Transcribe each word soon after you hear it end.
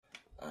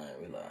Alright,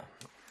 we live.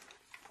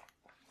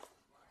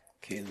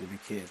 Kids will be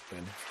kids,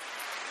 buddy.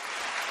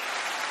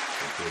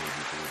 Kids will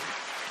be kids.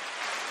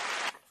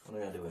 I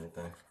don't gotta do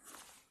anything.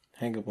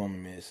 Hang up on the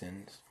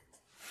mid-sentence.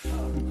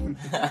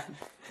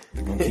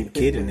 You're gonna keep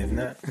kidding if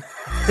not.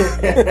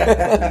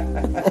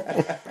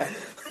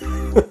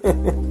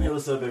 Hey,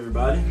 what's up,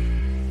 everybody?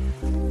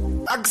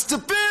 I just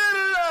put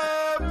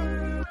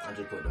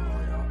them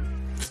on, y'all.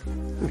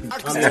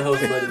 I'm your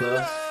host, Buddy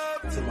Love.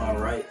 To my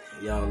right,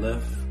 y'all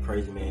left,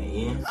 Crazy Man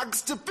Ian.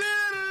 To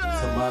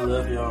my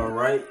left, y'all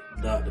right,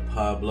 Dr.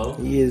 Pablo.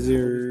 Yes,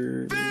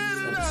 sir.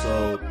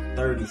 Episode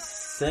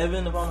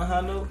 37 of On the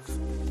High Note.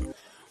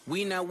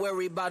 We not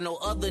worried about no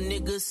other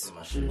niggas.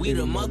 We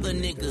the mother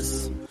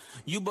niggas.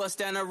 You bust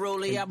down a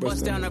rollie, I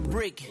bust down a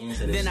brick.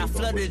 Then I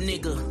flood a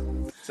nigga.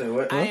 Say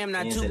what? I am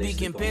not too big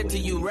compared to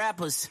you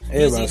rappers.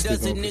 Everybody Easy does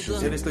sleep it, on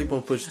nigga. Yeah, they sleep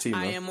on Pusha T, I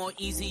man. am more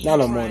easy. Not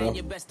no more, though.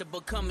 Your best to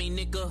become me,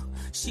 nigga.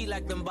 She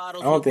like them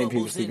bottles. I don't think with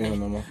people bubbles sleep in in it. him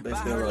no more. They Buy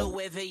still her up.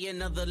 Loewe,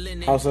 another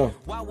linen. How so?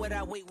 Why would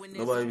I wait when there's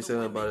Nobody be other saying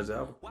women? about his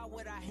album. Why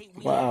would I hate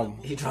when What there's album?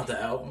 He dropped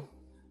the album.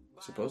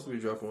 Supposed to be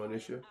dropping one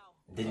this year.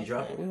 Did he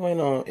drop it? We waiting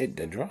on it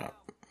to drop.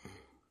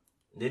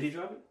 Did he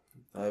drop it?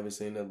 I haven't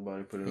seen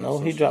nobody put it on No,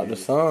 he social dropped the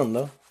media. song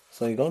though,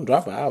 so he gonna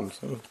drop an album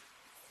soon.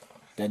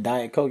 That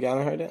Diet Coke, y'all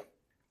done heard that?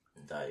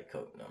 Diet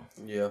Coke, no.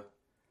 Yeah.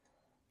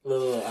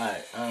 Look,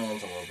 alright, I don't want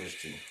to talk about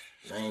Push T.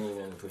 I ain't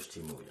even in the Push T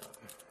movie,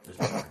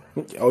 y'all.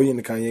 Oh, you in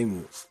the Kanye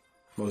mood?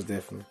 Most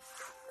definitely.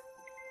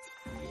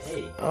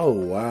 Hey, Oh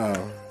wow,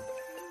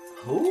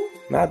 who?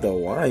 not the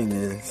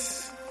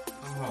whinings.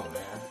 Come on,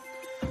 man.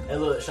 Hey,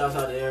 look, shouts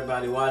out to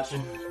everybody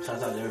watching.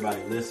 Shouts out to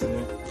everybody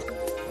listening.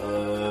 I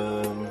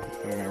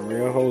got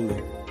real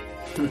holy.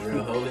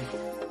 Real holy.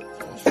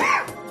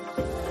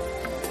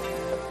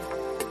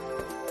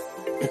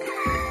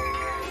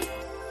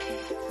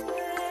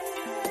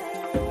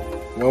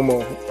 One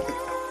more.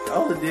 I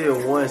only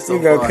did one so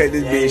You gonna far. cut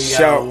this Yeah, bitch you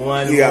got short.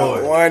 one You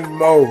got more. one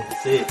more.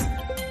 That's it.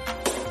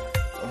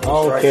 I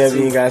don't care if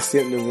you ain't got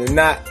symptoms or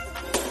not.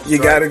 You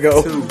gotta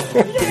go. Two.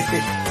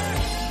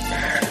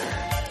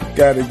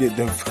 Gotta get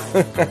them.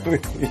 fuck.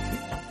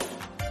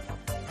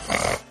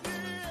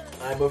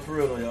 Alright, but for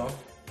real though, y'all.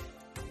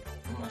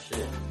 My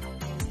shit.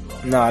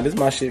 Nah, this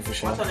my shit for I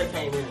sure. thought they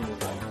came in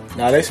anything.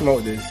 Nah, they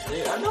smoked this.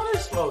 I know they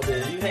smoked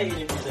this. You hate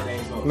it if you said they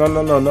ain't smoked.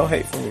 No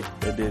hate for me.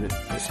 They did it.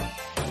 Listen.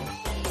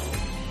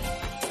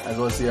 I just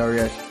want to see our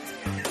reaction.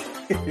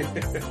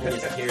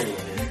 There's security in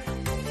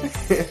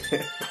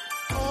here.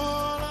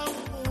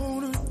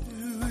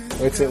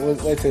 Wait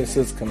till the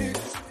sis come in.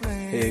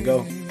 Here you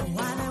go.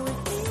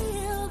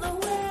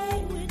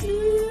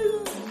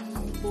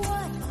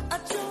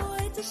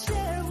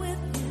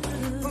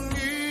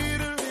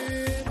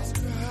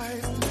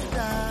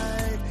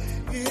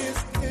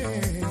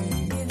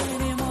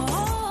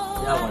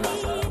 Y'all went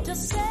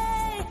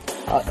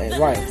outside.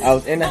 Right, I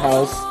was in the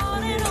house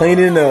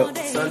cleaning up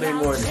Sunday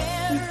morning.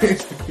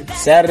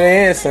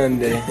 Saturday and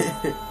Sunday.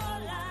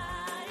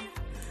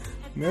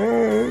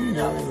 No,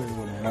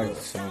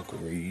 that's so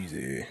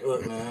crazy.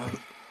 Look, man.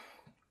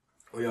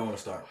 Where y'all want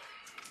to start?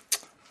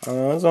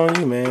 It's on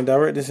you, man.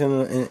 Direct this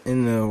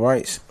in the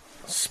right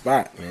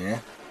spot, man.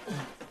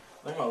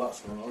 I think my lock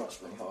screen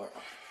hard.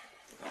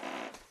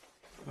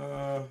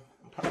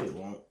 Probably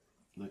won't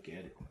look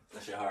at it.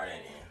 That shit hard,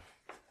 ain't it?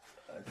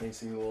 I can't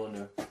see who on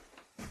there.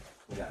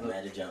 We got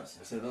Magic Johnson.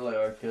 I said, look like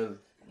R. Kelly.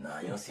 Nah,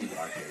 you don't see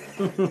R.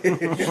 Kelly.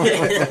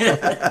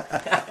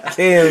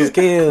 Kills.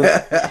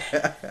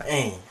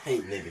 Dang,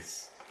 hate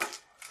niggas.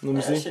 Let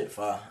me That see. shit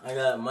fire. I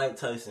got Mike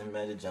Tyson,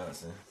 Magic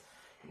Johnson,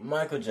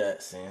 Michael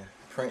Jackson,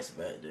 Prince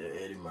back there,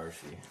 Eddie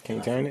Murphy. Can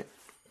you turn it?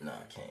 Nah,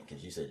 I can't,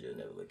 because you said you'll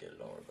never look at it.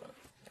 Don't worry about it.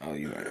 Oh,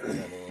 you right.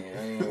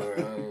 I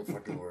ain't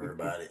fucking worried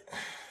about it.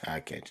 I'll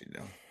catch it,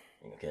 though.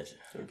 You gonna catch it.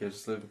 So catch you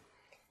slipping.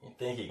 You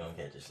think he gonna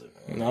catch it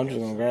slipping. No, I'm just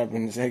gonna grab it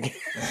in a second.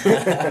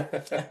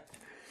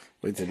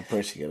 Wait till the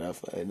pressure get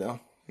off of it, though.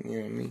 You know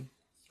what I mean?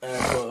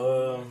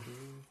 So,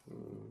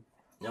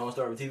 y'all wanna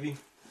start with TV?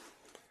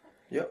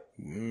 Yep.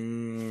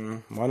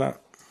 Why not?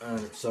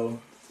 So,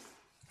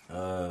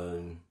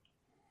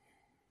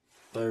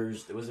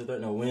 Thursday, was it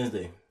Thursday? No,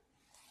 Wednesday.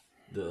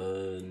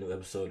 The new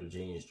episode of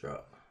Genius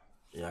dropped.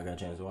 Y'all got a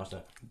chance to watch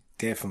that?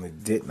 Definitely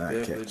did not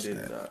Definitely catch did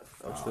that. not.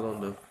 I'm still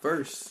on the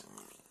first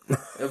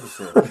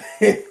episode.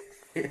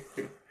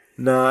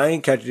 No, I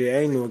ain't catch it. I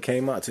ain't knew it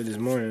came out till this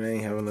morning. I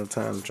ain't have enough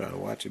time to try to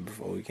watch it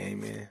before we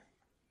came in.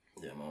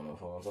 Yeah, I don't know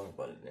if I want to talk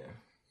about it then.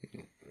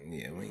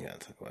 Yeah, we ain't gotta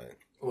talk about it.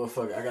 Well,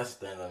 fuck it. I got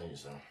some things I need to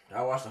say.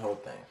 I watched the whole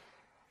thing.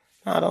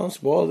 Nah, don't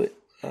spoil it.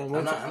 I'm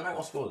not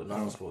gonna spoil it. I'm not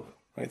gonna spoil it.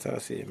 Wait till I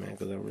see it, man,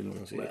 because I really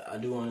want to see it. But I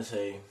do want to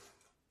say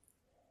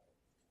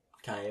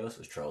Kanye West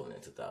was trolling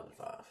in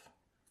 2005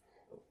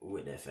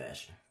 with that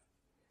fashion.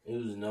 It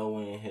was no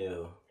way in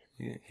hell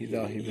He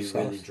thought he was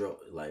really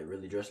sauce.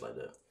 really dressed like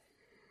that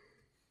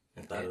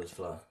and thought it was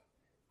fly.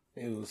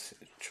 It was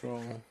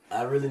troll.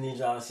 I really need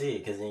y'all to see it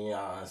because then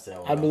y'all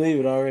understand. I believe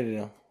it already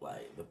though.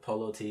 Like the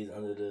polo tees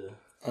under the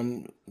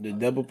The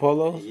double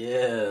polos.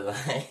 yeah,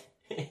 like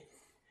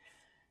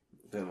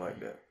Didn't like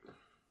that.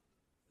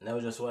 That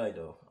was your swag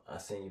though. I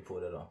seen you pull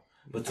that off.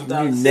 But You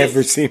 2006,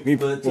 never seen me.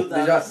 But Before.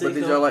 2006,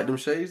 Did y'all like them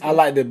shades? Though? I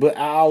like the, but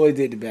I always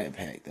did the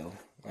backpack though.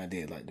 I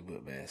did like the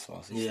book bag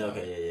sausage. Yeah, style.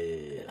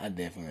 okay, yeah. I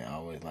definitely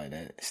always like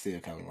that. Still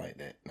kind of like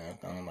that. Now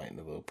I don't like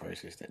the little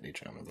purses that they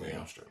trying to bring. Yeah,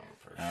 I'm straight on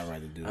the purse. I'd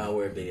rather do. I'll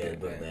wear a big ass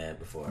book bag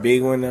before.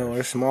 Big one though,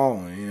 or small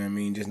one. You know what I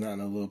mean? Just not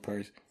no little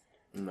purse.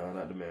 No,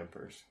 not the man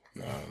purse.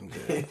 No, I'm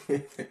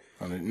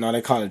good. No,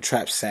 they call it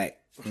trap sack.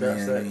 Trap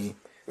sack. I mean?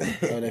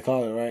 So they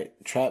call it right,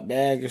 trap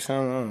bag or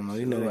something. I don't know.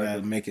 You know, they Like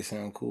gotta make it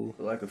sound cool.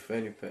 Like a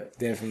fanny pack.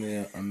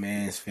 Definitely a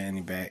man's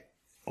fanny pack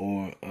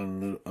or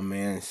a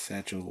man's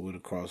satchel with a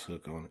cross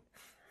hook on it,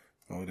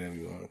 or whatever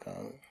you want to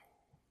call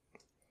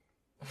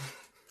it.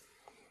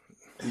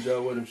 Did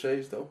y'all wear them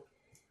shades though?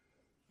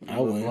 I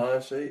wouldn't.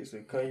 Blind shades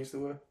that Kanye used to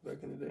wear back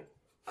in the day.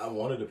 I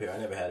wanted a pair. I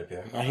never had a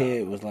pair. My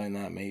head was like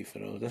not made for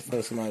those. That's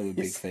for somebody with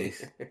big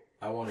face.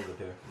 I wanted a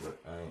pair, but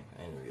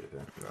I ain't gonna get a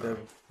pair. Never.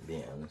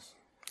 Being honest.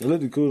 It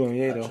looked cool on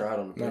Ye I though. tried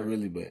on the pair. Not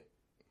really, but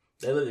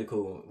They looked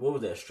cool. What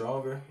was that?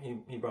 Stronger?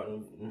 He brought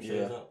them shades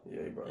Yeah, up?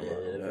 yeah, he brought Yeah,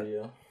 them that out.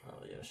 video. Oh,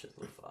 yeah, that shit's a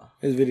little fire.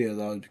 his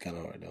videos always be kind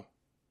of hard though.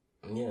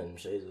 Yeah, them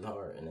shades was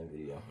hard in that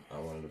video. I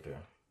wanted a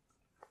pair.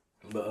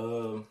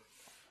 But,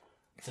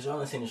 since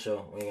y'all ain't seen the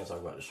show, we ain't gonna talk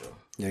about the show.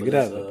 Yeah, But get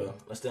out of it, though.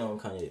 let's stay on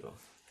Kanye, though.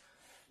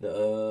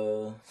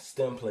 The,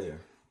 STEM player.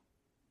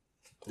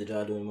 Did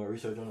y'all do any more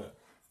research on that?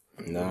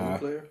 Nah,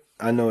 Player?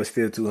 I know it's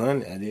still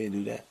 200. I did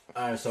do that.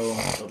 Alright, so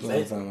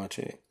Last time I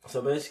checked.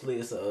 So basically,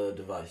 it's a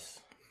device,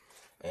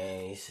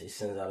 and he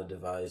sends out a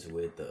device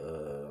with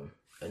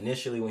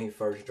initially when he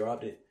first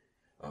dropped it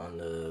on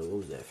the what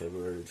was that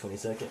February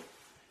 22nd.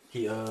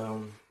 He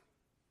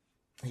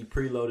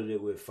preloaded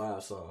it with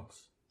 5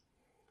 songs.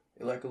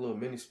 It's like a little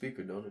mini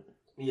speaker, don't it?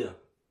 Yeah,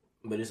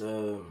 but it's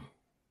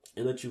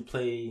it lets you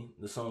play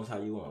the songs how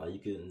you want. Like you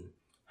can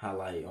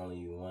highlight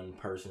only one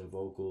person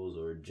vocals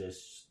or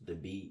just the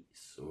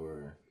beats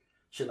or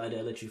shit like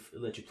that. Let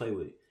you play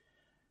with it.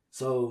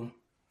 So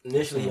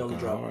initially he only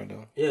dropped. Hard,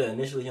 though.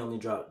 Initially he only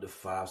dropped the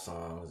 5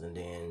 songs, and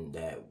then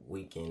that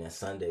weekend, that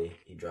Sunday,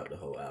 he dropped the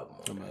whole album.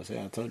 I'm about to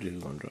say, I told you he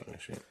was gonna drop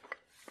that shit.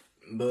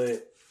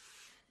 But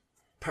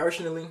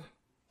personally,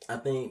 I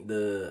think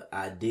the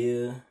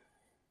idea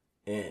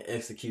and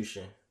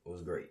execution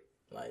was great.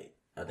 Like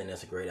I think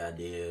that's a great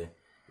idea.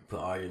 You put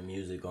all your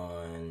music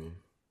on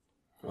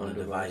a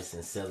device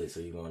and sell it, so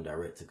you're going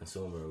direct to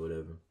consumer or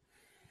whatever.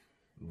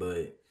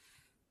 But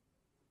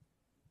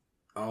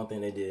I don't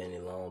think they did any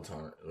long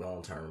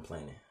term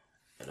planning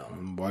at all.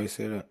 Why you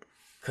say that?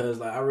 Cause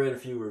like I read a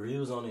few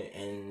reviews on it,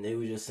 and they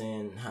were just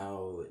saying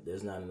how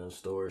there's not enough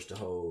storage to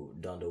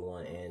hold Donda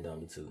 1 and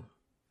Donda 2,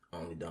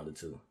 only Donda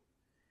 2.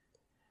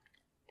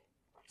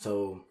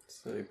 So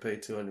they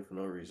paid $200 for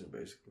no reason,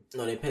 basically.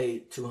 No, they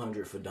paid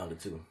 $200 for Donda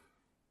 2,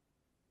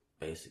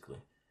 basically.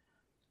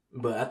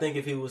 But I think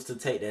if he was to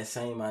take that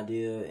same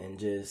idea and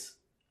just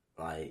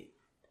like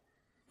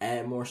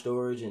add more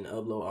storage and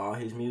upload all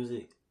his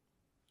music,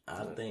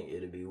 I think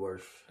it'd be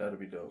worth. That'd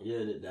be dope.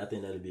 Yeah, I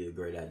think that'd be a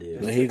great idea.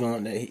 But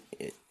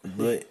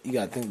but you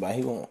gotta think about it,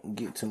 he won't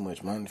get too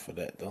much money for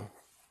that though.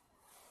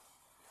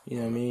 You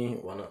know what I mean?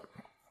 Why not?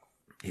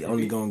 He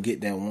only gonna get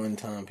that one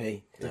time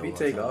pay. If he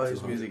take all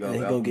his music off he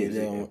Apple gonna get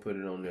Music that one. and put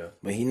it on there.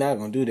 But he not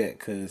gonna do that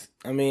because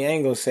I mean I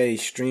ain't gonna say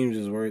streams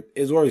is worth.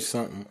 It's worth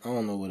something. I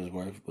don't know what it's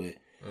worth, but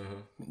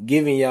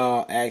giving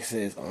y'all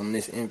access on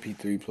this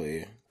MP3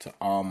 player to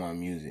all my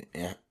music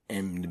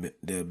and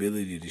the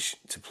ability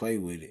to play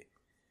with it,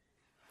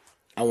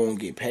 I won't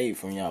get paid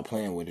from y'all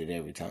playing with it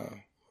every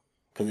time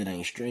because it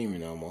ain't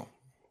streaming no more.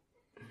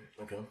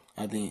 Okay.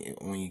 I think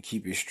when you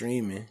keep it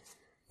streaming,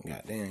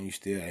 goddamn, you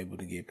still able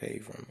to get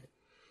paid from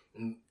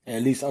it.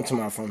 At least I'm talking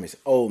about from his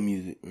old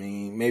music. I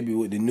mean, maybe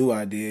with the new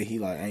idea, he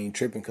like, I ain't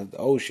tripping because the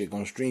old shit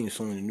gonna stream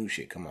soon as the new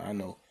shit come out. I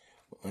know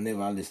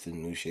whenever I listen to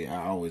the new shit,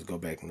 I always go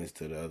back and listen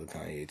to the other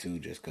Kanye too,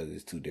 just because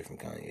it's 2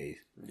 different Kanyes.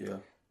 Yeah.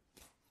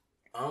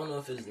 I don't know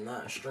if it's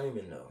not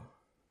streaming though.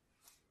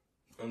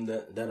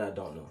 That I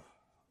don't know.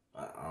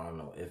 I don't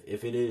know.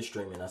 If it is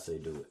streaming, I say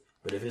do it.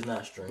 But if it's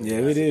not streaming, Yeah,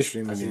 if it is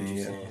streaming, I see what then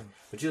you're yeah. saying.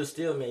 But you'll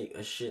still make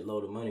a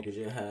shitload of money because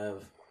you'll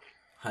have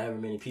however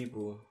many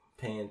people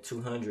paying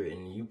 $200,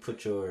 and you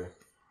put your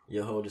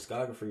whole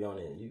discography on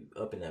it. You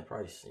up in that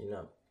price. You're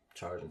not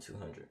charging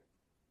 $200.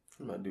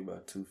 I might do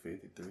about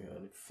 $250,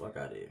 $300. Fuck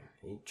out of here.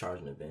 He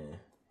charging a band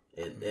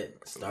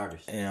at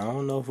starters. And I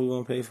don't know if we're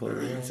gonna pay for I'm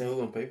it. saying who's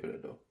gonna pay for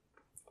that though?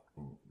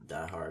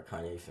 Die hard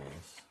Kanye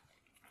fans.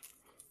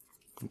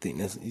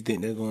 You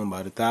think they're going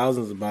by the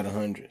thousands or by the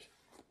hundreds?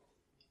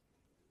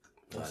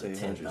 I'll say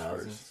 10,000.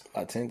 hundreds first.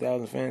 About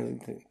 10,000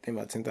 fans. You think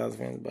about 10,000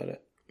 fans about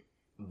that?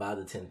 By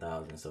the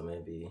 10,000, so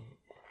maybe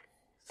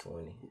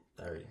 20,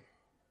 30.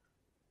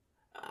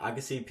 I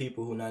can see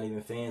people who not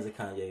even fans of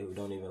Kanye, who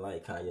don't even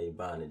like Kanye,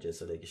 buying it just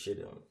so they can shit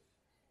on it.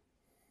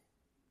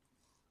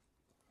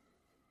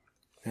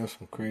 That's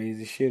some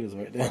crazy shitters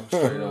right there.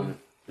 Straight on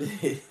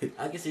it.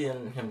 I can see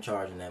him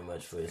charging that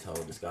much for his whole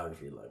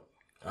discography. Like,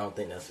 I don't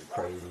think that's a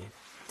crazy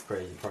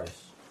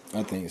price.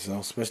 I think so,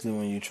 especially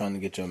when you're trying to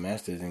get your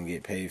masters and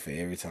get paid for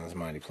every time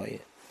somebody play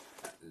it.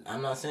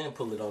 I'm not saying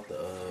pull it off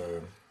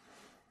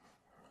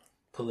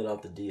pull it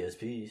off the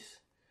DSPs.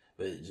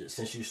 But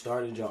since you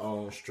started your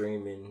own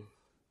streaming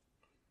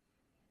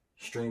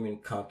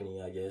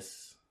company, I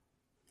guess.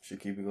 Should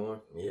keep it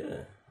going?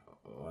 Yeah.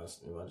 Why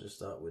just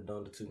start with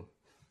Donda 2?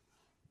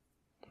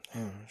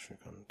 Damn, I should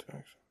come to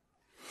text.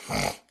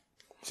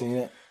 See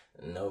that?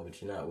 No,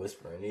 but you're not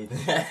whispering either.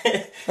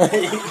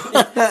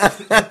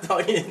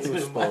 Talking into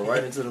the mic.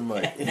 Right into the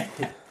mic.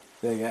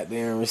 That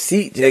goddamn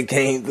receipt just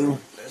came through.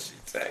 That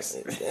shit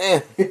taxing.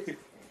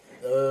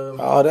 Damn.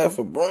 All that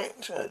for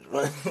brunch.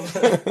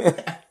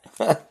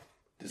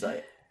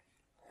 Desire.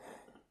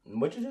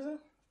 What you just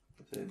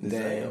said?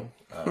 Damn.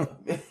 I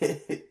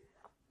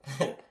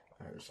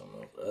heard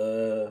something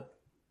else.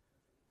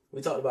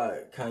 We talked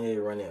about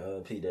Kanye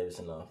running Pete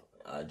Davidson off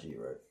IG,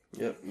 right?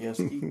 Yep. Yes.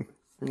 You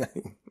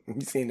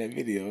seen that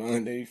video?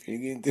 That you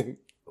finna get into?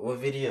 What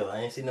video?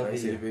 I ain't seen no I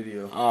see the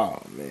video. video.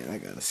 Oh man, I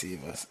gotta see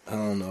if I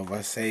don't know if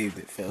I saved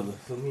it, fella.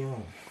 Put me on.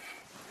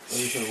 Are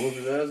you trying to whoop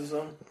his ass or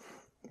something?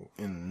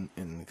 In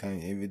the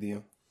Kanye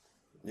video.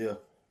 Yeah.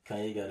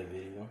 Kanye got a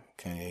video.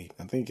 Kanye,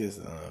 I think it's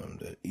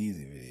the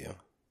Easy video.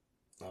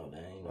 Oh,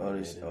 dang.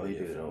 He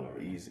did it on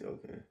Easy.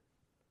 Okay.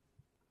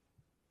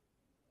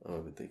 I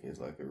don't even think it's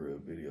like a real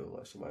video.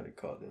 Like somebody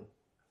caught him.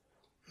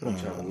 I'm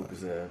trying to whoop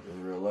his ass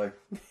in real life.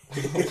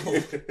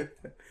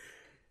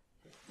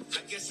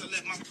 I guess I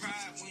let my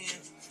pride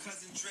win.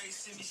 Cousin Dre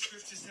send me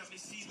scriptures, help me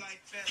see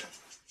life better.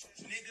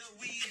 Nigga,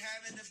 we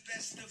having the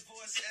best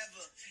divorce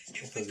ever.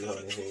 If we go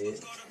to court, we'll go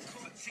to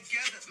court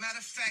together. Matter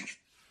of fact.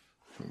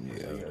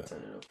 Yeah, you gotta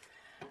turn it up.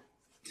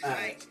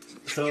 Alright.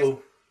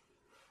 So,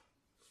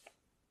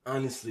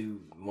 honestly,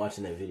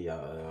 watching that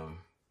video,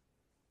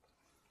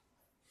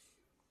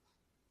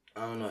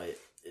 I don't know.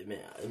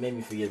 It made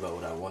me forget about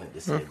what I wanted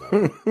to say about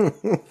it.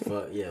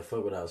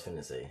 Fuck what I was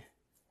finna say.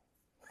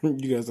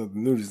 You got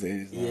something new to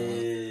say.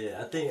 Yeah,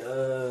 I think,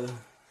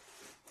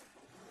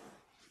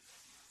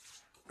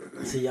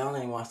 see, y'all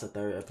ain't watched the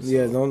third episode.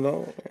 Yeah, don't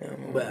know.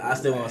 But I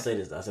still want to say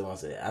this. I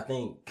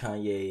think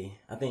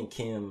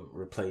Kim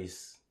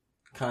replaced...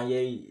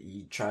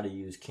 Kanye tried to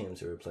use Kim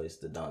to replace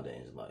the Donda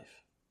in his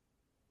life.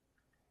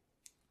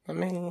 I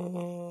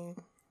mean,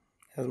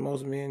 as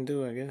most men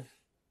do, I guess.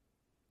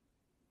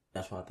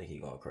 That's why I think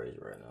he's going crazy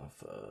right now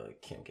for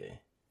Kim K.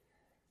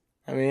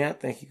 I mean, I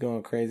think he's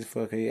going crazy for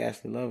her because he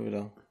actually love her,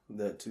 though.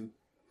 That too.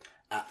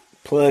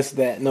 With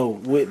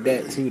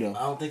that too, though. I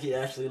don't think he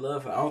actually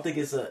love her. I don't think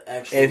it's an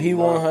actual. If he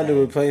want her thing.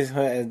 to replace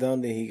her as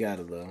Donda, he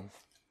gotta love her.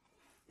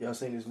 Y'all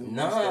seen his new piece?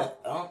 I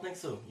don't think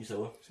so. You said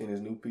what? Seen his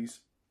new piece?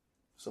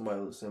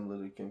 Somebody look similar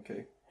to Kim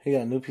K. He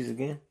got a new piece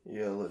again?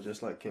 Yeah, look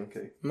just like Kim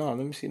K. No,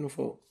 let me see them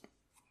folk.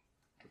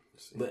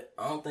 But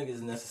I don't think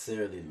it's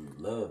necessarily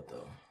love,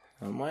 though.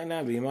 It might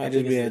not be. It might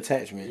just be an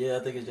attachment. Yeah, I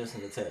think it's just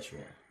an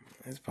attachment.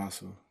 It's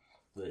possible.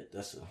 But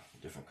that's a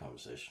different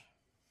conversation.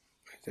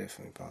 It's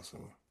definitely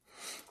possible.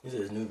 He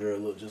said his new girl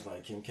look just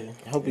like Kim K.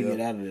 I hope he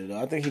get out of it,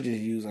 though. I think he just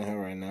using her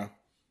right now.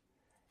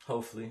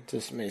 Hopefully.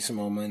 Just make some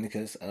more money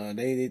because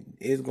they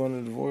is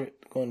going to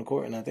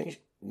court, and I think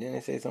didn't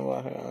they say something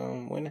about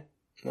her winning?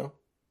 No.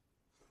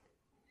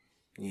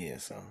 Yeah,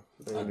 so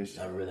I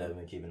really haven't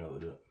been keeping up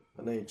with it.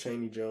 Her name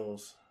Chaney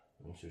Jones.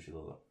 Let me see what she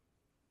look like.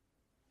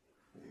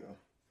 There you go.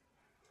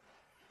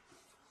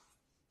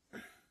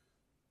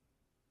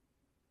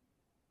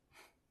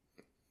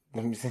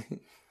 let me see.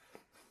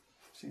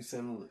 She's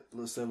a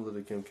little similar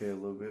to Kim K a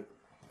little bit.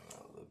 A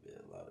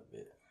lot of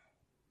bit.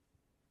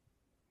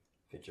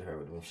 Picture her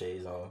with them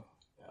shades on.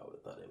 I would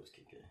have thought it was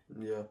Kim K.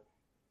 Yeah.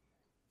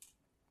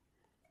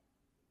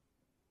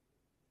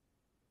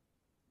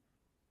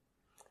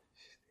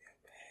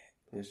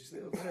 Yeah, she's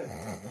still bad.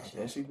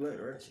 And she black,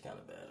 right? She kind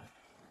of bad.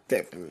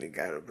 Definitely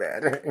got it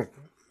better.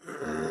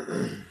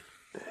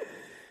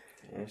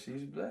 And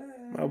she's black.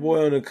 My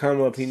boy on the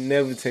come up, he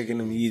never taking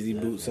them Yeezy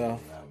boots off.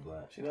 Not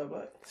black. She not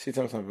black? She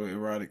talking something about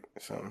erotic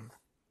or something.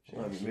 She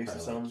might be mixed or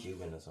Probably something. like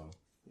Cuban or something.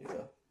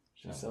 Yeah.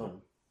 She's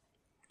something.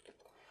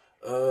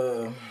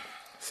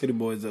 City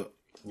Boys up.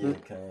 Yeah,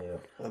 Kanye.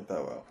 I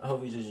thought, I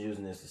hope he's just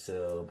using this to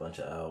sell a bunch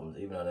of albums,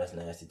 even though that's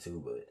nasty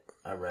too. But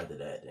I'd rather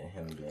that than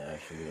him being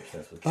actually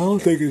obsessed with. I don't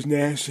think it's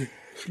nasty.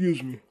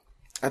 Excuse me.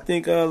 I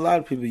think a lot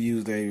of people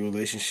use their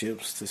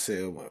relationships to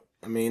sell. But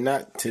I mean,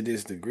 not to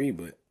this degree,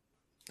 but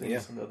yeah.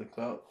 It's another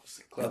clout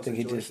I think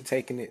he's situation. just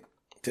taking it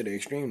to the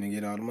extreme to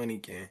get all the money he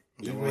can.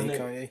 Even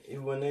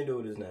when they do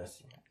it, it's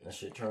nasty. That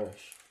shit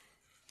trash.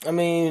 I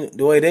mean,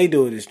 the way they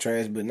do it is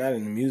trash, but not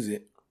in the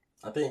music.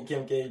 I think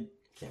Kim K.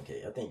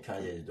 I think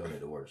Kanye is doing it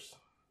the worst.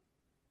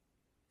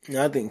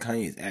 No, I think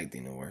Kanye is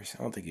acting the worst.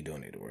 I don't think he's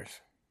doing it the worst.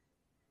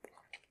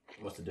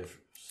 What's the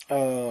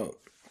difference?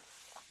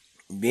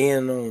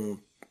 Being on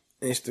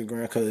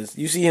Instagram, because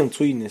you see him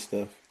tweeting and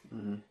stuff.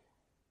 Mm-hmm.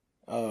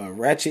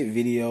 Ratchet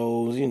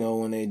videos, you know,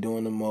 when they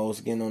doing the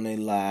most, getting on their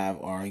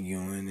live,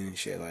 arguing and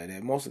shit like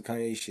that. Most of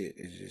Kanye shit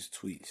is just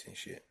tweets and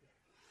shit.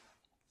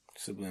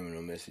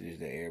 Subliminal messages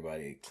that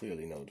everybody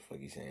clearly know what the fuck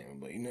he's saying.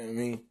 But you know what I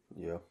mean?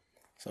 Yeah.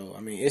 So,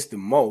 I mean, it's the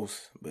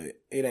most, but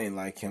it ain't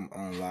like him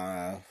on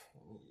live.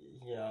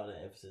 Yeah, all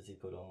the emphasis he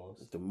put on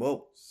most. The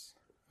most.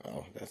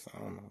 Oh, I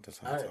don't know. That's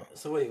how All I right, talk.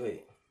 so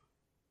wait.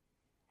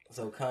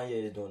 So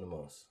Kanye is doing the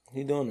most.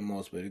 He doing the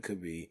most, but it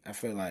could be. I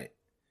feel like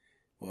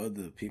with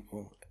other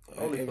people,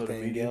 Only for the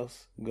everything media.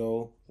 else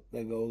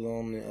that goes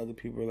on in other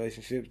people's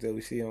relationships that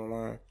we see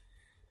online,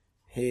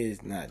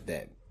 his not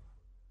that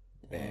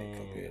bad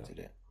compared to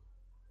that.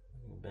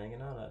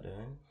 Banging out there,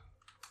 ain't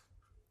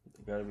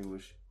You gotta be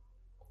with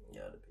you.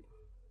 Gotta be.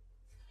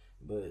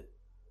 But,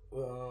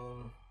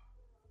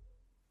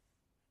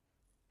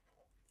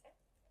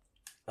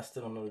 I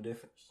still don't know the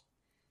difference.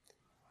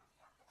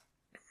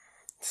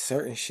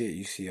 Certain shit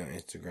you see on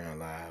Instagram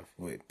Live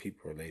with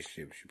people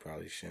relationships you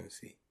probably shouldn't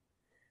see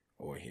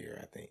or hear,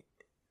 I think.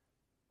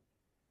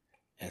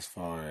 As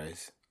far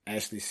as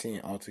actually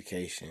seeing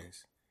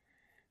altercations,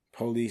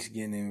 police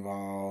getting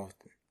involved,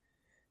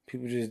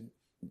 people just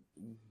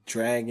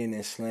dragging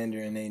and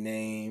slandering their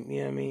name, you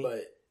know what I mean?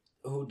 But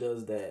who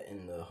does that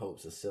in the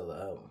hopes of sell the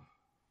album?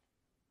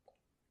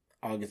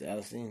 August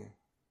Alsina.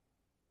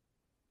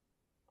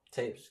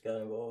 Tapes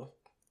got involved?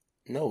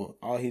 No,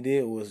 all he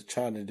did was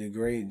try to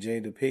degrade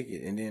Jada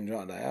Pinkett and then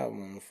drop the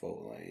album on the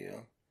folk. Like,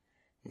 yeah,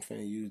 I'm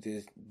finna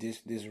use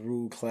this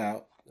rude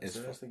clout That's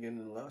to get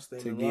into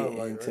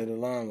the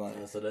limelight.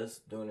 Yeah, so that's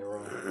doing it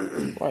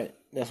wrong. Right.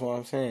 That's what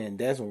I'm saying.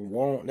 That's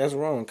wrong. That's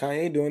wrong.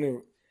 Kanye doing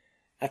it.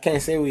 I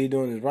can't say what he's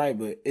doing is right,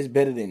 but it's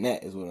better than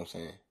that, is what I'm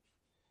saying.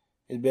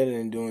 It's better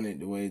than doing it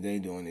the way they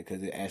doing it,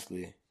 because it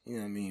actually, you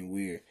know what I mean,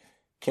 weird.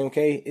 Kim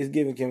K is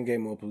giving Kim K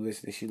more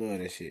publicity. She love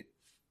that shit.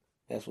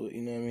 That's what,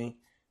 you know what I mean?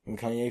 And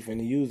Kanye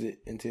finna use it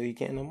until he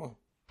can't no more.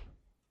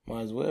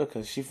 Might as well,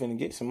 because she finna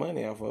get some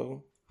money off of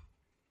him.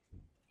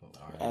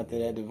 After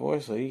that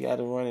divorce, so he got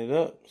to run it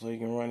up, so he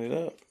can run it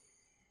up.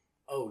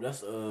 Oh,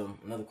 that's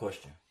another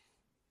question.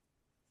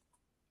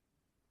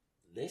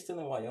 They still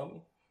in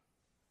Wyoming?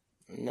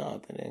 No, I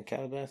think they're in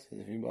Calabasas.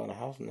 If you bought a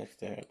house next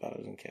to her, I thought it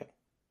was in Cal.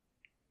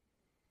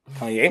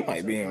 Kanye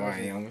might be in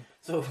Wyoming.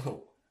 So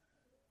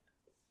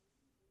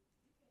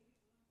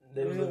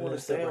They was living in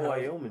separate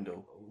Wyoming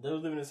though. They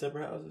was living in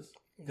separate houses.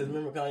 Because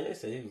remember, Kanye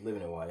said he was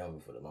living in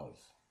Wyoming for the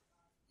longest.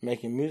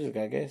 Making music,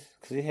 I guess,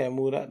 because he had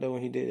moved out there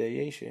when he did that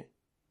Ye shit.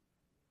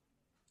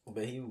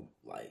 But he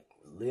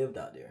lived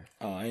out there.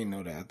 Oh, I didn't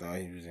know that. I thought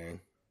he was in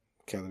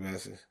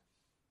Calabasas.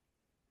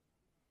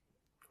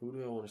 Who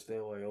do I want to stay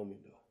in Wyoming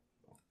though?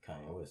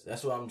 Kanye West.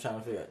 That's what I'm trying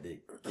to figure out. Did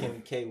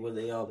Kim K, was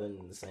they all been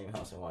in the same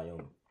house in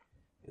Wyoming?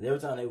 Every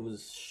time they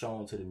was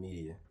shown to the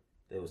media,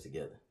 they was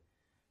together.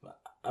 But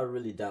I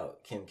really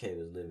doubt Kim K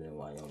was living in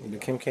Wyoming.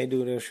 But Kim K do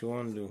whatever she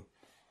want to do.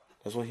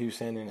 That's what he was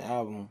saying in the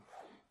album.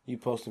 You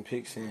posting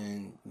pics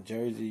in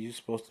Jersey, you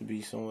supposed to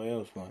be somewhere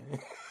else, man.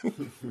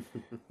 You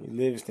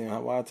live there.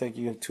 Why I take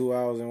you 2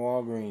 hours in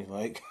Walgreens?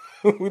 Like,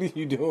 what are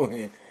you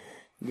doing?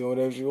 Doing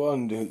whatever she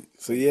want to do.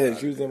 So yeah,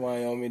 she was in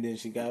Wyoming. Then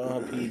she got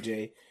on her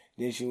PJ.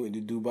 Then she went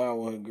to Dubai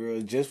with her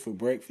girl just for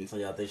breakfast. So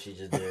y'all think she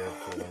just there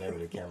for whenever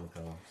the camera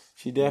comes?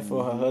 She there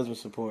for her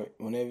husband's support.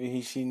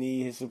 Whenever she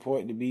need his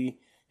support to be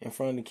in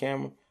front of the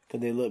camera,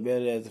 because they look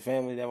better as a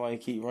family. That's why he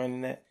keep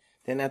running that.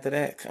 Then after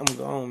that, I'm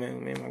going,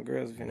 man. Me and my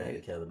girls finna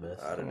hit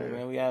Calabasas. Out of there,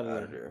 man. We out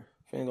of there.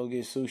 Finna go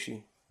get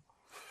sushi.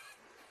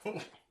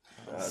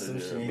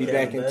 Sushi. Be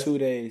back in 2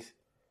 days.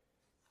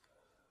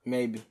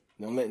 Maybe.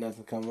 Don't let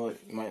nothing come up.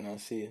 You might not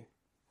see it.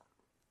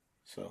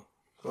 So.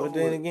 But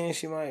then again,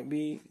 she might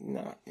be.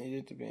 Nah, it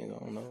just depends. I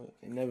don't know.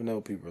 You never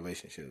know people's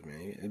relationships,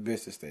 man. It's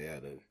best to stay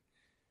out of it.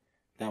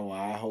 That's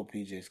why I hope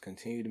he just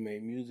continue to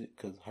make music,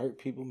 because hurt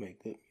people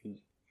make good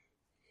music.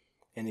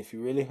 And if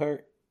you really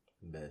hurt,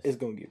 it's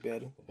going to get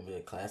better. It's going to be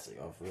a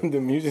classic off of it. The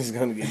music's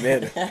going to get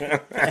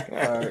better.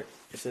 Alright,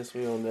 since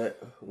we on that,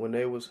 when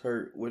they was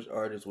hurt, which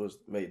artist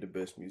made the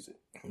best music?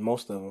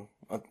 Most of them.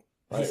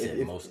 He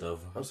said most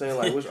of them. I'm saying,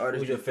 like, which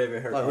artist? Who's your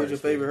favorite hurt artist? Who's your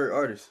favorite hurt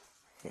artist?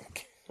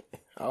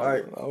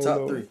 Alright,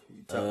 top three.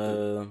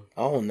 I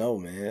don't know,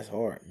 man. That's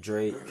hard.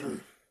 Drake.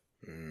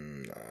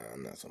 Nah,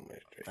 not so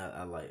much Drake.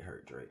 I like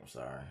hurt Drake. I'm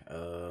sorry.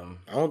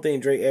 I don't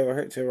think Drake ever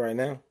hurt till right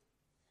now.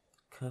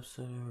 Cups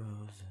of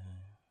roses.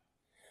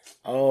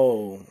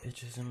 Oh.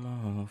 Bitches in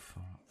my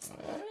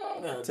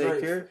phone.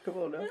 Take care. Come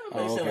on now.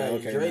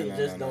 Okay. Drake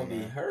just don't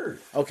be hurt.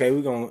 Okay,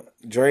 we're going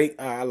to Drake.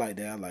 I like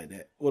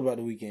that. What about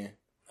The Weeknd?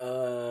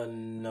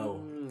 No.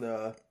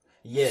 Nah.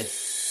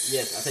 Yes,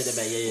 I take that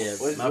back.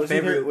 Yeah. My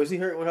favorite. Was he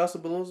hurt when House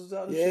of Balloons was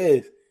out?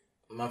 Yes.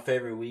 My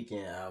favorite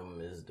Weeknd album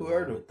is the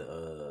one with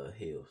the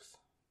Hills.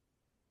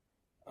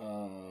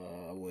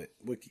 What?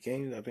 Wiki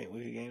Games? I think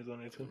Wiki Games on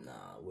there too.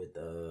 Nah, with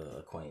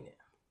Acquainted.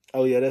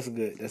 Oh yeah, that's a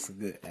good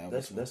album.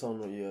 That's on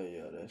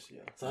the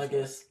So I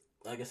guess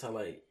I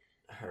like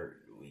Hurt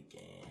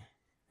Weeknd.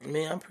 I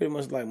mean, I'm pretty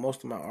much like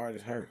most of my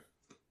artists hurt.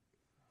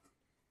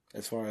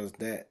 As far as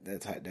that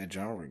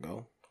genre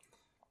go.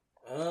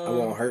 I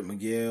won't hurt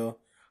Miguel.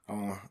 I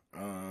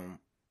won't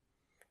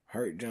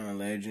hurt John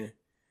Legend.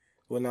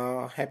 Well,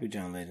 no, Happy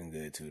John Legend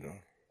good too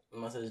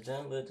though. I said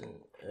John Legend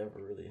ever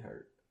really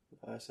hurt?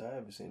 I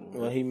haven't seen him.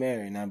 Well, he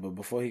married now, but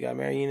before he got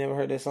married, you never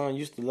heard that song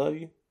 "Used to Love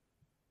You"?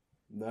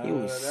 Nah, He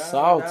was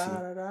salty.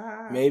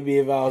 Maybe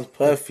if I was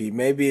Puffy,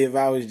 maybe if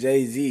I was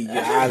Jay-Z,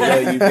 I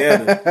love you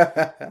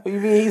better. What do you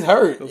mean he's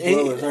hurt?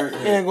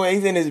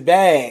 He's in his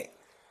bag.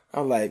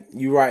 I'm like,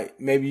 you right.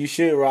 Maybe you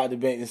should rob the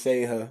bank to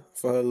save her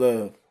for her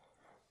love.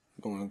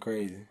 Going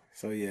crazy.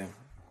 So yeah.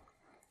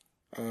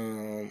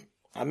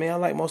 I mean, I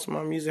like most of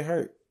my music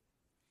hurt.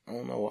 I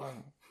don't know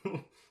why.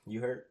 You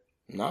hurt?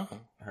 Nah.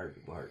 Hurt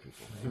people hurt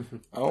people.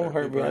 Man. I don't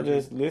hurt me. I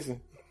just listen.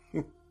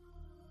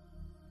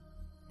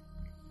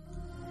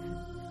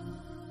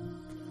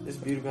 It's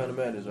Beauty Behind the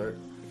Madness, right?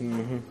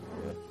 Mm-hmm.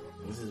 Yeah.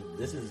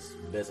 This is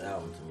best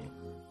album to me.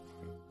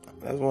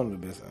 That's one of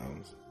the best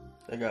albums.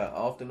 They got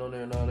Often on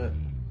there and all that.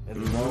 And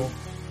the Zone.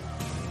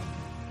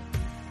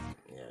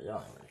 Yeah,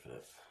 y'all ain't ready for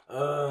that.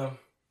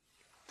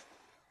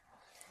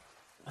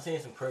 I seen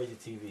some crazy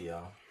TV,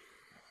 y'all.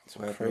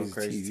 Some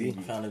crazy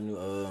TV. Found a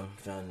new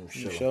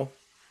show.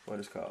 What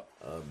is it called?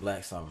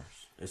 Black Summers.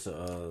 It's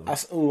a I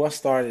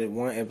started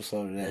one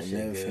episode of that. that And shit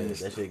never good.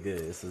 finished. That shit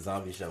good. It's a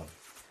zombie show.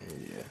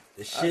 Yeah.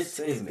 The shit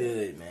seen is it.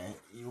 good, man.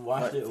 You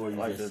watched it or you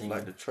like just seen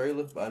like it? the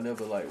trailer, but I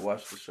never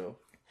watched the show.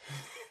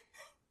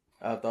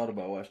 I thought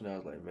about watching it. I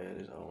was like,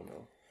 man, I don't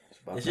know.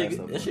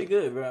 That shit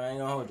good, bro. I ain't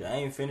gonna hold you. I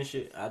ain't finished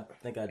it. I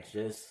think I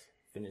just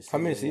finished. How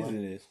many season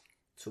seasons one, it is?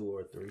 2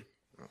 or 3.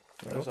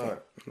 That's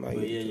hard. Like,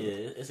 But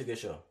yeah, it's a good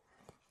show.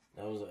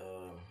 That was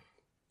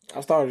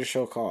I started a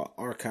show called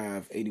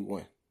Archive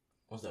 81.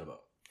 what's that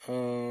about?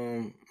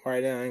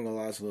 Right now I ain't gonna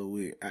lie, it's a little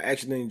weird. I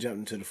accidentally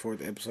jumped into the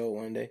 4th episode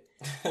one day,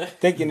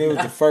 thinking it was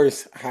the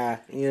first high.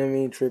 You know what I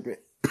mean? Tripping.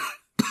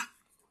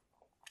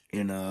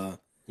 And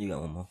You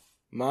got one more.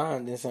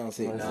 mine didn't sound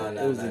sick. Nah,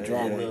 it was a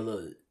dry one.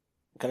 Look.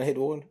 Can I hit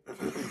the water?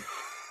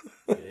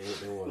 Yeah,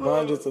 hit the water.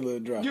 Mine just a little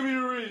dry. Give me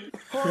the ring.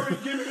 Hurry,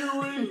 give me the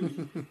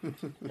ring.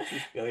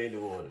 Go hit the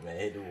water, man.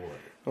 Hit the water.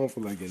 I don't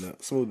feel like getting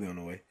up. Smoothly on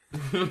the way.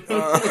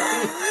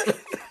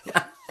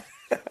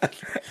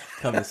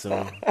 Coming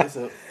soon. What's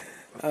up?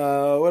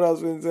 What I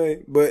was gonna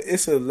say? But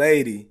it's a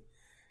lady.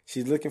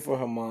 She's looking for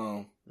her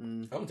mom.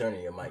 I'm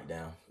turning your mic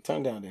down.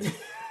 Turn down there.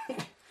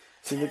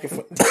 She's looking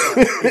for.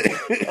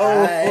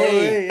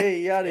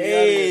 Hey, yada, yada.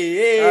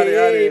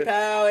 Hey,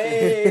 pal.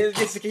 Hey, let's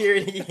get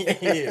security.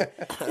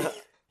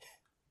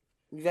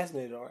 You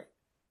vaccinated, all right?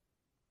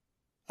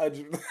 I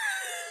just.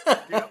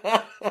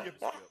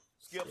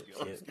 Skip.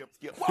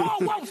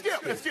 Whoa,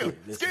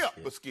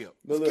 skip.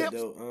 But look,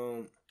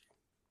 though,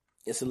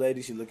 it's a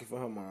lady. She's looking for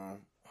her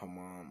mom. Her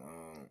mom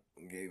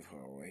gave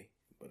her away,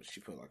 but she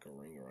put like a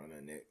ring around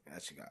her neck.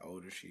 As she got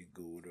older, she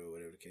Googled her,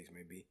 whatever the case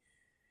may be.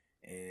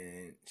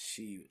 And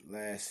she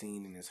last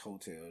seen in this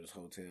hotel. This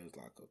hotel is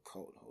like a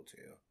cult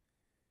hotel.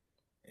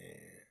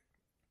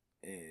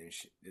 And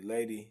the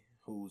lady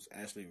who's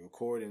actually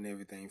recording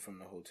everything from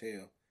the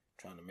hotel,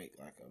 trying to make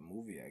like a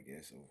movie, I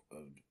guess,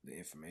 of the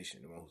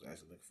information. The one who's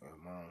actually looking for her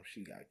mom,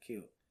 she got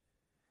killed.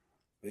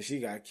 But she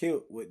got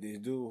killed with this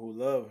dude who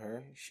loved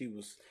her. She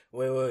was...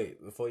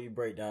 Wait. Before you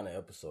break down the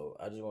episode,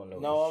 I just want to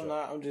know. No, I'm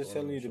not. I'm just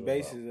telling you the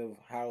basis of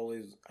how,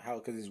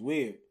 because it's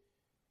weird.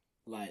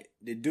 Like,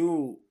 the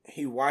dude,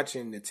 he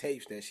watching the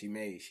tapes that she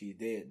made. She's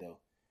dead, though.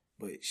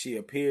 But she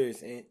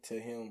appears to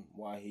him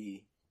while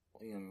he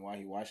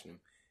watching him.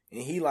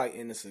 And he, like,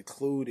 in a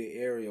secluded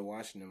area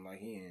watching him, like,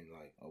 he in,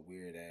 like, a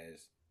weird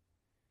ass...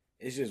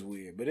 It's just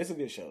weird. But it's a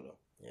good show, though.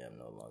 Yeah, I'm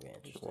no longer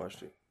interested.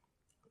 Watched it.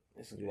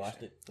 You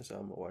watched it? That's how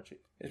I'm gonna watch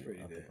it. It's pretty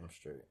I good. think I'm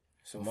straight.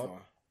 So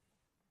far.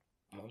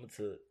 Mama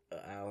took an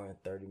hour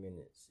and 30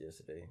 minutes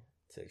yesterday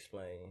to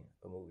explain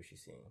a movie she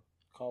seen.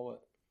 Call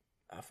what?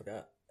 I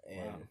forgot.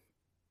 And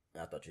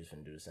I thought you was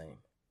finna do the same.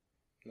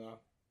 No.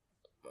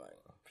 Like,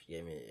 she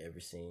gave me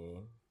every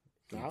scene.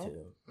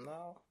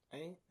 No. I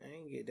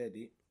ain't get that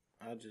deep.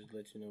 I'll just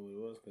let you know what it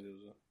was because it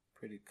was a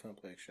pretty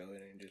complex show.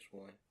 It ain't just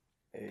one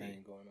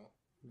thing going on.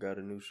 Got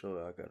a new show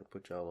I gotta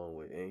put y'all on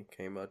with. Ain't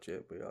came out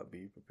yet, but y'all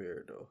be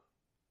prepared though.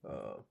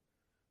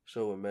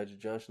 Show with Magic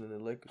Johnson and the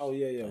Lakers. Oh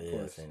yeah, of Yeah,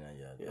 course. I seen that.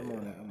 Yeah, I'm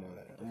on that.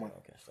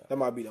 Okay, so. That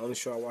might be the only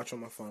show I watch on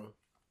my phone.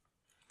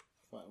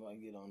 Might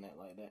get on that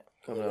like that.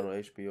 Coming out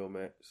on HBO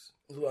Max.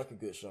 It's like a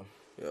good show.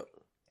 Yep.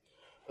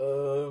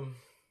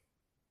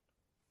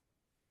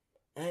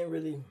 I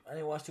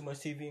didn't watch too much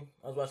TV.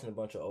 I was watching a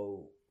bunch of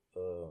old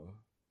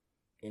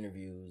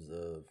interviews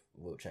of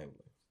Wilt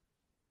Chamberlain.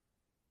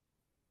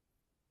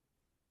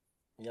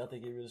 Y'all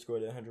think he really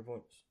scored 100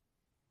 points?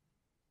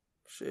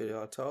 Shit,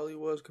 how tall he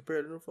was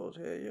compared to them folks?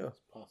 Hell yeah. It's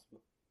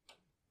possible.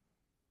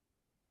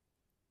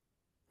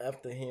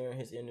 After hearing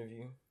his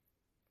interview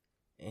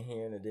and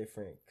hearing a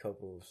different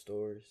couple of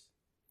stories,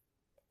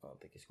 I don't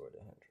think he scored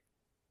 100.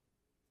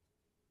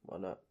 Why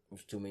not? It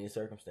was too many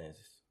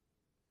circumstances.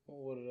 Well,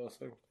 what are those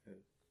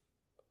circumstances?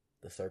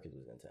 The circus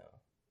was in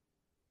town.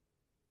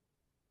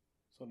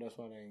 So that's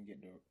why they didn't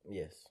get there.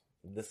 Yes.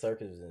 The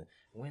circus was in.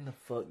 When the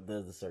fuck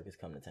does the circus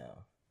come to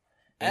town?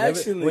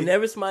 Actually,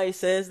 whenever somebody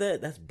says that,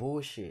 that's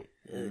bullshit.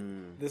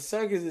 the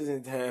circus is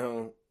in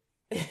town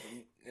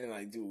in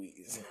like 2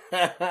 weeks.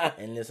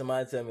 And then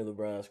somebody tell me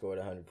LeBron scored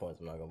 100 points,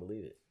 I'm not gonna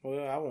believe it.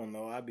 Well, I won't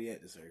know. I'll be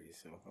at the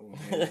circus, so I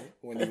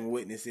wouldn't even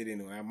witness it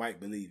anyway. I might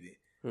believe it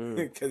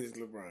because it's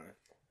LeBron.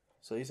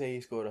 So you saying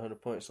he scored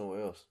 100 points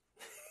somewhere else?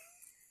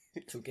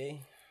 2K?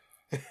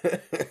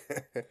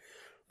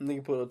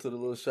 Nigga put up to the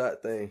little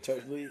shot thing.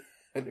 Church league?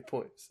 100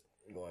 points.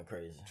 Going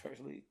crazy. Church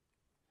league?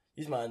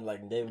 You smiling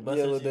like David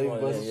Buster? Yeah, with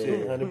David Buster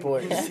shit, 100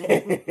 points.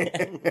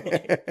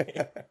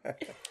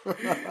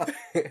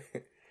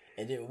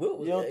 And then Wilt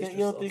was You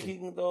don't think he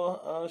can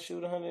go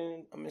shoot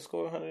 100?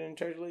 Score 100 in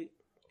church league?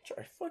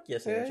 Fuck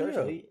yes, Yeah, in church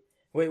yeah. league.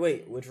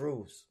 Wait, which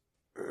rules?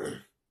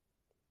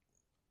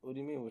 What do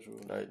you mean? Which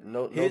rule? Like,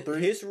 no His, three.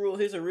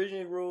 his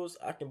original rules,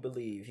 I can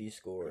believe he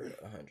scored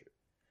 100.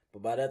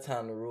 But by that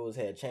time, the rules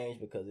had changed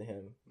because of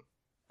him.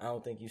 I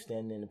don't think you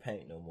standing in the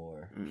paint no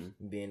more.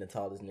 Being the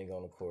tallest nigga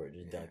on the court,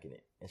 just dunking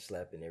it and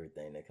slapping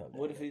everything that comes.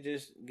 What if he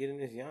just get in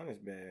his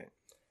Giannis bag?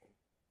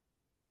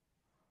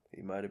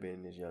 He might have been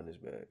in his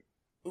Giannis bag.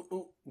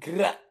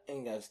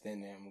 Ain't gotta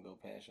stand there. I'm gonna go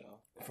past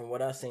y'all. From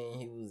what I seen,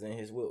 he was in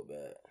his Wilt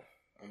bag.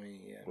 I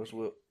mean, yeah. What's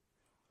Wilt?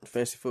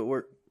 Fancy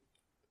footwork.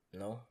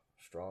 No,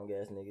 strong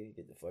ass nigga,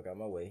 get the fuck out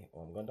my way,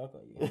 or I'm gonna dunk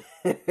on you.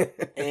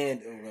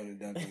 And I'm gonna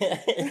dunk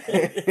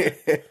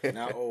on you.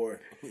 Not or.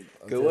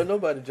 Cause wasn't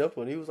nobody jump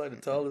on him. He was like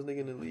the tallest nigga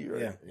in the league,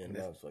 right? Yeah,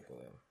 no, I was fucking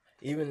with him.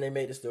 Even they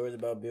made the stories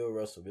about Bill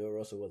Russell. Bill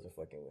Russell wasn't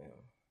fucking with him.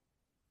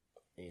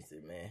 He used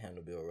to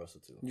manhandle Bill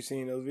Russell too. You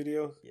seen those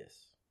videos? Yes.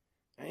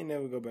 I ain't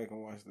never go back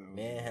and watch those.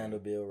 Manhandle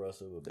Bill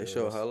Russell. But They Bill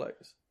show Russell,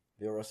 highlights.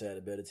 Bill Russell had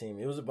a better team.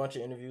 It was a bunch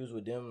of interviews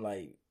with them,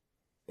 like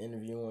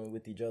interviewing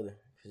with each other.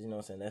 Cause you know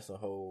what I'm saying, that's a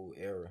whole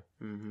era.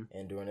 Mm-hmm.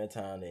 And during that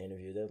time, the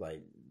interviews, that was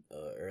like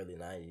early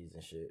 90s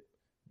and shit,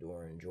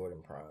 during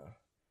Jordan Prime.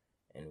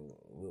 And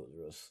Wilt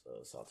was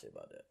real salty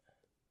about that.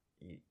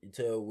 You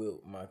tell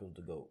Wilt Michael's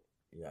the GOAT.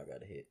 Y'all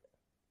got a hit.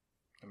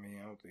 I mean,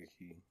 I don't think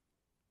he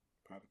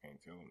probably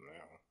can't tell him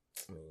now.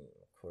 I mean,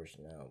 of course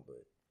now,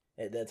 but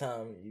at that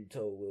time, you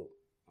told Wilt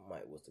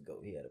Mike was the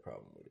GOAT. He had a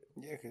problem with it.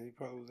 Yeah, because he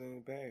probably was in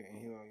his bag, and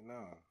he like,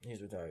 nah. He's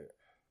retired.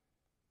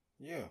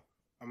 Yeah.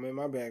 I'm in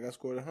my bag. I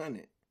scored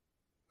 100.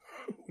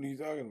 What are you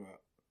talking about?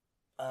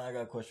 I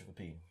got a question for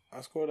P.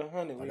 I scored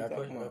 100. I What got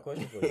are a you talking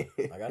question about?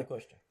 for you. I got a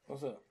question.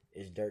 What's up?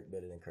 Is Dirk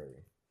better than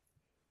Curry?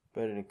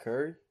 Better than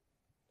Curry?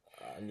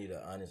 I need an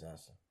honest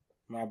answer.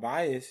 My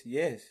bias,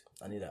 yes.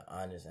 I need an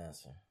honest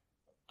answer.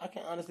 I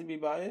can honestly be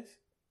biased.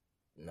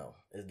 No.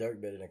 Is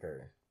Dirk better than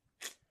Curry?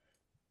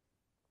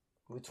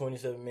 We're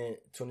 27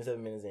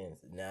 minutes in.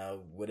 Now,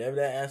 whatever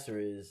that answer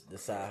is,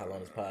 decide how long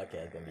this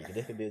podcast is going to be. Because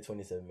this could be a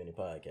 27-minute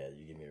podcast.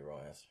 You give me the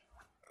wrong answer.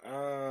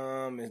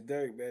 Is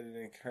Dirk better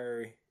than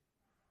Curry?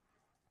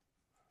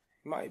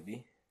 Might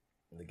be.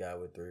 The guy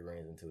with 3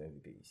 rings and 2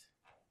 MVPs.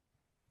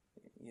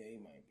 Yeah, he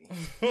might be.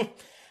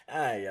 All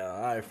right, y'all.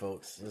 All right,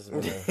 folks. This is We're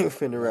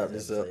finna wrap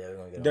this up. Yeah, we're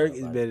gonna get Dirk on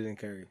is about better than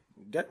Curry.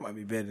 Dirk might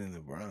be better than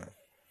LeBron.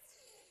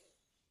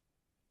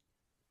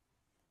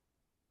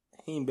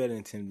 He ain't better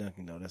than Tim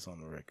Duncan, though. That's on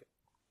the record.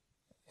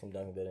 Tim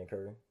Duncan better than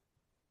Curry.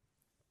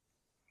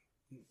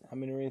 How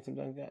many rings Tim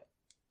Duncan got?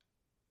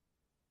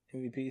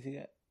 MVPs he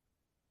got?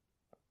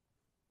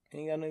 He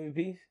ain't got no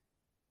MVPs?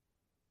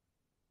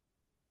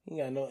 He ain't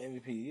got no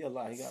MVP. He a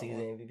lot. He got Season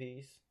one.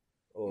 MVPs?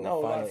 Or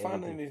No, final like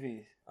final MVP?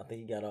 MVPs. I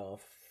think he got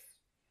off.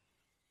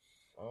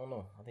 I don't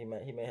know. I think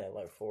he may have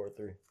like 4 or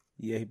 3.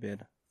 Yeah, he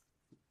better.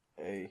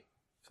 Hey,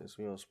 since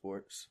we on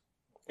sports.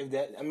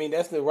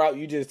 That's the route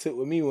you just took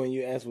with me when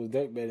you asked was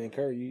Dirk better than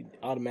Curry. You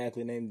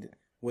automatically named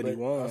what he But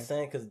won. I'm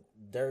saying because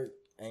Dirk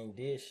ain't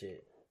did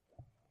shit.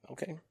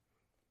 Okay.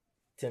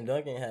 Tim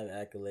Duncan have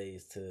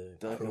accolades to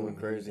Duncan prove went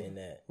crazy. he was in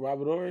that.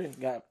 Robert Horry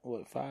got,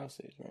 5,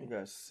 6 He rings?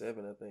 got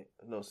 7, I think.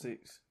 No,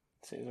 6.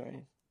 6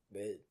 rings.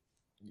 But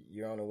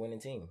you're on a winning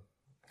team.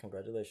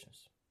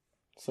 Congratulations.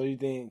 So you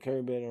think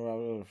Curry better than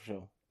Robert Horry for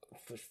sure?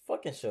 For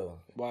fucking show.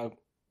 Why?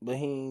 But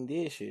he ain't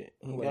did shit.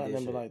 He Who got did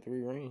number shit? like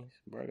 3 rings.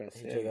 Bro, I got He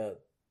 7. took out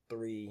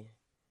 3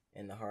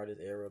 in the hardest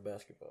era of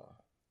basketball.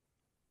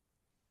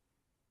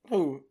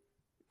 Who?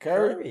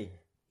 Curry? Curry.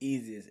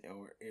 Easiest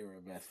era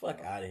of basketball.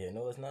 Fuck out of here.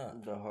 No, it's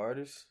not. The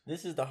hardest?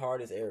 This is the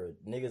hardest era.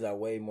 Niggas are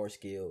way more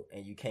skilled,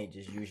 and you can't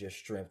just use your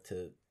strength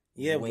to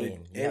Yeah, win. but You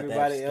have to have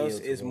everybody else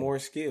skill to is win. more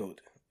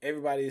skilled.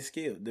 Everybody is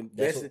skilled.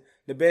 That's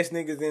The best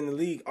niggas in the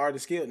league are the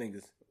skilled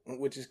niggas,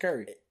 which is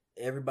Curry.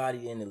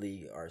 Everybody in the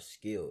league are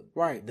skilled.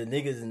 Right. The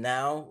niggas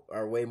now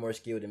are way more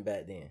skilled than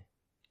back then.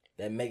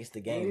 That makes the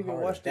You game didn't even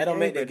harder. watch the That don't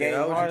make the back then.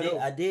 game harder.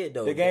 I did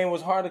though. The game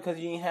was harder because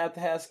you didn't have to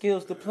have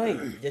skills to play.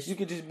 Yes. You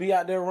could just be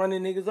out there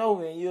running niggas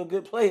over and you're a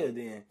good player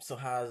then. So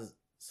how's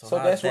So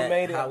that's what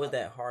made it. How was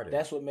that harder?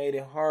 That's what made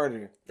it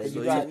harder. Because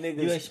you you got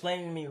niggas. You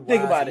explaining to me why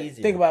Think about it's it.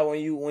 easier. Think about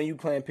it when you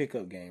playing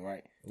pickup game,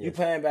 right? You Yes.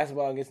 playing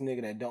basketball against a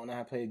nigga that don't know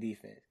how to play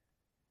defense.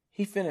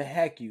 He finna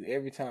hack you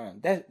every time.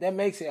 That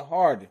makes it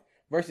harder.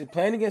 Versus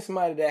playing against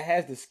somebody that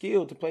has the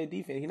skill to play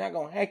defense. He not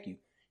gonna hack you.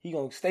 He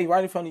gonna stay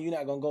right in front of you.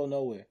 Not gonna go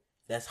nowhere.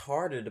 That's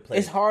harder to play.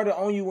 It's harder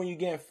on you when you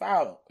getting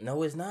fouled.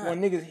 No, it's not. When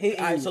niggas hit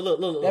you. All right, so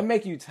look. That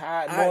make you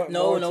tired.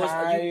 No, more it's,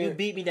 tired. you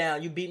beat me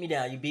down. You beat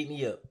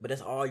me up. But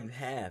that's all you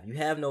have. You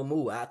have no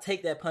move. I'll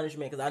take that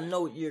punishment because I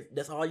know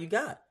that's all you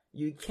got.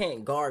 You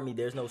can't guard me.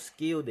 There's no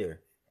skill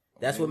there.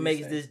 That's what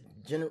makes this.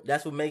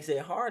 That's what makes it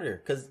harder.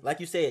 Because, like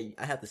you said,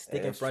 I have to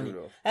stick in front of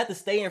you. I have to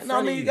stay in front No,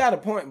 I mean of you. you got a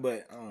point,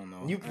 but I don't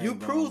know. You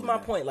proved my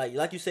point.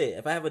 Like you said,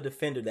 if I have a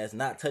defender that's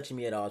not touching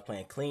me at all, is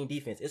playing clean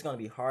defense, it's gonna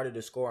be harder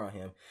to score on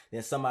him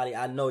than somebody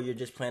I know you're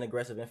just playing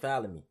aggressive and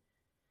fouling me.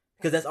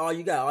 Because that's all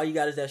you got. All you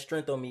got is that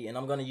strength on me, and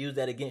I'm going to use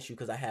that against you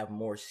because I have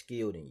more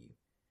skill than you.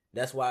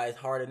 That's why it's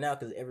harder now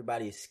because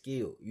everybody is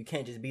skilled. You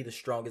can't just be the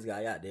strongest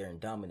guy out there and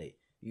dominate.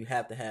 You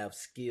have to have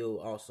skill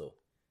also.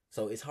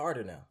 So it's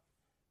harder now.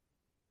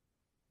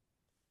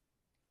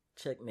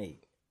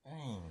 Checkmate.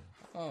 Dang.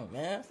 Come on,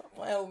 man. Stop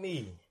playing with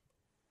me.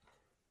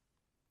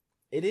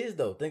 It is,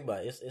 though. Think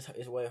about it.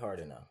 It's way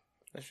harder now.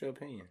 That's your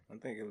opinion. I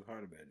think it was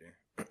harder back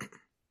then.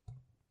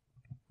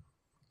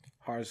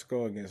 Hard to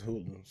score against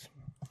hoodlums.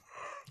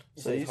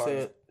 So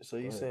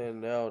you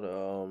saying now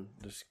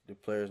the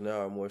players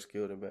now are more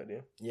skilled than back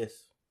then? Yes.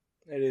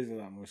 It is a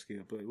lot more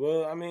skilled. But,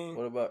 well, I mean...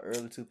 What about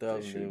early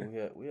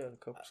 2000s? We had a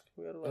couple...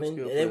 We had a lot of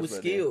skilled they players were back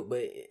skilled, but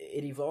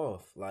it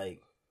evolved.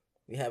 Like,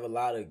 we have a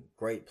lot of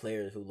great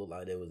players who look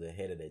like they was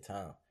ahead of their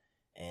time.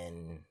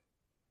 And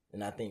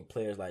I think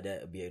players like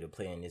that would be able to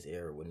play in this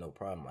era with no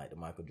problem. Like the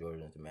Michael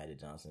Jordans, the Magic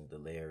Johnsons, the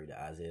Larry, the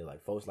Isaiah.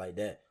 Like, folks like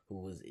that who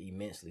was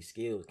immensely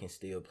skilled can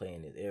still play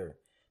in this era.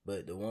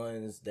 But the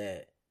ones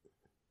that...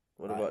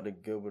 What about the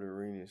Gilbert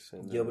Arenas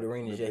and Gilbert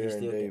Arenas? Yeah, he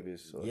still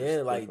Davis.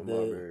 like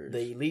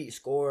the elite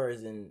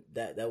scorers, and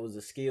that was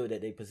a skill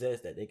that they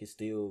possessed that they could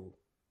still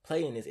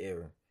play in this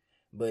era.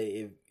 But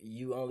if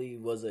you only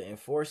was an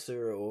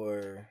enforcer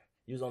or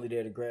you was only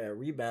there to grab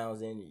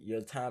rebounds, then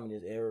your time in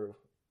this era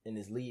in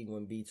this league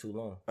wouldn't be too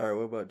long. All right,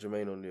 what about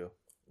Jermaine O'Neal?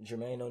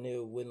 Jermaine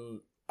O'Neal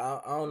wouldn't.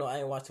 I don't know. I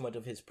ain't watched too much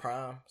of his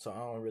prime, so I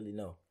don't really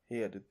know. He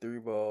had the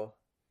 3-ball.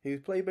 He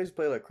basically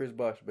played like Chris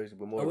Bosh, basically,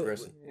 but more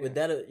aggressive. With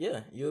that,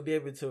 you'll be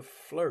able to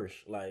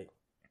flourish. Like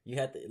you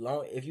have to,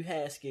 if you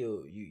had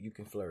skill, you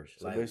can flourish.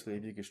 So like, basically,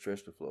 if you can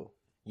stretch the floor,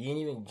 you ain't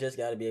even just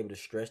got to be able to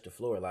stretch the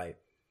floor. Like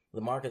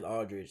LaMarcus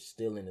Aldridge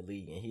still in the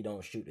league, and he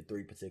don't shoot the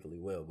three particularly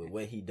well, but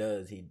what he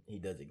does, he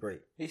does it great.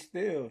 He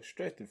still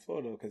stretched the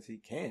floor though, because he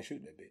can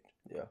shoot that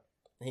bitch. Yeah.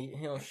 He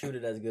don't shoot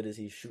it as good as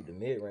he shoot the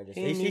mid range.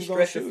 He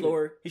stretched the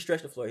floor. He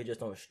stretched the floor. He just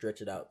don't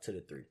stretch it out to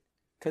the three.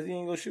 Cause he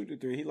ain't gonna shoot the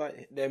three. He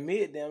like that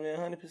mid down there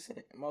 100%.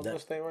 Might as well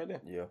stay right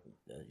there. Yeah.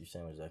 You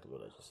saying exactly what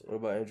I just said. What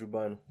about Andrew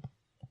Bynum?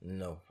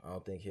 No, I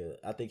don't think he'll.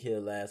 I think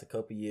he'll last a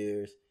couple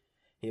years.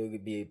 He'll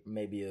be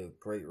maybe a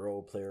great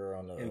role player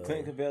on the. And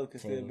Clint Capella can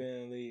still be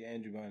in the league.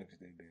 Andrew Bynum can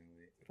still be in the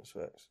league. That's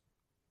facts.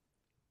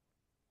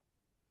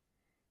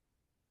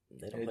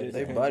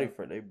 They body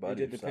for they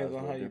body. It just depends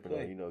on how you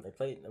play. You know, they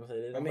play.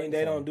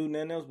 They don't do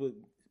nothing else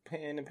but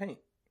in the paint.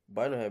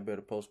 Bynum had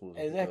better post moves.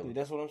 Exactly,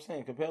 that's what I'm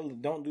saying. Capella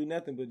don't do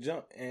nothing but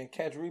jump and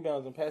catch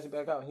rebounds and pass it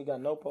back out. He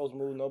got no post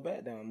moves, no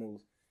back down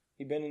moves.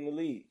 He been in the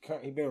league.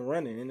 He been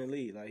running in the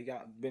league. Like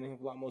been in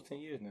for almost 10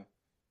 years now.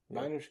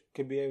 Yeah. Bynum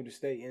could be able to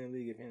stay in the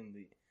league if he's in the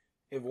league.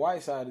 If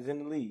Whiteside is in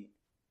the league,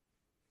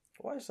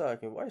 Whiteside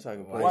can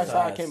play.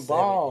 Whiteside can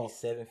ball.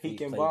 7 feet, he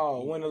can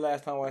ball. When the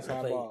last time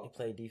Whiteside balled? He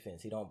played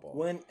defense. He don't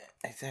ball.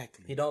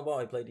 Exactly. He don't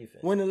ball. He play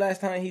defense. When the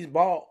last time he's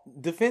balled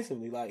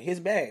defensively, like his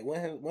bag?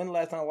 When the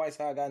last time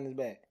Whiteside got in his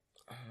bag?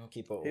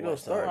 Keep up. He don't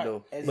start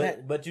though.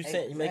 But you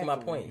making my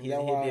point.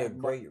 He'll be a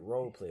great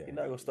role player. He's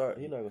not gonna start.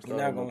 He's not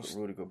gonna start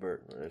Rudy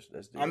Gobert.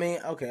 That's I mean,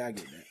 okay, I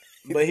get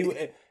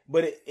that.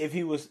 But if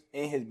he was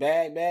in his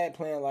bag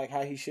playing like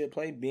how he should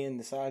play, being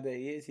the size that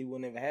he is, he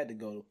wouldn't have had to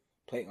go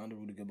play under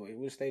Rudy Gobert. He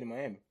would have stayed in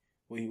Miami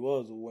where he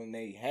was when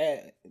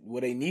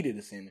they needed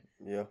a center.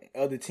 Yeah.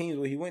 Other teams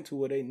where he went to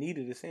where they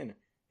needed a center,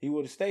 he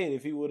would have stayed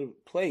if he would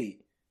have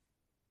played.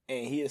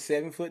 And he a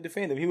 7-foot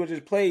defender. If he would have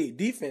just played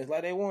defense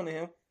like they wanted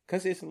him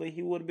consistently,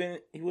 he would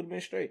have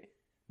been straight.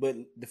 But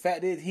the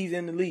fact is, he's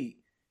in the league.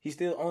 He's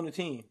still on the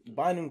team.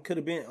 Bynum could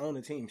have been on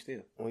the team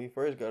still. When he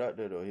first got out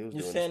there, though, he was.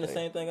 You saying the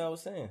same thing I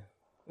was saying?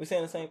 We're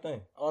saying the same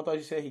thing. Oh, I thought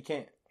you said he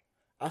can't.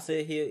 I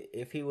said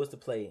if he was to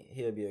play,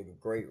 he'll be a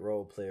great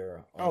role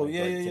player.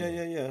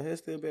 Yeah. He'll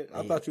still be.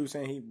 I thought you were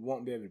saying he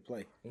won't be able to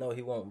play. No,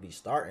 he won't be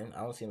starting.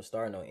 I don't see him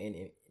starting on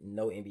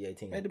no NBA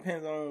team. It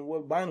depends on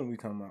what Bynum we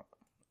talking about.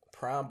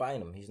 Prime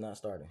Bynum, he's not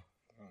starting.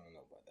 I don't know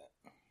about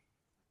that.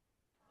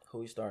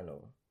 Who he starting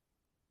over?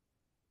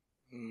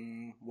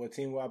 What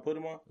team will I put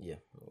him on? Yeah.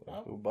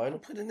 Who, Bynum?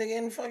 Put the nigga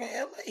in fucking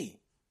LA.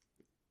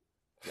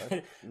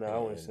 No, I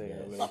wouldn't say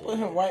LA. I put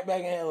him right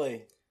back in LA.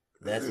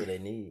 That's what they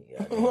need.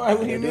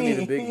 What do you mean? They need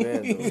a big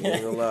man, though. You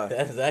ain't gonna lie.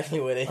 That's exactly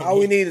what they need. All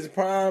we need is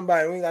prime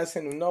Bynum. We ain't gotta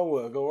send him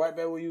nowhere. Go right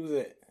back where you was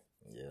at.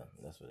 Yeah,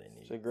 that's what they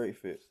need. It's a great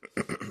fit.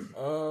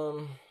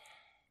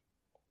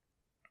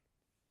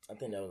 I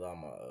think that was all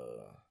my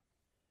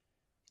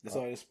That's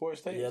all your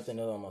sports takes? Yeah, I think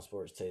that was all my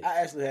sports takes. I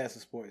actually had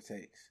some sports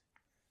takes.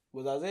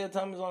 Was Isaiah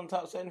Thomas on the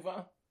top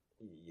 75?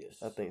 Yes.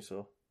 I think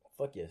so.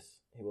 Fuck yes.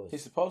 He was.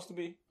 He's supposed to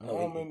be? No,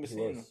 I don't remember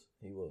seeing him.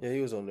 He was. Yeah,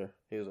 he was on there.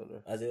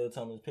 Isaiah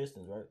Thomas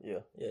Pistons, right? Yeah.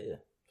 Yeah.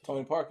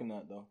 Tony Parker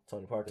not, though.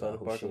 Tony Parker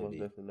was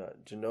definitely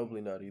not.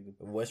 Ginobili not either.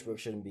 Westbrook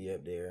shouldn't be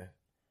up there.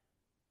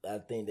 I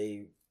think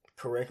they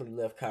correctly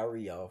left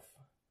Kyrie off.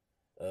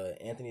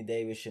 Anthony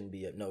Davis shouldn't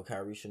be up. No,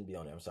 Kyrie shouldn't be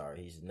on there. I'm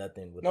sorry. He's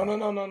nothing with No. I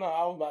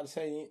was about to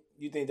say,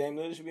 you think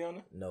Damian Lillard should be on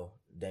there? No.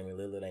 Damian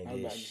Lillard ain't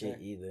did shit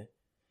either.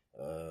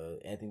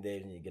 Anthony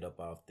Davis need to get up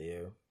off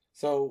there.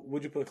 So,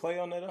 would you put Clay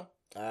on there, though?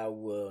 I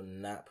will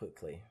not put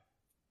Clay.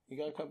 You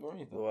got a couple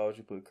rings, though. Why would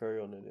you put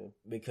Curry on there then?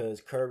 Because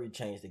Curry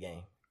changed the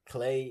game.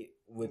 Clay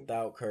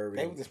without Curry.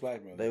 They was the Splash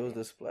Brothers. They was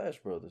the Splash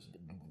Brothers.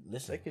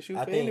 Listen, They can shoot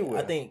I for think anywhere.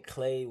 I think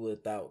Clay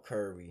without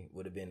Curry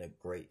would have been a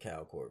great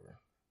Kyle Korver.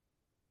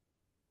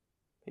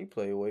 He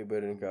played way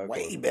better than Kyle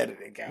Way Korver. better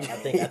than Kyle. I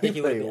think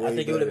he would have been. I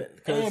think he would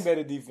have been And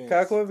better defense.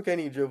 Kyle Korver can't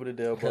even dribble the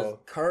damn because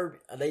ball. Curry.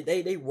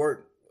 They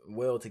work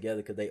well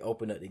together because they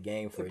open up the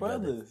game for each other.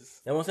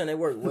 Brothers. And I'm saying they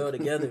work well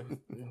together,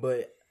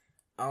 but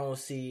I don't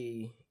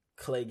see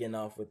Clay getting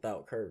off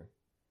without Curry.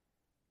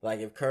 Like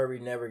if Curry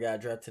never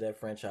got drafted to that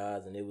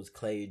franchise and it was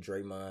Clay,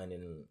 Draymond,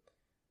 and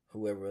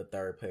whoever a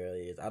third player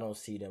is, I don't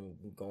see them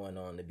going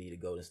on to be the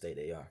Golden State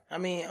they are. I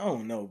mean, I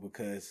don't know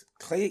because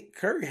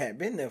Curry had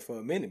been there for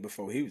a minute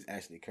before he was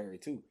actually Curry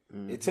too.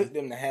 Mm-hmm. It took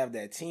them to have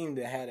that team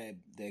to have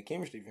that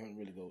chemistry for him to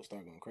really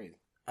start going crazy.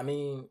 I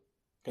mean,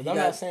 Because I'm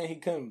not saying he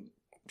couldn't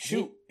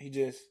shoot. He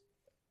just.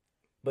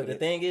 But the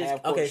thing is,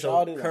 half-court okay, so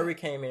shot it, Curry like-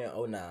 came in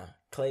 2009.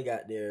 Clay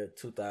got there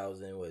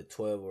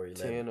 2012 or 11.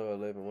 10 or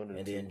 11, one of the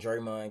And two. then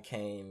Draymond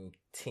came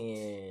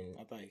 10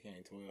 I thought he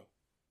came 12.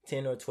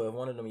 10 or 12,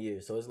 one of them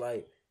years. So it's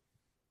like,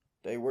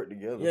 They work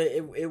together. yeah,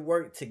 it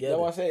worked together.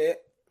 That's why I said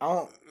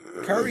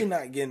Curry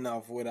not getting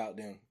off without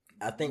them.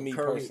 I think me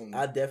Curry. personally.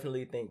 I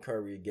definitely think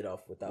Curry would get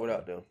off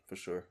without them, for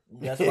sure.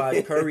 That's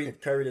why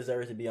Curry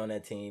deserves to be on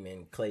that team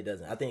and Clay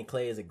doesn't. I think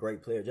Clay is a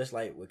great player, just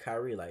like with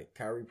Kyrie. Like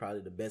Kyrie,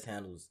 probably the best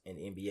handles in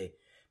the NBA,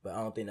 but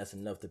I don't think that's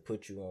enough to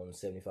put you on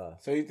 75.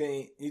 So you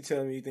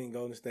tell me you think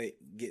Golden State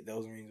get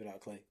those rings without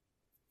Clay?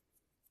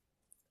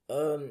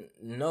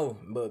 No,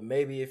 but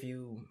maybe if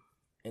you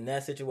in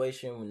that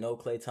situation with no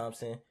Klay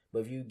Thompson, but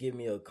if you give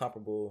me a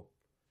comparable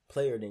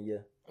player, then yeah.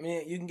 I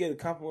mean, you can get a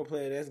comparable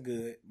player that's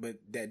good, but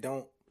that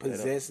don't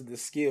possess the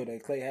skill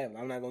that Clay has.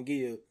 I'm not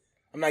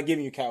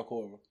giving you Kyle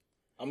Korver.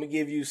 I'm gonna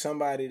give you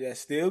somebody that's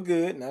still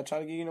good. Not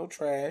trying to give you no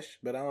trash,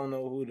 but I don't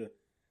know who to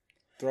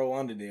throw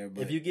under there.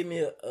 But If you give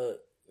me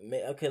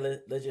okay,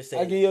 let's just say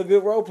I give you a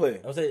good role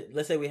player.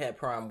 Let's say we had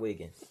Prime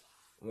Wiggins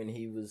when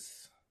he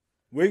was.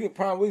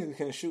 Prime Wiggins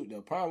can shoot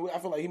though. I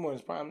feel like he's more in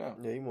his prime now.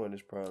 Yeah, he more in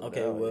his prime.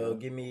 Okay, now, well, yeah.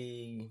 give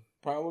me.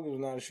 Prime Wiggins was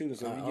not a shooter,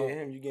 so if you get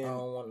him, you get I him.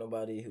 don't want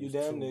nobody You who's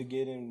damn too- near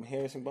get him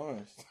Harrison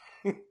Barnes.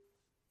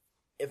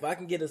 If I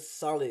can get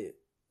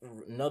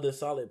another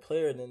solid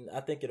player, then I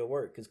think it'll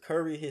work. Because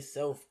Curry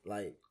himself,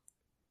 like,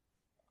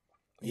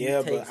 he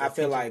Yeah, but takes I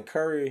feel attention. like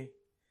Curry,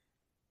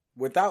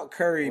 without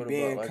Curry What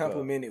being about, like,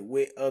 complemented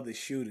with other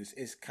shooters,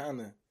 it's kind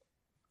of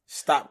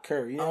stop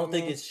Curry. You know I don't what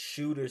think mean? it's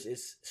shooters,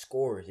 it's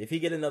scorers. If he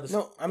get another,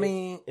 No, I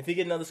mean- if he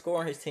get another scorer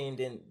on his team,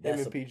 then Him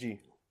and PG.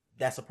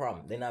 that's a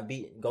problem. They're not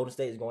beating. Golden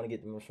State is going to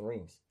get them some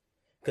rings.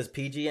 Because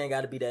PG ain't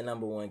got to be that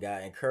number one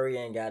guy, and Curry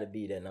ain't got to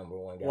be that number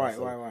one guy.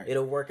 Right.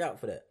 It'll work out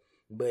for that.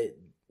 But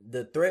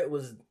the threat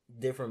was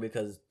different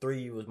because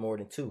 3 was more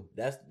than 2.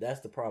 That's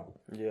the problem.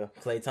 Yeah.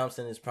 Klay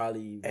Thompson is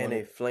probably And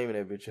they flaming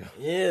that bitch up.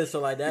 yeah. So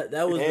like that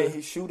was And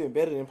he's shooting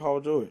better than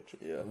Paul George.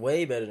 Yeah.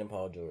 way better than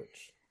Paul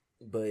George.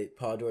 But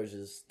Paul George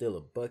is still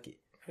a bucket.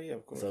 Yeah,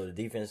 of course. So the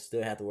defense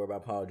still have to worry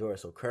about Paul George.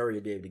 So Curry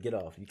will be able to get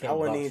off. You can't. I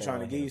wasn't box even in trying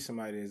to on give him. you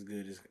somebody as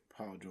good as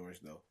Paul George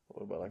though.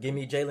 What about like Give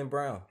me Jaylen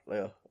Brown.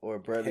 yeah, or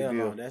Bradley Hell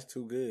Beal? no, that's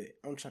too good.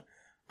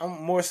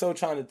 I'm more so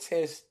trying to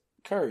test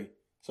Curry.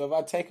 So if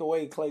I take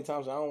away Klay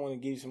Thompson, I don't want to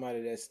give you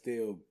somebody that's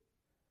still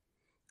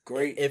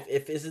great.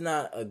 If it's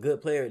not a good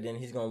player, then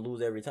he's gonna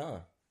lose every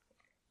time.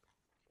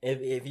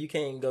 If you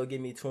can't go give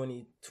me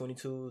 20,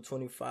 22,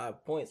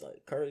 25 points,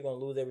 like Curry's gonna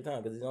lose every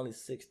time because he's only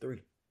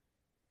 6'3".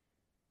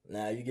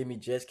 Now you give me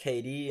just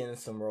KD and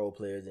some role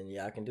players, and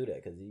yeah, I can do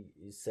that because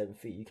he's 7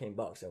 feet. You can't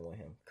box in with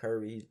him.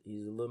 Curry,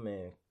 he's a little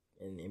man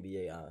in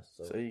NBA eyes.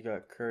 So you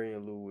got Curry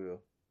and Lou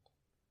Will.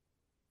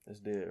 That's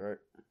dead, right?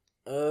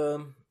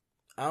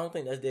 I don't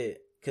think that's dead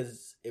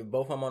because if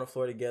both of them on the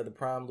floor together,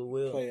 Prime Lou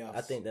Will, Playoffs.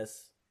 I think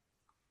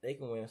they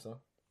can win some.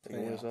 They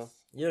can win some.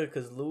 Yeah,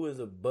 because Lou is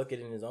a bucket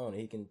in his own.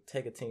 He can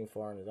take a team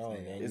far on his own.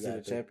 And Is you it a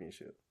got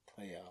championship?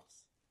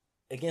 Playoffs.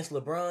 against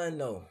LeBron?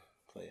 No.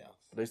 Playoffs.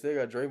 But they still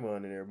got Draymond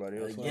and everybody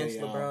else. Against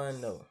Playoffs.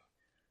 LeBron? No.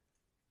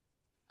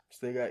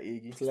 Still got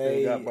Iggy.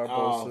 Play Still got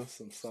Barbosa. off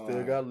some Still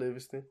side. got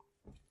Livingston.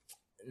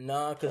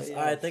 Nah, because Playoffs.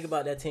 all right, think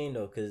about that team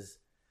though, because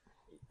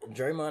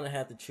Draymond would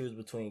have to choose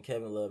between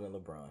Kevin Love and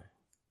LeBron.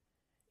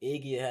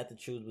 Iggy would have to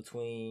choose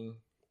between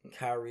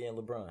Kyrie and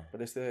LeBron. But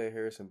they still had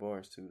Harrison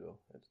Barnes too, though,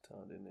 at the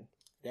time, didn't they?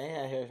 They ain't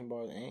had Harrison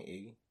Barnes and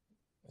Iggy.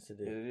 That's it.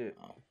 Yeah, they did.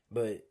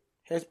 But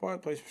Harrison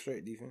Barnes plays some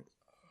straight defense.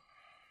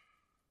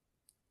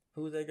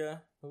 who was that guy?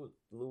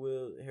 Lou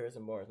Will?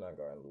 Harrison Barnes not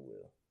guarding Lou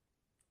Will.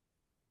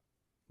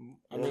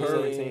 I They mean,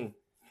 on the same team.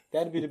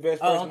 that'd be the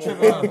best Oh, I'm person.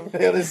 tripping.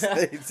 They on the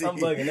same team. I'm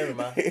bugging. Never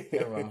mind.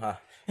 I'm high.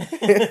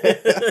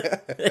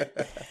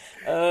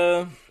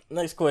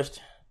 Next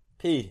question.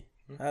 P.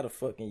 How the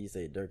fuck can you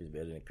say Dirk is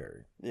better than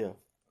Curry? Yeah.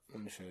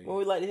 Let me show you. What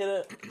we like to hear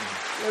that?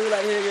 What we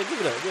like to hear that? Give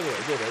it up. Yeah, we'll let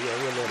it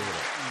hear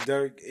that.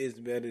 Dirk is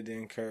better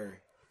than Curry.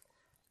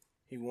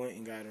 He went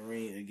and got a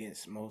ring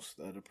against most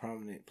of the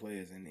prominent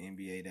players in the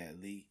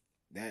NBA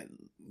that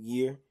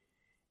year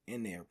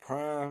in their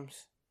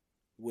primes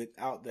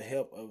without the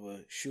help of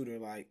a shooter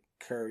like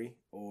Curry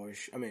or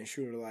a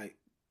shooter like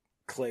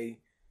Clay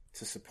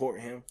to support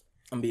him.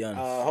 I'm gonna be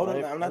honest. Hold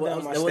on, I'm not done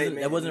with my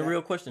statement. That wasn't a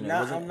real question.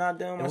 Nah, I'm not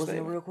done with my statement. It wasn't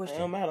a real question. It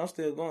don't matter. I'm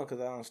still going because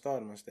I don't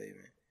start my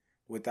statement.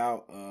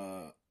 Without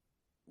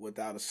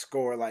a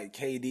score like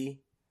KD,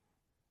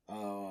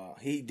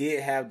 he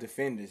did have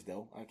defenders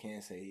though. I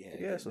can't say he had.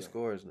 He has some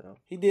scores now.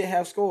 He did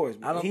have scores,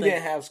 but he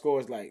didn't have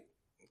scores like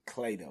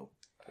Klay though.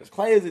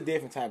 Klay is a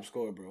different type of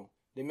scorer, bro.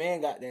 The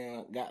man got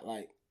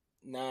like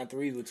 9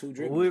 threes with 2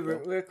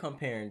 dribbles. We're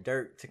comparing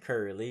Dirk to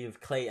Curry.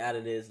 Leave Klay out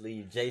of this.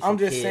 Leave Jason I'm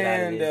just Kidd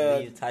saying, out of this.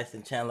 Leave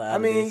Tyson Chandler out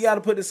of this. You got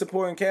to put the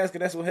supporting cast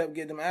because that's what helped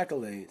get them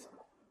accolades.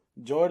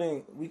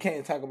 Jordan, we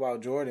can't talk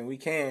about Jordan. We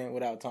can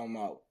without talking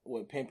about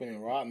what Pimpin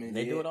and Rodman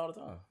They did. do it all the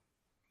time.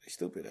 They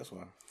stupid. That's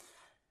why.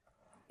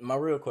 My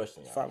real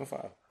question, y'all. 5 and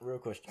 5. Real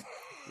question.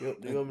 Do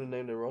you want me to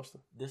name their roster?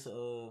 This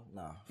No,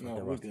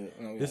 we're good.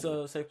 No, this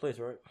a safe place,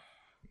 right?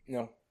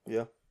 No,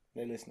 Yeah.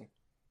 they listening.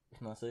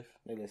 It's not safe.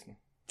 They listening.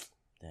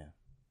 Damn.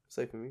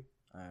 Safe for me.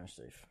 I'm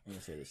safe. I'm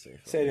gonna say this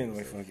safe. Say it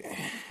anyway, fuck it.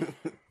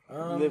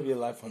 Live your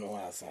life on the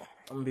wild side.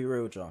 I'm gonna be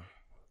real with y'all.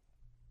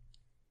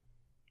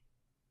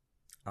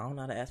 I don't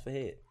know how to ask for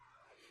head.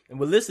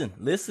 But listen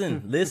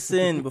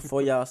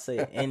before y'all say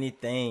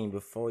anything.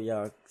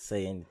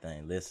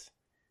 Listen.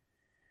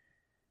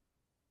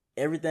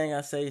 Everything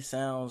I say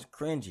sounds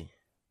cringy.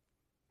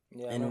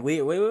 Yeah, and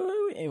weird.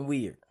 Wait, and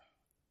weird.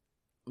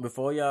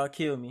 Before y'all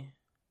kill me,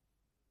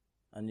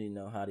 I need to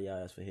know how do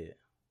y'all ask for head.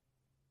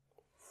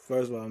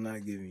 First of all, I'm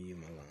not giving you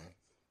my line.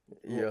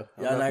 Yeah.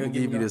 Y'all not gonna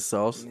give you the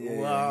sauce. Yeah,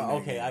 well,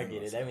 okay, I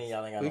get it. That means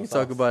y'all ain't got We no can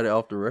sauce. talk about it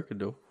off the record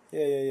though.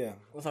 Yeah.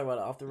 We'll talk about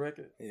it off the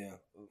record. Yeah.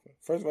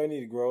 First of all, you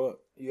need to grow up.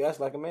 You ask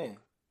like a man.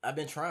 I've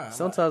been trying.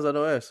 Sometimes I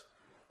don't ask.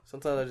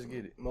 Sometimes I just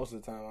get it. Most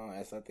of the time, I don't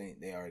ask. I think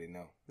they already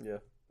know. Yeah.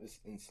 It's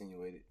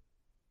insinuated.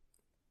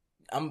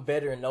 I'm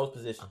better in those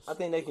positions. I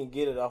think they can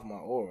get it off my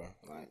aura.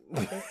 Like,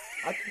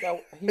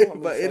 he want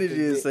me My to suck energy his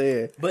is dick.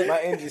 saying. But My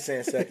energy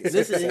saying suck it,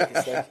 this suck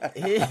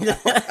is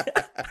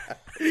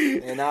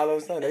it. And all of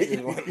a sudden, they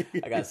just want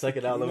I got to suck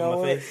it all You over know my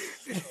what?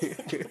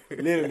 face.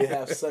 literally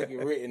have suck it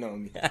written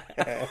on me.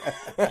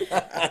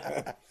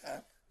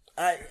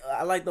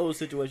 I like those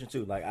situations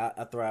too. Like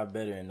I thrive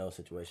better in those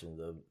situations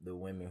of the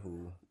women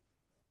who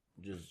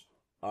just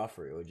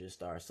offer it or just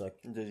start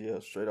sucking.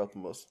 Just straight off the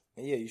muscle.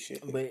 Yeah, you should.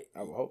 But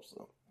I would hope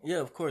so. yeah,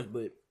 of course.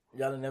 But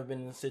y'all have never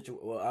been in a situation.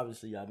 Well,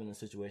 obviously y'all been in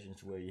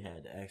situations where you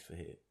had to ask for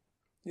head.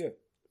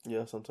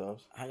 Yeah,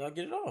 sometimes. How y'all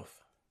get it off?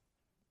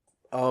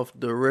 Off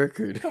the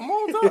record. Come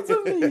on, talk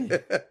to me.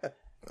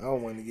 I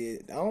don't want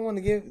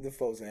to give the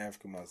folks in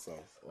Africa my sauce.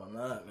 Why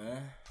not,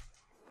 man?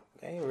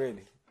 They ain't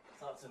ready.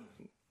 Talk to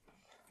me.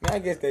 Man, I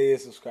guess they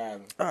is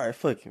subscribing. All right,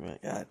 fuck you, man.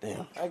 God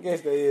damn. I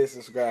guess they is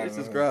subscribing. It's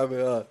subscribing.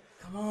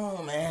 Come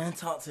on, man.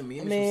 Talk to me.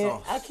 Give me Man,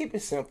 some sauce. I keep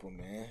it simple,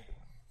 man.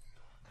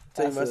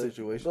 Tell you my That's it.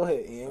 situation. Go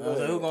ahead, Ian. Go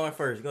ahead. Who going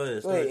first? Go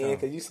ahead. Go ahead, Story Ian, time.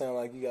 because you sound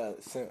like you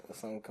got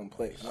something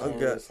complex.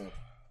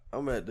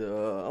 I'm at the,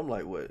 I'm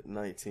like, what,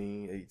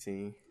 19,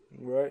 18.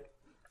 Right?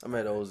 I'm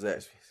at Old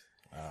Zaxby's.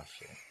 Oh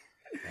shit.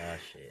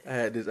 I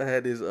had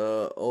this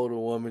older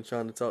woman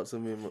trying to talk to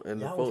me,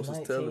 and the Y'all folks was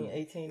was telling 19, me.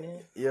 18 then?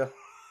 Yeah.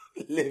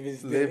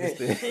 Livingston.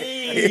 Livingston.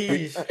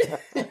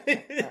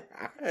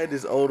 I had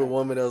this older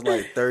woman that was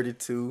like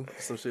 32,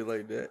 some shit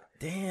like that.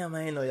 Damn,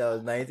 I ain't know y'all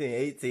was 19,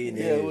 18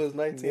 then. Yeah, it was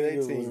 19,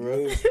 18, bro.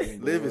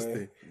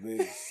 Livingston.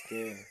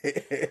 Livingston.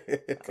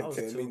 I was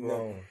too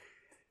grown.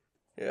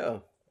 Yeah.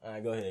 All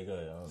right, go ahead.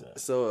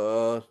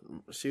 So,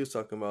 she was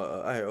talking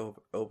about, I had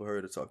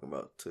overheard her talking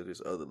about to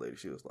this other lady.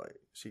 She was like,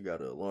 she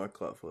got an alarm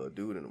clock for a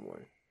dude in the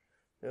morning.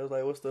 I was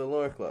like, what's the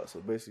alarm clock? So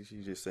basically,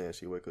 she's just saying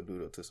she wake her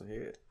dude up to some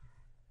head.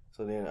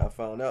 So then I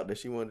found out that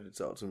she wanted to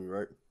talk to me,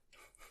 right?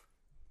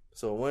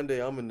 So one day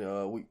I'm in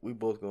the, we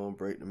both go on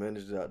break. The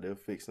manager's out there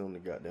fixing on the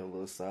goddamn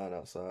little sign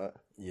outside.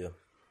 Yeah.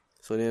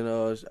 So then I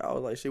was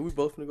like, shit, we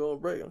both gonna go on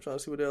break. I'm trying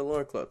to see what that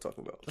alarm clock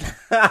talking about.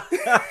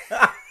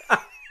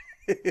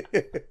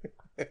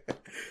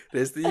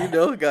 Next thing you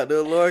know, got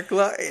the alarm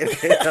clock, and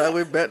then I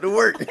went back to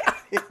work.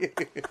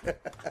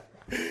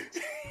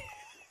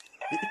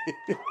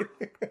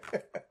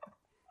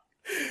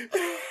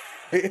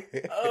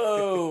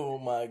 Oh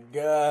my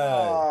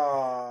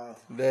god.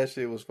 That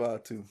shit was fire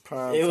too.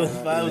 It was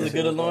fine. It was a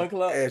good alarm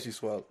clock. And she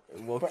swallowed.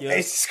 Woke you up.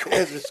 And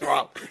she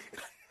swallowed.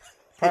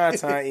 Prime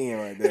time Ian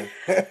right there.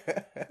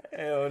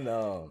 Hell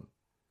no.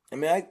 I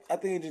mean, I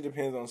think it just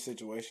depends on the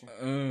situation.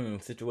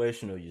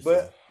 Situational, you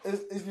But say.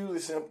 it's usually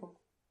simple.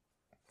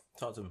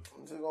 Talk to me.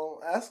 I'm just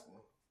gonna ask them.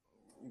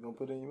 You gonna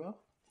put it in your mouth?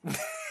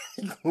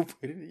 You gonna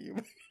put it in your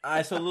mouth? All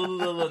right, so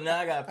look, now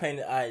I gotta paint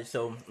it. All right,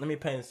 so let me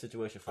paint the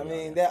situation for I you.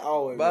 mean, that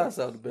always. Buy works.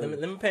 us out the bed.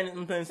 Let me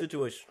paint the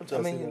situation. I'm trying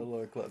I to see mean, that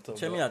alarm clock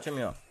talking Check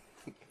me out.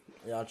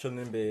 Y'all chilling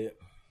in bed.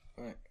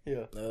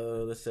 Yeah.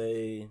 Let's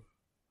say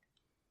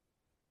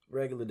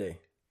regular day.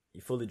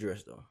 You fully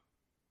dressed though.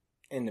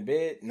 In the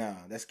bed? Nah,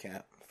 that's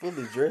cap.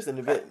 Fully dressed in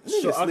the bed.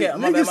 Sure,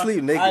 Niggas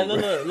sleep naked. All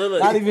right, bro.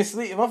 look. Not even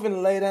sleep. If I'm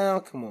finna lay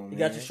down, come on, man. You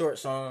got your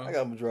shorts on. I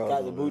got my drawers.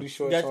 Got the on, booty man.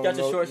 shorts on. Got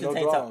your shorts and no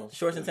tank top. drawers.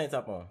 Shorts and tank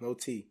top on. No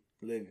tee.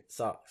 Living.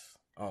 Socks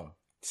on.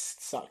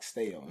 socks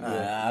stay on. Okay. No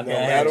I matter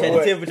had to check what.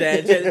 the temperature. I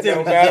had to check the temperature.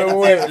 No matter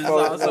what, Temperature,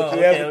 folks, so- don't you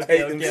okay, ever okay,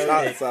 take okay, them okay.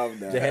 socks off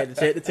now. Just had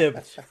to check the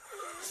temperature.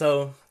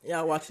 So,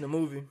 y'all watching the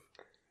movie.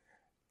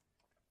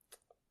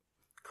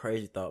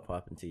 Crazy thought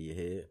pop into your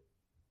head.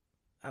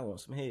 I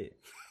want some head.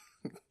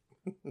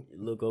 You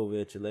look over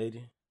at your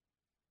lady.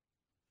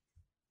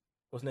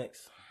 What's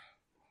next?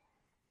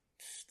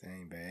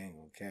 Staying bad, ain't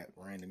gonna cap,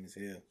 random as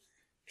hell.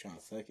 Trying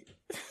to suck it.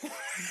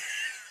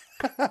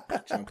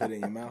 Trying to put it in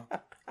your mouth.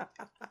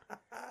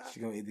 She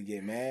gonna either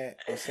get mad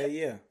or say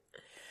yeah.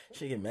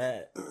 She get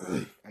mad.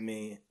 I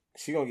mean,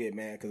 she gonna get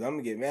mad because I'm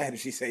gonna get mad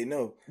if she say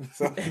no.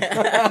 So She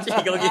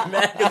gonna get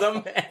mad because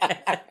I'm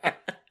mad.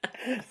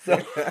 So,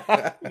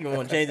 you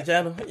want to change the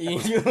channel?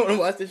 You want to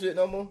watch this shit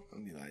no more?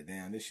 I'm be like,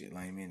 damn, this shit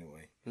lame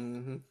anyway.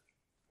 Mm-hmm.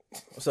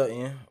 What's up,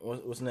 Ian?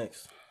 What's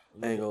next?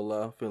 I ain't gonna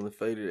lie, I'm feeling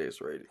faded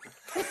X-rated.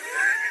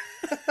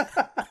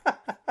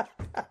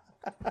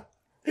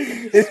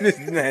 This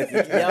bitch nasty.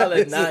 Y'all are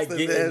This not is the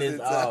getting this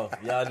nasty time.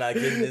 off. Y'all not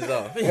getting this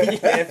off.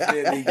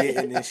 Definitely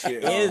getting this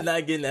shit Ian's off.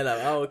 not getting that off.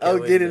 I don't care I'm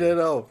what getting he say.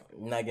 that off.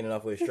 You're not getting it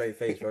off with a straight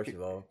face, first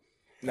of all.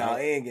 No, I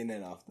ain't getting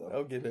that off though.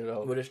 I'm getting that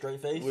off. With a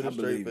straight face? With I a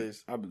straight believe it.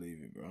 face. I believe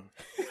it, bro.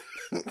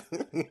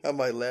 I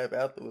might laugh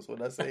afterwards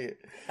when I say it.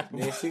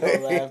 Then she gonna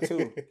laugh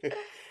too.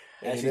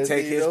 And she that's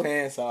take you his know?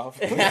 pants off.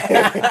 You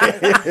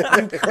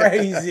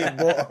crazy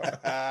boy.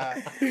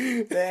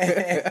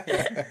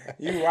 Man,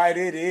 you right,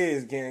 it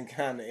is getting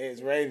kind of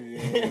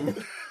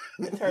X-rated.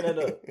 Turn it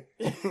up.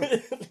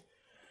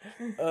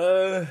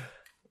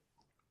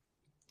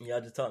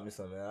 Y'all just taught me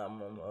something.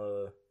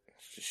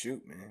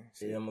 Shoot, man.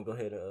 See, I'm gonna go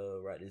ahead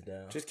and write this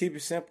down. Just keep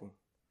it simple.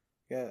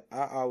 Yeah,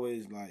 I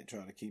always like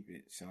try to keep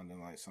it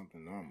sounding like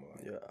something normal.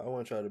 Like, Yeah, I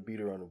want to try to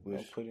beat around the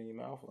bush. don't put it in your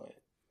mouth like.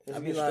 I Let's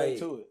be get straight like-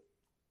 to it.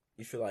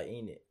 You feel like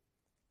eating it.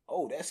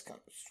 Oh, that's kind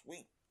of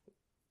sweet.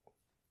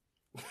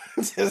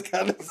 Just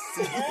kind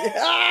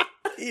of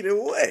eating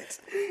what?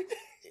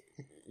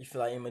 You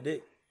feel like eating my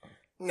dick?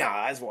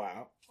 Nah, that's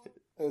wild.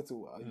 That's too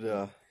wild.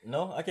 Yeah,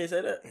 No, I can't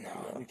say that.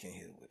 No, you can't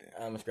hit it with that.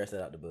 I'm gonna scratch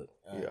that out the book.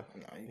 yeah.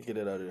 No, you Get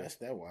it out of there. That's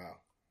that wild.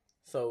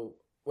 So,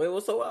 wait,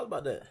 what's so wild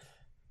about that?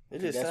 It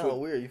just That's sounds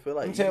what- weird. You feel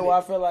like Let me tell you why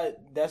I feel like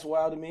that's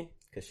wild to me.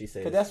 Cause she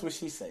said. Cause that's what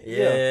she say.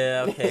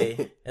 Yeah,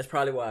 okay. That's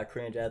probably why I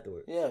cringe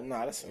afterwards. Yeah,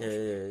 nah, that's Yeah,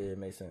 it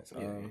makes sense.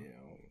 yeah.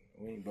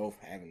 We ain't both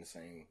having the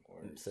same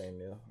words. Same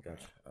meal.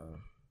 Gotcha.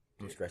 I'm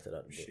gonna scratch that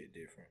out the book. Shit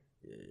different.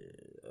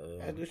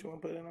 Yeah. That's what you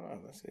want to put in the mouth.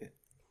 That's it.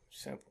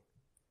 Simple.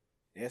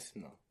 Yes,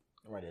 no.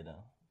 Write that down.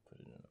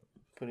 Put it in.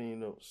 Put in your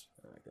notes.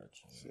 I got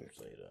you. Say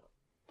it up.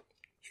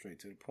 Straight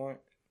to the point.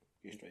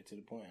 Get straight to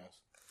the point.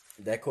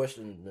 That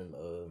question been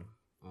on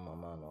my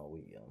mind all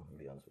week. To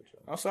be honest with you,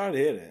 I'm sorry to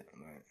hear that.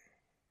 Like,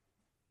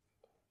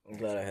 I'm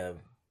glad I have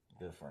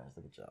good friends.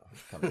 Look at y'all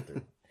coming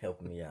through,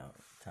 helping me out.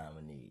 Time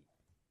of need.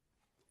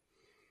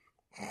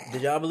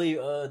 Did y'all believe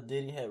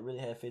Diddy really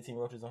had 15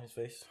 roaches on his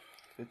face?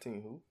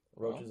 15 who?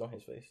 Roaches on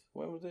his face.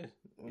 what was this?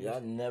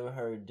 Y'all never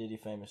heard Diddy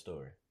famous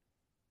story.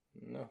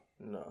 No.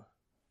 No.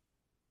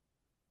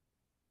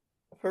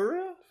 For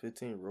real?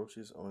 15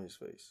 roaches on his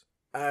face.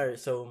 All right,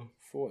 so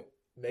For it.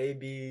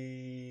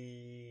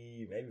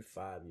 maybe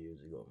 5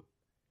 years ago,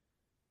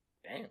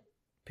 Damn.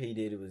 P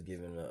Diddy was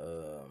giving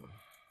a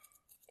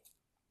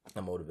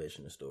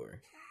motivational story,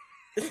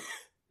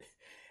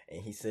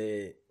 and he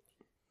said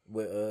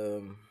what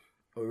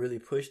really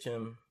pushed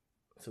him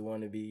to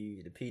want to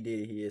be the P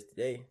Diddy he is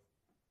today.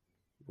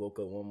 He woke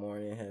up one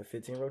morning and had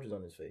 15 roaches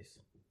on his face,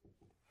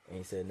 and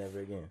he said never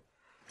again.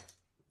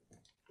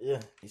 Yeah,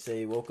 he said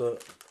he woke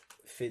up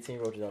 15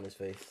 roaches on his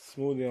face.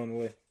 Smoothie on the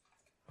way.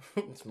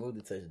 Smooth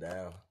the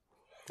touchdown.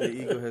 The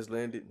eagle has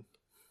landed.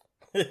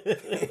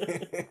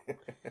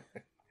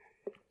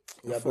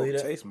 Y'all believe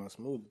that? Taste my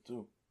smoothie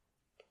too.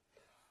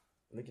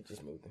 Look at your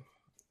smoothie.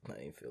 I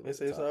ain't feeling They it.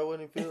 say so I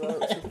wouldn't feel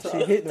like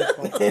She hit them.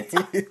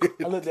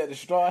 I looked at the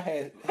straw,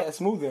 had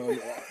smoothie on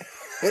it.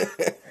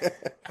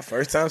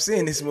 First time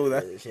seeing this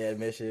smoothie. She had to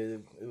make sure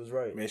it was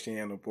right. Man, she ain't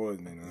had no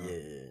poison in her.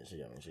 Yeah, she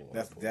got me. She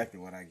That's exactly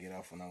what I get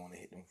off when I want to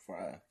hit them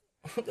fried.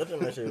 I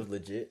just make sure it was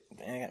legit.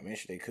 Dang, I got to make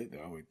sure they cooked it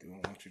all the way through.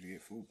 I want you to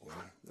get food, boy.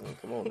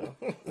 come on now.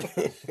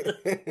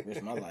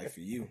 Risk my life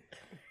for you.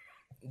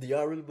 Do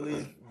y'all really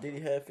believe Diddy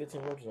had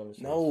 15 roaches on his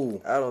face?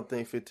 No. I don't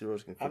think 15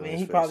 roaches can fit I on mean, his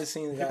he face. probably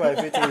seen He that.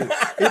 probably, 15,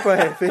 he probably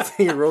had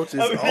 15 roaches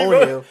How on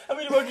him.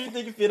 many roaches do you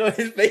think fit on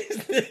his face?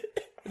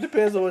 It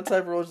depends on what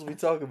type of roaches we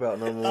talk about,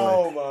 number one.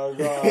 Oh my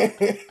god.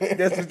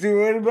 That's what you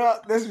worried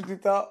about? That's what you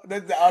thought?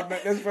 That's the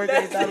first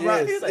thing you thought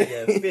about? He's like,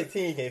 yeah,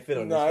 15 can't fit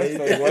on No, his his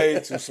face. face way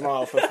too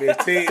small for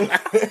 15.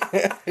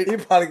 He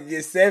probably could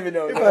get 7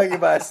 on He it. probably get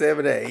about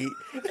 7 or 8.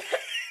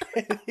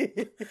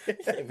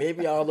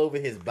 Maybe all over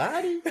his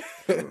body,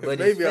 but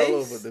his Maybe all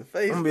face? over the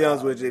face. I'm gonna be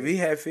honest with you. If he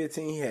had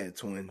 15, he had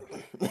 20.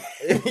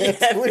 He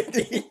had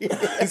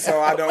 15. So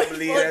I don't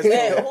believe that's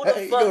Man, true. who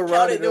the You fuck gonna round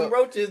counted it them up.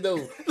 roaches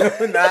though?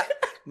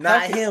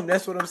 Not him.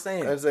 That's what I'm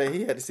saying. I'm saying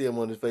he had to see him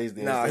on his face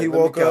then. Nah, So he let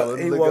me woke count, up. let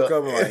me He look woke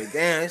up and like,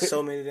 damn, there's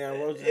so many damn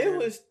roaches. It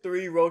was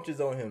 3 roaches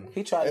on him.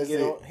 He tried to That's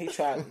get it.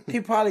 on. He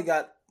probably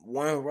got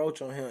one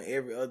roach on him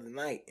every other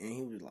night, and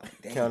he was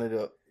like, damn. Count it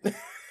up.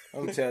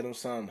 I'm gonna tell them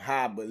something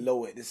high but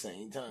low at the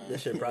same time. That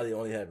shit probably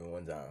only happened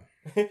one time.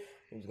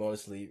 He was going to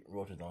sleep,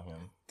 roaches on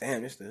him.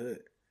 Damn, it's the hood.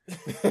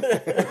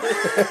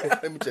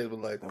 Let me change my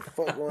life. What the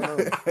fuck going on?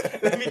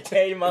 Let me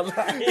change my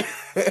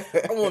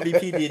life. I want to be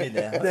P. Diddy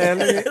now. Damn,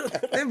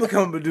 let me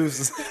become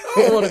producers.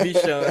 I want to be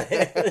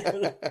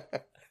Sean.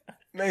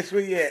 Next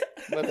week yet.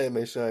 My name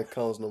ain't Sean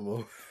Combs no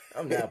more.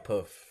 I'm not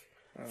Puff.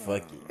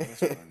 Fuck you. That's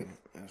funny.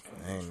 That's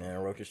funny. Hey, man,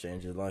 roaches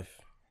changed his life.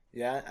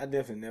 Yeah, I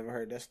definitely never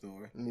heard that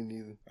story. Me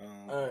neither.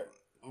 All right.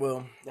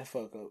 Well, That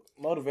fuck up.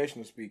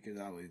 Motivational speakers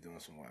always doing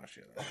some wild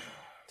shit like that.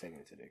 Taking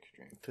it to the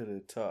extreme. To the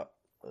top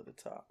of the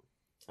top.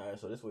 all right,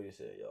 so this is what he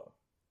said, y'all.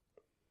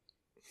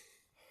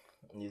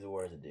 These are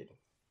words of Diddy.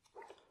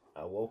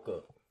 I woke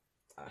up.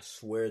 I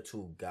swear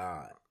to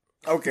God.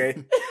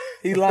 Okay.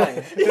 He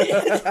lying. He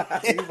was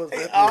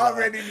definitely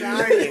Already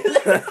lying.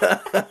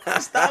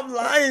 Stop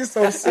lying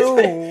so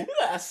soon.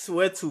 I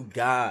swear to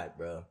God,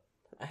 bro.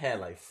 I had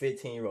like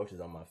 15 roaches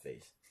on my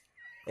face.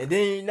 And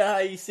then you know how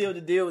you sealed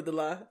the deal with the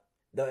lie?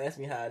 Don't ask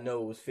me how I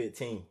know it was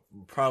 15.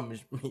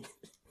 Promise me.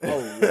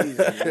 Oh, Jesus.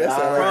 That's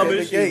how I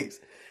promise the gates.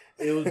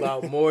 It was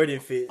about more than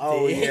 15.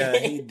 Oh, yeah.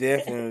 He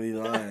definitely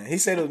lying. He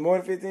said it was more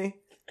than 15?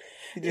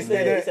 He just He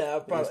said that? said, I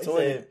promise. It He was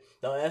 20. said,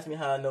 don't ask me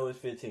how I know it's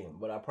 15,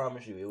 but I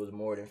promise you it was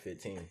more than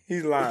 15.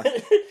 He's lying.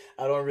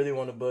 I don't really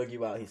want to bug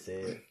you out, he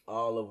said,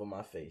 all over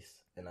my face.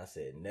 And I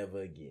said, never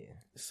again.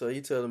 So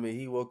you telling me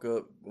he woke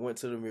up, went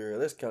to the mirror,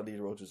 let's count these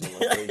roaches on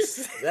my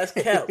face. That's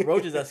cap.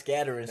 Roaches are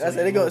scattering. That's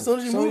how they go. As soon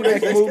as you So move, you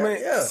make they a movement.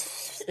 Yeah.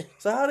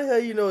 So how the hell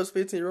you know it's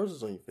 15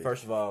 roaches on your face?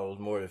 First of all, it was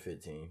more than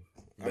 15.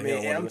 But I he mean,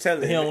 don't wanna- I'm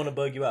telling he you. don't want to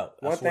bug you out.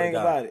 One thing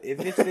about it, if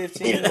it's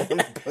 15,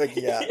 Bug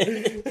you out.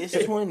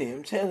 it's 20.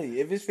 I'm telling you.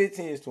 If it's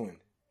 15, it's 20.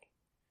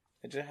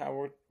 That's just how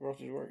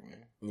roaches work,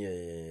 man.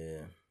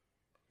 Yeah.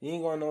 You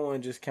ain't gonna know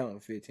and just counting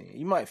 15.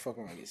 You might fuck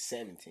around and get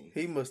 17.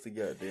 He must have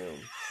got them.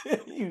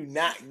 You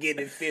not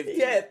getting 15.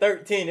 He had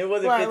 13. It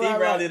wasn't Right, 50. He right,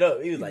 rounded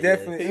up. He was like,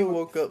 Definitely. He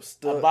woke up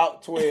stuck.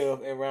 About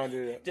 12 and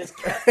rounded it up. Just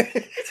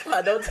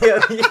don't tell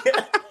me.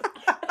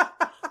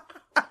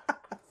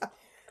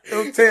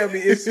 Don't tell me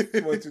it's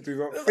 1, 2, 3,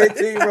 4,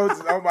 15 roaches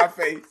on my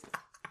face.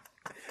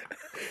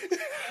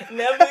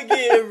 Never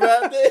again,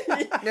 brother.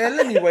 Man,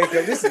 let me wake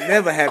up. This is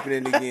never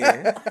happening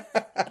again.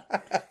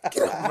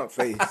 Get off my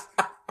face.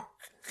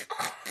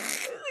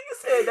 Nigga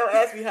said, don't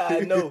ask me how I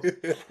know.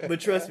 But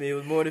trust me, it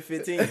was more than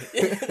 15.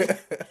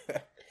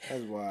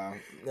 That's wild.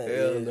 That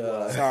Hell is no.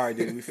 wild. Sorry,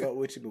 dude. We fuck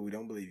with you, but we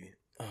don't believe you.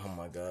 Oh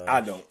my god.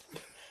 I don't.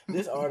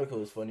 This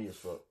article is funny as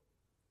fuck.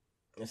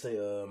 It say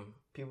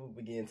people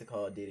began to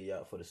call Diddy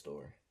out for the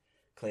story,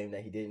 claim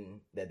that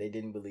they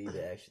didn't believe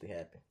it actually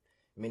happened.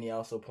 Many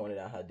also pointed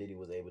out how Diddy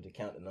was able to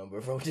count the number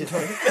of roaches on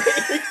his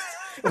face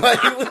while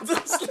he was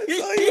asleep.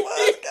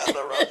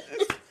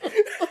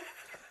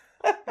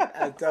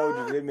 I told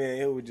you, that man,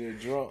 he was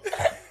just drunk.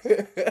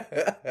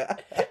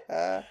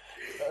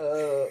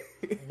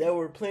 There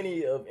were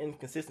plenty of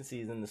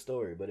inconsistencies in the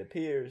story, but it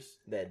appears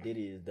that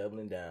Diddy is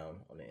doubling down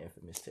on the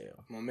infamous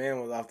tale. My man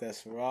was off that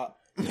Ciroc,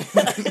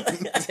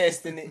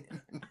 testing it.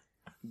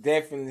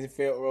 Definitely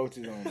felt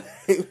roaches on him.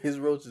 His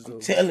roaches on.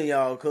 Telling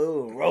y'all,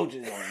 cool,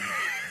 roaches on him.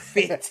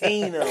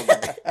 15 of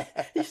them.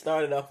 He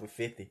started off with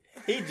 50.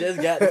 He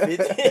just got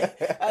 50.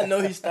 I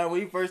know he started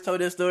when he first told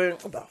that story.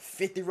 About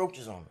 50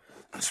 roaches on him.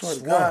 I swear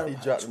to God, He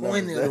dropped the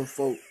 20 numbers of them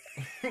folk.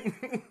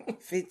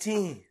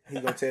 15. He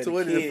gonna tell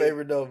 20 the the kids.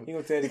 favorite number. He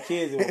gonna tell the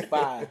kids it was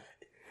 5.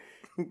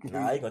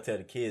 Nah, I ain't gonna tell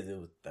the kids it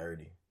was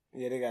 30.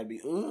 Yeah, they gotta be,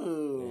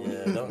 ooh.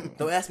 Yeah,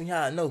 don't ask me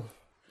how I know.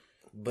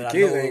 But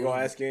Kids I know, ain't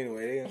gonna ask you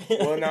anyway.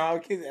 Well, no,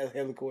 kids ask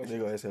hella They questions.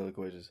 gonna ask hella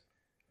questions.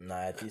 Nah,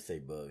 after you say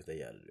bugs,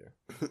 they out of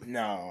there.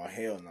 No,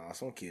 hell no.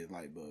 Some kids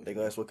like bugs. They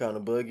gonna ask what kind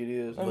of bug it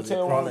is. Let me Was tell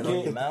it you crawling one on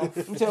kid- your mouth?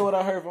 Let me tell you what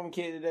I heard from a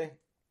kid today.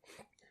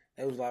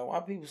 It was like, why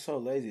people so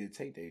lazy to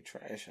take their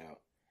trash out?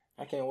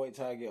 I can't wait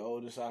till I get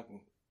older so I can.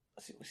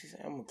 See what she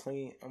said?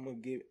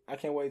 I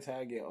can't wait till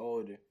I get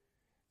older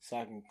so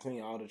I can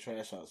clean all the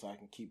trash out so I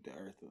can keep the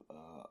earth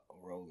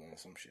rolling and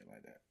some shit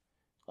like that.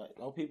 Like,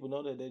 don't people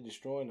know that they're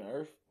destroying the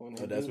earth when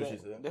they that's do what that?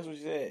 she said? That's what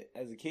she said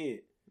as a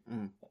kid.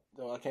 Mm.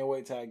 So I can't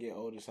wait till I get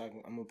older so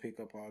I'm gonna pick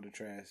up all the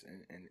trash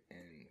and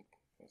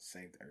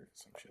save the earth or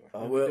some shit like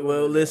that.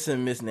 Well,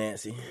 listen, Miss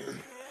Nancy.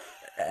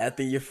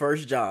 After your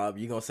first job,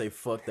 you gonna say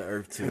fuck the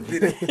earth too.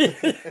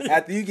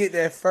 After you get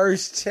that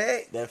first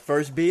check, That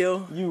first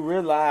bill, you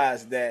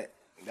realize that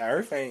the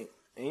earth ain't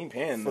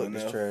paying Fuck no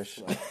this enough. trash.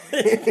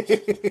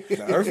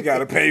 The earth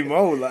gotta pay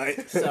more.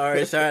 Like,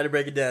 sorry to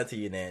break it down to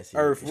you, Nancy.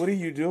 Earth, what are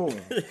you doing?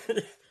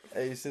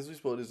 Hey, since we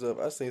spoke this up,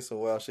 I seen some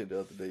wild shit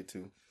the other day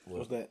too.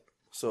 What's that?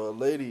 So a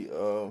lady,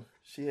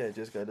 she had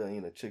just got done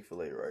eating a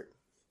Chick-fil-A, right?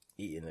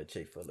 Eating a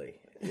Chick-fil-A.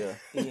 Yeah,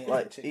 Eating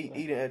like at Chick-fil-A.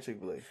 eating at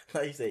Chick-fil-A,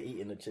 Like you said,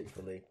 eating a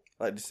Chick-fil-A.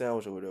 like the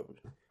sandwich or whatever.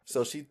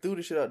 So she threw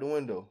the shit out the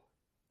window.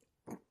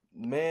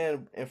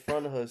 Man in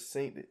front of her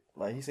seen it.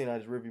 Like, he seen out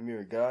his rearview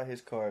mirror, got out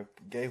his car,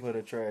 gave her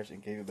the trash,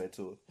 and gave it back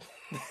to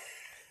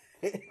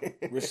her.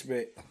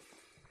 Respect.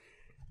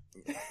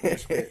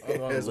 I'm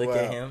gonna look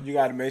at him. You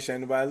gotta make sure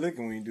nobody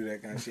looking when you do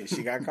that kind of shit.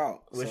 She got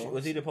caught.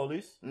 Was he the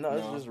police? No,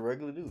 it's just a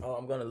regular dude. Oh,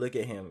 I'm gonna look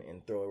at him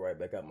and throw it right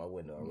back out my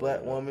window.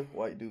 Black woman,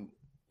 white dude.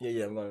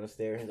 Yeah, I'm gonna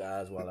stare in his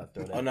eyes while I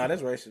throw that. Oh no,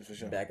 that's racist for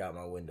sure. Back out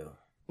my window.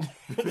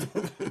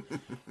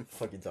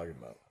 Fuck you talking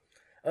about?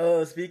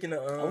 Speaking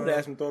of, I would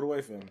ask him to throw it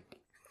away for him.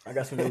 I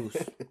got some news.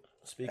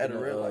 Speaking At a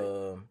red light.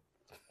 of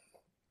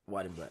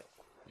white and black,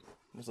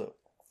 What's up?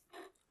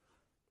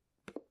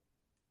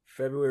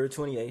 February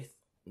 28th,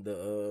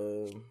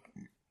 the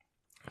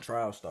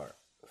trial start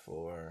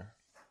for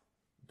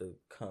the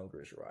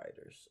Congress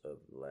rioters of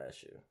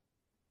last year.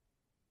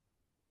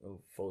 The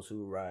folks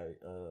who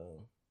riot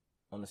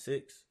on the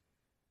 6th.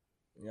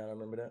 Y'all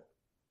remember that?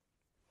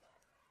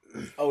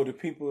 Oh, the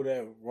people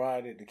that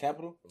rioted the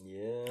Capitol?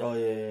 Yeah. Oh,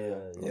 yeah.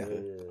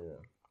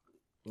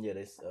 Yeah,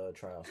 this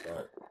trial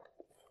start.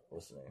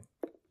 What's the name?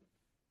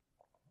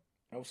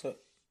 What's up?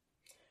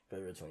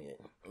 February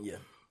 28th. Yeah,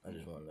 I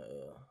just wanted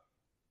to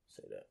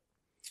say that.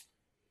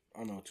 I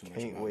don't know too much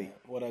Can't about wait.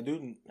 that. What I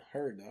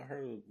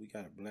heard we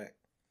got a black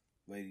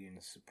lady in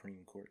the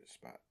Supreme Court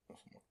spot or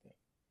something like that.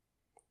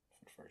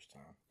 For the first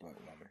time. Black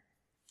woman.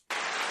 I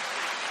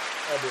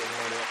didn't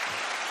know that.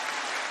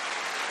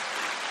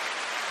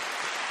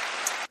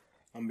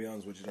 I'm gonna be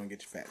honest with you, don't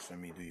get your facts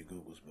from me, do your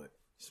Googles, but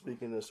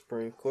Speaking of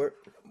Supreme Court,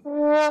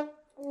 Go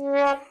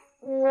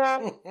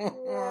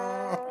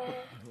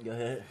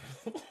ahead.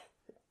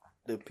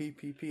 the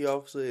PPP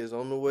officer is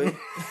on the way.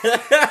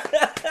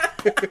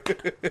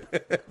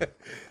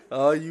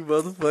 All you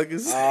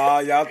motherfuckers.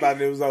 y'all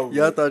thought it was over.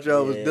 Y'all thought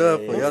y'all was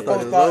done for. Y'all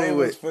thought it was over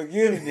with.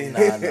 forgiveness.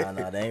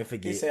 Nah, they ain't He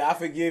forget. said, I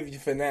forgive you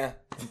for now.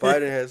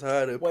 Biden has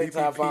hired a Wait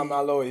till I find my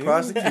PPP lawyer.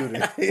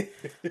 prosecutor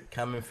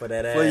Coming for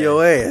that ass. for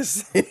your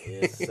ass.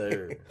 Yes,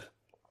 sir.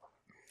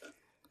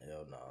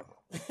 Hell no.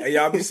 Hey,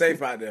 y'all be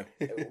safe out there.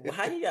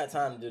 How you got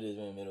time to do this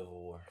in the middle of a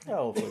war? I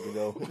don't fucking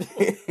know.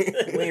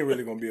 We ain't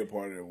really gonna be a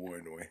part of the war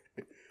anyway.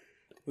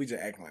 We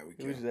just acting like we We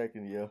can. just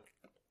acting, yeah.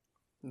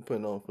 I'm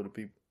putting on for the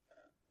people.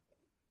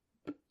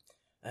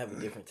 I have a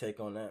different take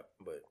on that,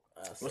 but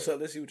What's up?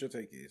 Let's see what your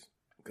take is.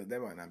 Because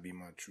that might not be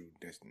my true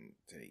destined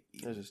take.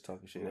 either. They're just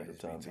talking shit Might at the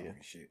just be time, talking yeah.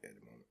 shit at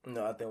the moment.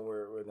 No, I think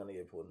we're gonna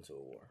get pulled into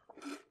a war.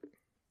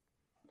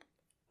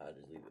 I'll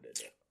just leave it at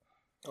that.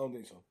 I don't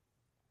think so.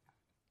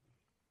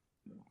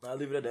 I'll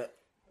leave it at that.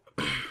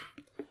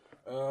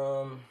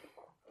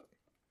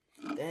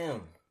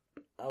 Damn.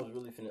 I was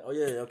really finna. Oh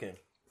yeah, okay.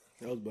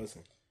 That was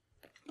busting.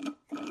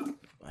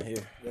 I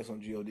hear. That's on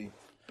GOD.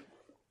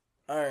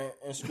 All right,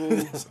 in school,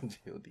 That's on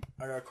GOD.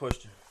 I got a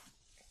question.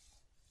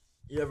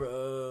 You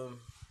ever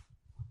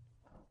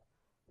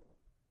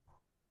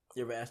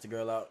asked a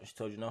girl out and she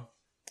told you no?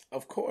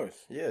 Of course.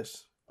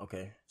 Yes.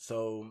 Okay,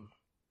 so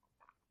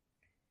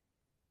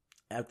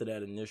after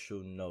that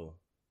initial no,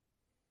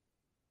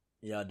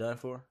 y'all done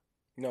for?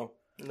 No.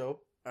 No.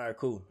 All right,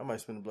 cool. I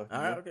might spend a block.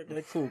 All right,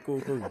 okay, cool.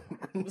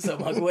 So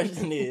my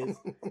question is,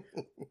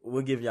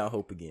 we'll give y'all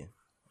hope again.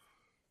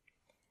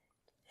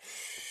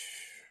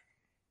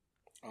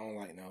 I don't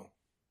like no.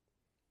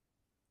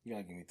 You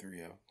gotta give me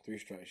 3 out. 3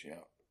 strikes, you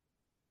out.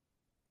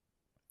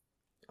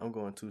 I'm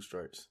going 2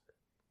 strikes.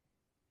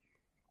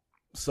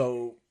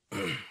 So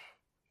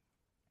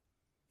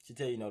she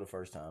tell you no the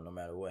first time, no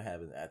matter what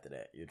happens after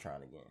that, you're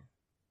trying again.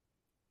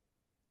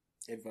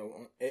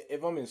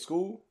 If I'm in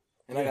school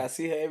and I gotta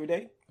see her every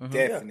day, Mhm.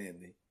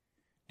 definitely.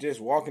 Just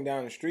walking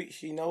down the street,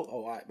 she know.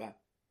 Oh, all right, bye.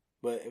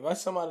 But if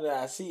that's somebody that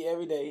I see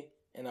every day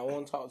and I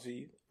want to talk to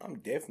you, I'm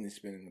definitely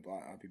spinning the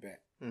block. I'll be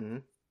back. Mm-hmm.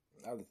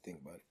 I'll just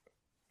think about it.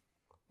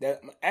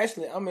 That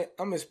actually,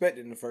 I'm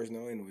expecting the first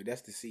no anyway.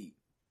 That's the seed.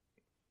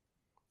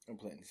 I'm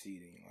planting the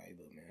seed in. Like,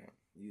 look, man,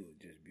 you are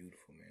just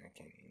beautiful, man. I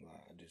can't even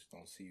lie. I just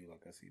don't see you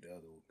like I see the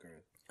other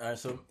girls. All right,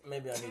 so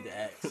maybe I need to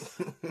ask.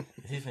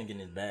 He's finna get in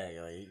his bag.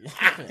 Like,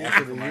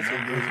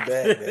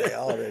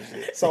 All that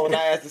shit. So when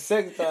I asked the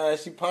second time,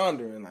 she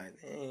pondering like,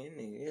 "Dang,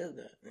 nigga, is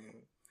that?"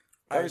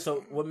 all right,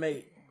 so what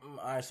made? All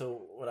right,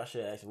 so what I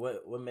should ask?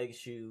 What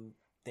makes you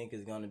think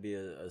is gonna be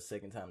a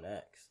second time to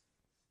ask?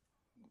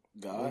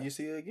 God, When you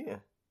see her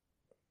again.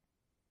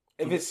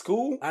 if it's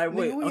school, All right,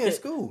 wait, Nigga, we okay. in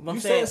school. But I'm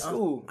You saying said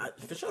school.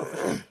 for sure.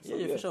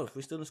 Yeah, for sure.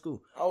 We're still in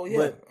school. oh yeah,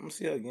 but- I'm gonna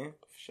see her again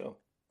for sure.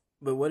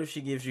 But what if she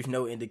gives you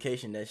no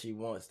indication that she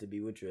wants to be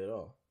with you at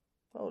all?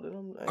 Oh,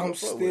 then I'm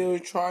still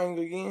trying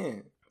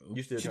again.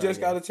 You still? She trying just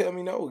again? got to tell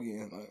me no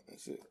again. Like,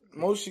 that's it.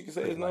 Most she can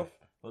say is no.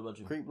 What about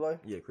you? creep life.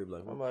 Yeah, creep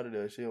life. I'm out of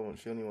there. She don't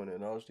even want to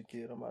acknowledge the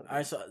kid. I'm out of there. All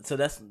right, so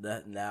that's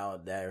that. Now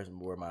there's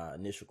where my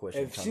initial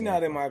question. If comes she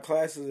not in from. my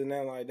classes and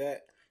nothing like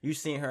that, You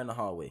seen her in the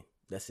hallway.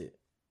 That's it.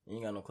 You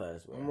ain't got no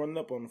class. With I'm her. running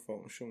up on the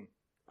phone, shooting.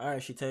 All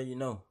right, she tell you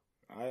no.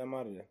 I am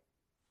out of there.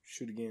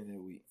 Shoot again that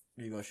week.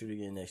 You're gonna shoot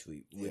again next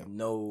week with Yeah.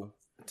 no.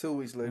 2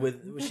 weeks later.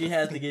 With she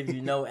has to give you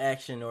no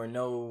action or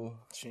no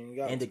She ain't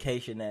got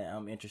indication that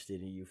I'm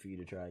interested in you for you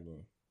to try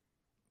again.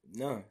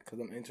 none because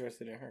I'm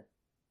interested in her.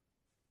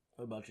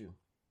 What about you?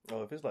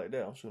 Oh, if it's like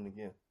that, I'm shooting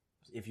again.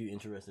 If you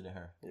interested in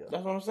her. Yeah.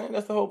 That's what I'm saying.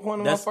 That's the whole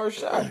point of That's- my first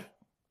shot.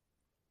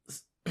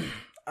 All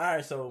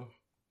right, so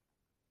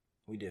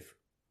we different.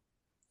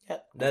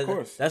 Of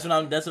course. That's what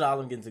I'm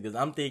getting to, because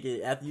I'm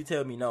thinking after you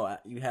tell me no,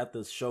 you have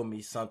to show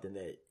me something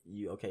that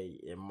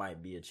it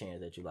might be a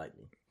chance that you like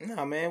me.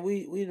 Nah, man,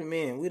 we the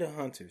men, we the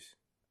hunters.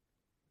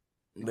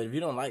 But if you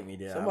don't like me,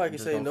 then somebody can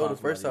say no the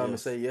first time and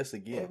say yes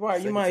again.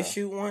 Right, you might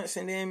shoot once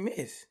and then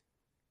miss.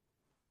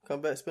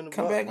 Come back, spin the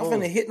Come back, I'm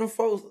finna hit them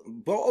folks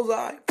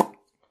bullseye.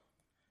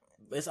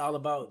 It's all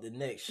about the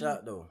next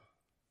shot, though.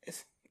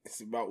 It's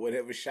about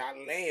whatever shot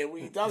land.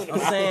 What you talking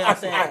about? I'm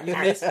saying you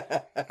miss.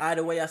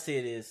 The way I see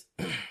it is,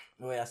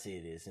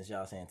 since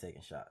y'all saying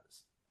taking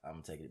shots, I'm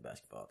gonna take it to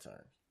basketball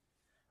terms.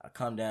 I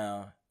come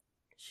down,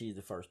 she's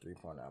the first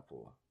 3-pointer I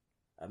pull.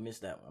 I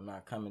missed that one. I'm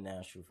not coming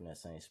down shoot from that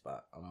same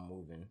spot. I'm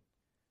moving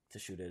to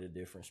shoot at a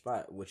different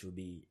spot, which would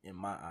be, in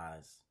my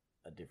eyes,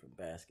 a different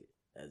basket.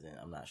 As in,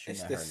 I'm not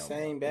shooting at her no more. It's the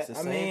same basket.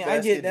 I mean, I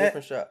get that.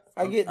 Different shot.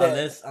 I get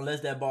that. Unless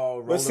that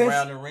ball rolls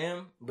around the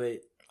rim,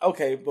 but...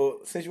 Okay,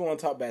 but since you want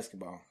to talk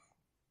basketball,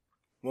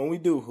 when we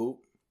do hoop,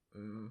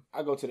 mm-hmm.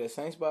 I go to that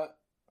same spot,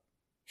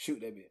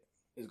 shoot that bit.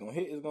 It's going to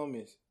hit, it's going to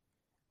miss.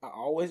 I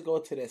always go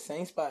to that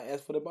same spot,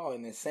 ask for the ball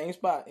in that same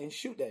spot, and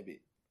shoot that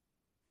bit.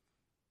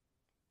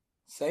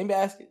 Same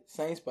basket,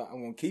 same spot.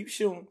 I'm going to keep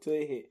shooting till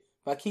it hit.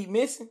 If I keep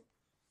missing,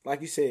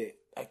 like you said,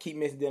 I keep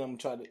missing, then I'm going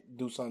to try to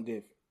do something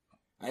different.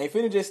 I ain't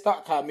finna just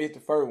stop cause I missed the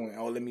first one.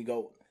 Oh, let me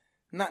go.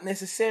 Not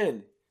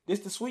necessarily. This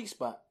the sweet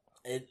spot.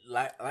 It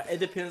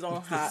depends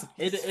on how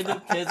it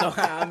depends on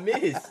how I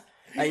miss.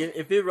 Like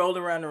if it rolled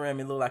around the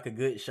rim, it looked like a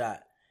good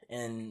shot,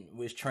 and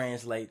which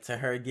translate to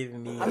her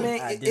giving me. I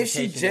mean, if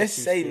she just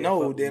say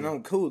no, then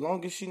I'm cool.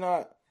 Long as she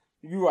not.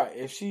 You're right.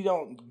 If she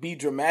don't be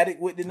dramatic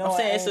with the no, I'm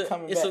saying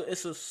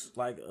it's a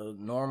like a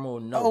normal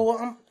no. Oh,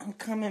 well, I'm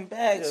coming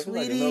back, yeah,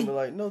 sweetie.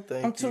 Like no,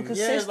 thank I'm too you.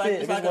 consistent. Yeah,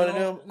 if it's one of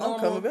them, I'm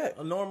coming back.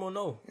 A normal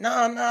no. No,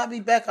 I'll be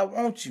back. I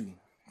want you.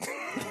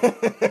 Y'all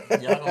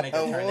gonna make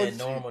her turn that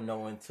normal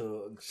no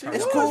into.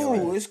 It's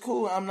cool. It's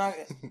cool. I'm not.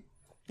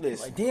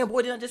 Listen. Like, damn,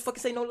 boy, did I just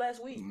fucking say no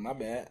last week? My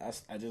bad.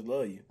 I just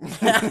love you.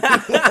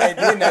 I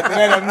did nothing.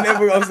 I'm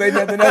never gonna say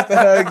nothing else to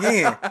her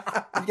again.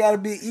 You gotta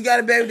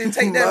be able to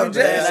take that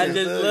rejection. I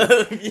just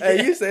love you.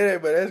 Hey, you say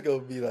that, but that's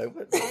gonna be like,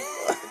 what the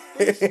fuck?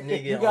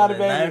 Nigga, you gotta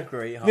be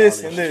able.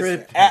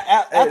 Listen.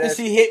 After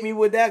she hit me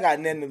with that, I got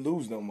nothing to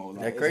lose no more.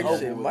 Like, that crazy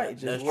shit might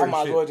just. I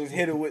might as well just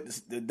hit her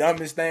with the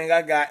dumbest thing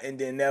I got, and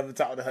then never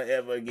talk to her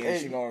ever again. Hey,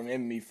 she gonna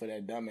remember me for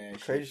that dumb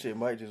ass. Crazy shit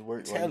might just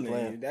work. Telling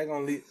you, that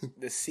gonna lead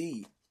the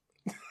seed.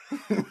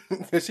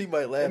 She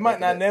might laugh. It might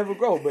not never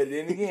grow, but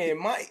then again, it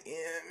might. You know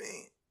what I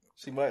mean?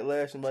 She might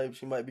laugh.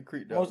 She might be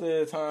creeped out. Most of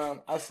the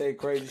time, I say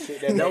crazy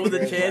shit. Those are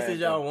the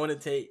chances y'all want to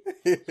take.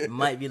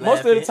 Might be laughing.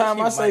 Most of the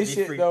time, I say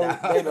shit though.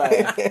 They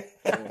like.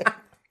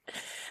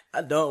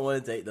 I don't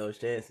want to take those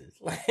chances.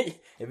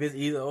 Like if it's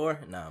either or,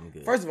 nah, I'm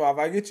good. First of all, if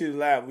I get you to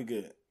laugh, we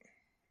good.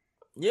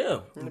 Yeah,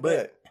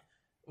 but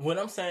what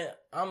I'm saying,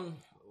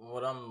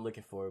 what I'm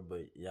looking for,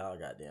 but y'all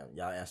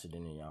answered it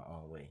in your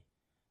own way.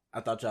 I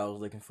thought y'all was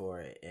looking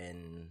for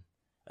an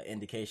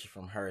indication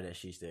from her that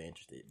she's still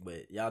interested,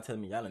 but y'all tell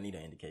me y'all don't need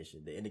an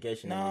indication. The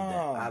indication is that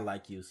I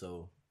like you,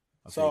 so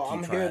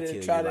I'm here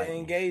to try to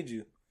engage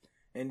you.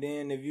 And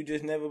then if you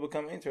just never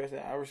become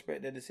interested, I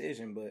respect that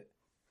decision, but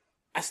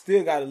I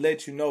still got to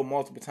let you know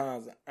multiple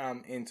times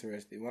I'm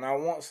interested. When I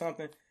want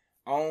something,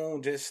 I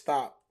don't just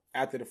stop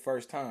after the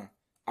first time.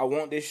 I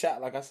want this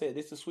shot. Like I said,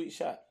 this is a sweet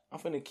shot. I'm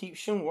finna keep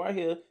shooting right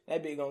here.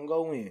 That bitch gonna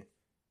go in.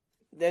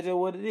 That's just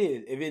what it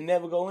is. If it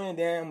never go in,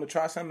 then I'm going to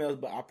try something else.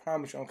 But I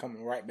promise you I'm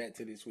coming right back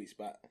to this sweet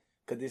spot.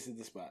 Because this is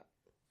the spot.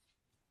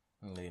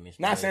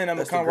 Not saying I'm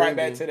going to come right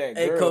back to that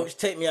girl. Hey, coach,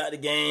 take me out the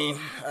game.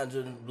 I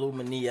just blew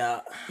my knee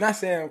out. Not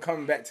saying I'm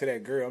coming back to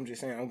that girl. I'm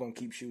just saying I'm going to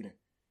keep shooting.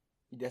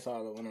 That's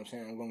all what I'm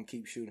saying. I'm going to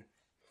keep shooting.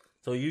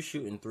 So you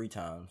shooting 3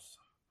 times.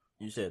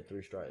 You said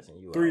 3 strikes and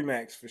you 3 out.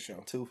 Max for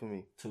sure. 2 for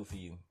me. 2 for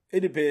you. It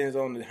depends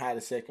on how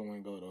the second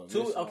one go though.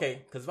 2,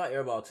 okay. Because if I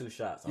airball 2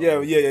 shots. Yeah.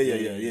 Okay.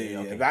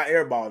 If I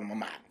airball them,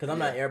 I'm out. Because I'm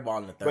not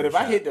airballing the third. But if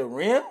I hit the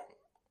rim,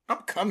 I'm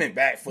coming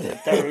back for the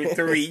third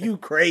 3. You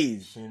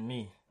crazy? Shit,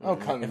 me. I'm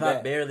coming if back.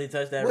 I barely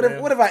touch that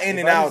rim. What if I in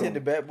and out? Hit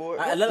the backboard.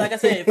 Like I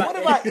said, what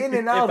if I in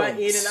and out? If I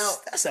in and out,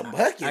 that's a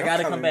bucket. I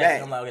gotta come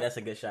back. I'm like, okay, that's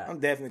a good shot. I'm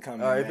definitely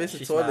coming back. All right, if it's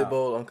a toilet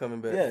bowl, I'm coming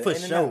back. Yeah, for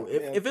sure.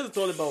 If it's a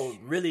toilet bowl,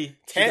 really,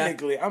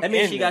 technically, I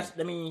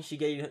mean, she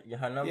gave you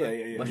her number.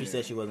 Yeah, but she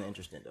said she wasn't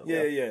interested though.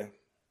 Yeah.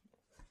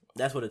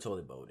 That's what a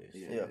toilet bowl is.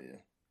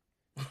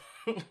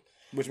 Yeah.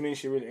 Which means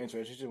she really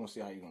interested. She just want to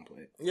see how you gonna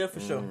play it. Yeah, for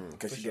sure.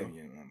 Because she gave me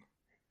your number.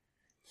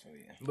 So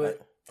yeah.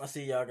 But I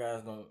see y'all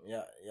guys don't.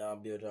 Y'all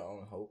build your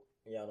own hope.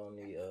 Y'all don't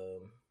need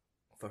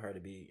for her to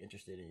be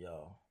interested in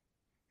y'all.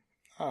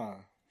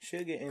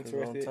 She'll get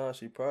interested. One time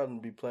she probably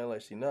be playing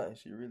like she not, and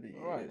she really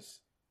is.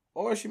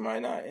 Or she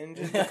might not, and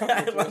just become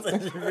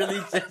interested. She really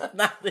just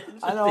not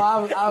interested. I know.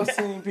 I've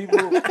seen people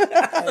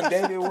and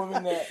dated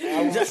women that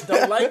I just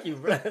don't like you,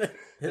 bro.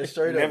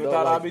 Straight never up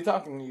thought I'd be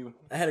talking to you.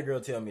 I had a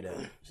girl tell me that.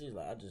 She's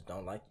like, I just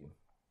don't like you.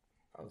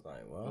 I was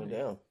like, well,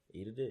 damn,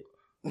 eat a dick.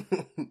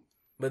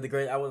 But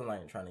I wasn't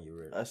like trying to get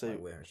rid of her. I say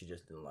with her. She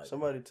just didn't like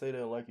somebody me. Say they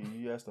don't like you.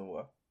 You asked them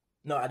why?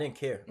 No, I didn't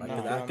care. Like,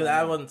 because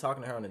I wasn't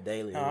talking to her on a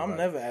daily. No, I'm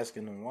never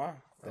asking them why.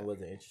 I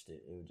wasn't interested.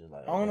 It was just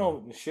like I don't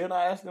know. Should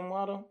I ask them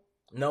why though?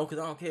 No, because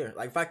I don't care.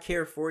 Like if I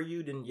care for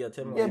you, then yeah,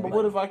 tell me. Yeah, why but you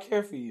what like if I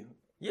care for you? me.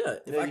 Yeah,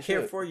 if Yeah, I you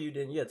care should. for you,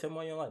 then yeah, tell me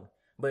why you don't like me.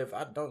 But if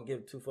I don't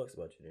give two fucks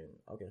about you, then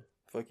okay,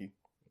 Fuck you.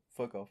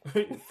 Fuck off.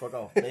 fuck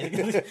off.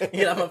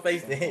 Get out my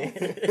face then.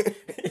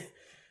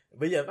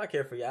 But yeah, if I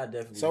care for you, I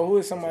definitely. So who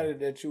is somebody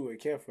that you would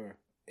care for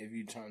if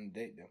you trying to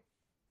date them?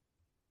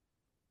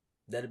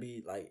 That'd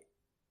be like,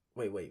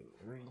 wait.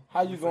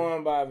 How you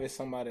going by if it's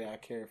somebody I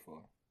care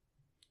for?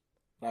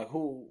 Like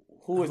who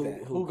is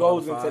that? Who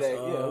goes into qualifies? that?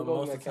 Yeah, who goes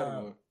Most in that of the time,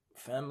 category?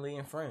 family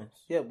and friends.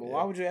 Yeah, but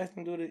why would you ask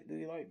them do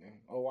you like them?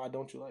 Or why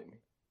don't you like me?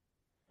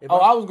 If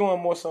I was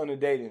going more so in the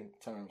dating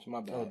terms.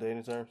 My bad. Oh,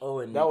 dating terms?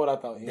 and That's what I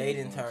thought.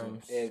 dating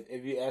terms.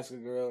 If you ask a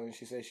girl and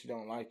she says she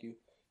don't like you,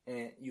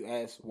 and you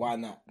ask why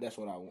not, that's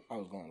what I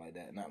was going like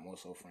that. Not more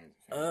so friends.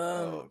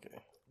 Okay.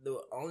 The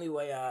only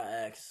way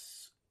I ask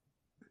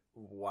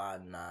why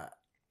not,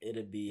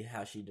 it'll be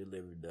how she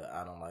delivered the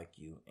 "I don't like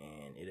you,"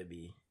 and it'll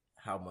be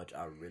how much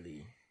I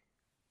really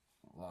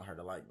want her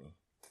to like me.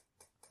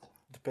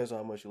 Depends on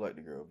how much you like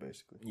the girl,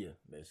 basically. Yeah,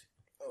 basically.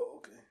 Oh,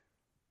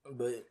 okay.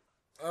 But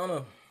I don't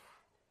know.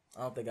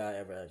 I don't think I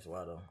ever asked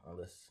why though,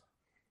 unless.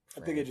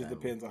 I think it just family.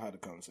 depends on how the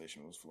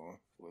conversation was flowing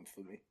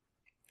for me.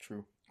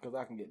 True. Because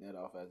I can get that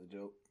off as a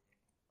joke.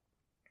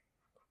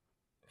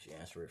 She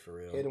answer it for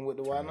real. Hit him with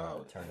the why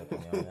not. Turn up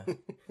on y'all. Yeah.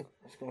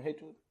 It's gonna hit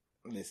you.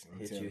 Listen,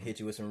 Hit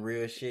you with some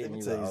real shit, and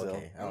you Let me like, tell you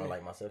okay, I don't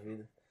like myself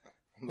either.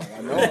 Like,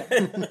 I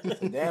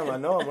know. Damn, I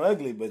know I'm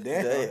ugly, but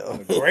damn.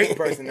 I'm a great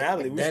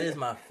personality. That is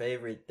my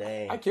favorite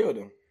thing. I killed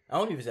him. I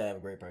don't even say I have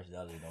a great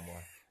personality no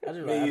more. I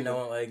just Me like, I either.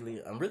 know I'm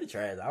ugly. I'm really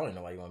trash. I don't even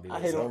know why you want to be I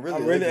with hate me. him. really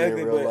I'm really ugly in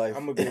ugly, real but life.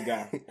 I'm a good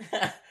guy.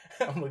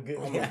 I'm a good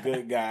I'm guy. a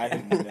good guy. I hate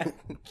him with that.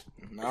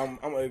 No,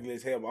 I'm ugly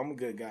as hell, but I'm a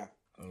good guy.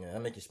 Yeah, I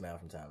make you smile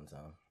from time to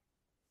time.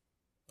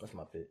 That's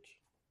my pitch.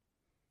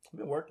 I've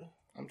been working.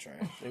 I'm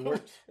trash. It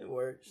works. It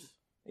works.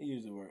 It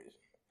usually works.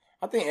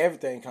 I think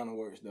everything kind of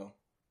works though.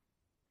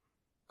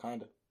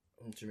 Kinda.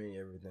 What you mean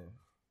everything?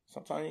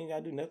 Sometimes you ain't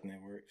gotta do nothing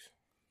that works.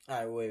 All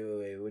right,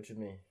 wait. What you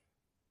mean?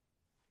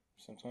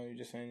 Sometimes you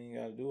just ain't even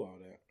gotta do all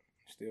that. It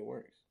still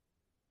works.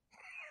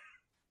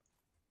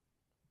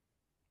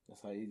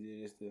 That's how easy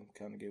it is to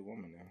kind of get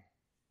women now.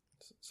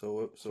 So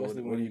what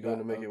Especially are when you you doing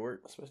to got, make it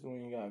work? Especially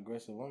when you got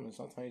aggressive women.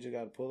 Sometimes you just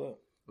gotta pull up.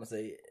 I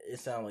say it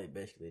sounds like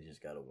basically they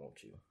just gotta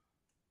want you.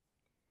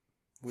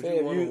 Would Say you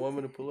if want a you-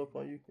 woman to pull up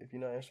on you if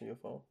you're not answering your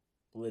phone?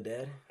 With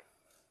daddy?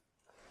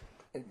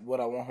 What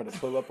I want her to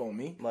pull up on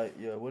me? Like,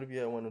 yeah, what if you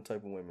had one of them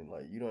type of women?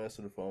 Like, you don't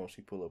answer the phone,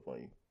 she pull up on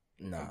you.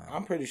 Nah.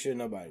 I'm pretty sure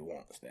nobody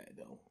wants that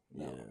though.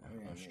 Yeah, No,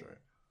 I'm straight.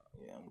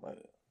 Yeah, I'm Like,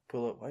 good.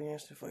 pull up. Why you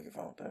answer the fucking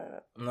phone?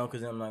 No,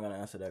 because I'm not gonna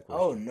answer that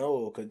Oh question.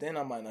 no, because then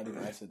I might not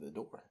even answer the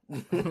door.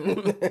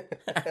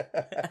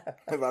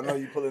 If I know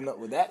you pulling up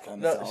with that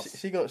kind of No, sauce.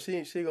 she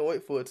gonna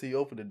wait for it till you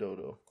open the door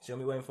though. She'll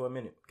be waiting for a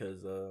minute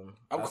because I'm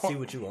I call- see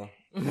what you on.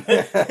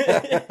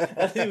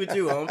 I see what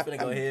you on. I'm finna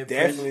go ahead.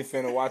 Definitely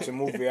finna watch a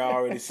movie I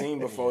already seen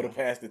before to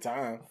pass the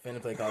time.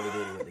 Finna play Call of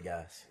Duty with the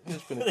guys.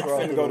 Just finna crawl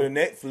Finna go to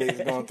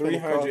Netflix, go on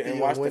 300 and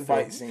watch the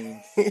fight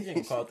scenes. You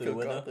can call through the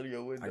Crawl window. through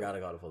your window. I gotta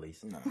call the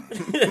police. Nah,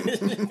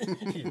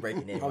 She's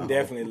breaking in. my I'm home.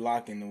 definitely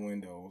locking the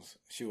windows.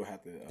 She will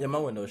have to. Yeah, my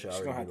window should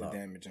She's gonna already have be to locked.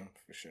 damage them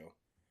for sure.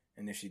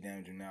 And if she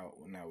damage them now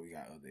we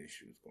got other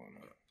issues going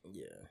on.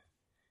 Yeah.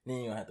 Then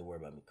you don't have to worry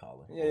about me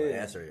calling. Yeah, or yeah.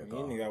 answering your You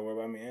call. ain't gotta worry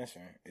about me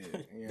answering. Yeah,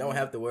 you know Don't what I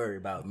have to worry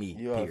about me.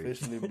 You are period.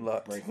 officially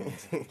blocked. Breaking.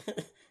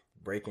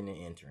 Breaking and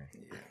entering.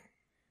 mean? Yeah,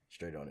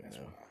 Straight on it, that's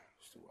man. wild.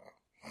 It's too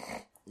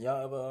wild.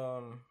 Y'all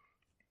ever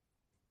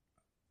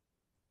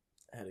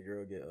had a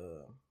girl get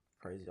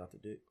crazy off the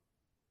dick?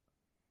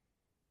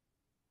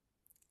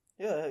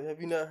 Yeah, have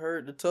you not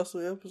heard the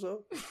Tussle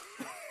episode?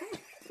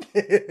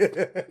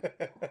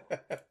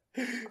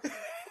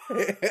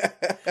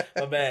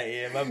 My bad,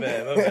 yeah, my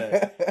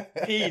bad.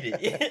 Heated.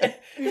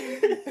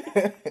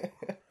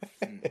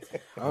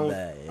 I don't,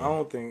 Bad, yeah. I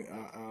don't think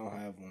I don't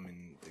have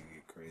women to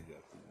get crazy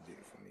after the dick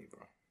for me,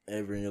 bro.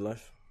 Ever in your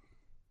life?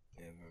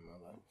 Never in my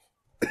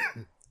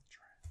life.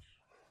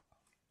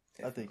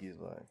 I think he's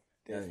lying.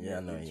 Yeah, I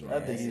know. Definitely You I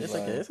think he's it's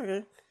lying. okay. It's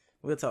okay.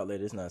 We'll talk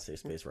later. It's not a safe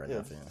space right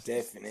now, fam.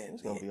 Definitely.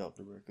 It's gonna be off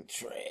the record.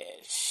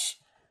 trash.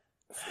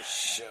 For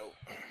sure.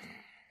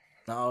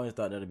 I always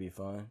thought that'd be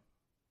fun.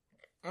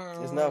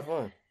 It's not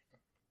fun.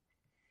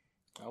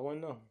 I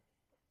wouldn't know.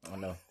 I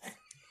know.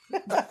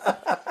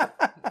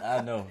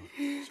 I know.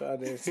 Try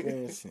to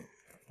experience it.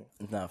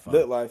 It's not fun.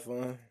 Look like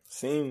fun.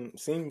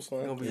 Seems You're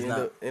fun. gonna be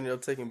It's ended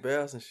up taking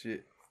baths and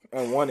shit.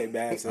 Unwanted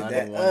baths at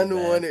that.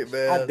 Unwanted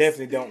baths. I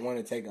definitely don't want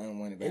to take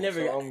unwanted baths. It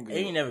never. so I'm good. It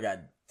ain't never got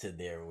to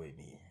there with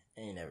me.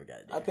 It ain't never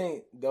got there. I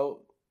think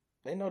though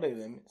they know their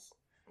limits.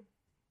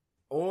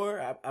 Or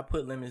I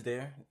put limits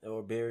there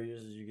or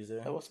barriers, as you can say.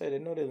 I will say they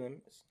know their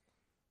limits.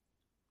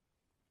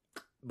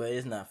 But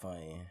it's not fun.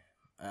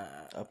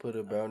 I put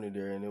a boundary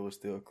there and it was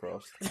still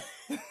crossed.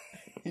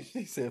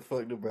 She said,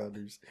 "Fuck the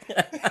boundaries."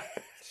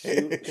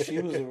 She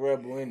was a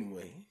rebel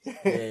anyway. Yeah.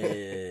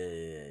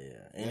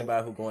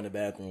 Anybody who go in the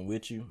bathroom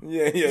with you.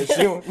 Yeah.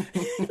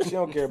 She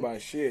don't care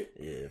about shit.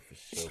 Yeah,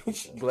 for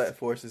sure. Black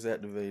force is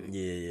activated.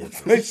 Yeah.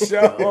 For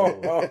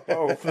sure.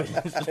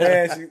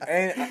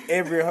 And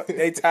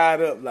they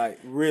tied up like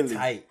really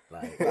Tight.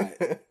 Like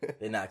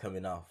they're not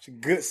coming off.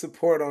 good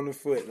support on the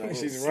foot. Like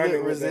she's Slit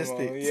running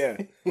resistance.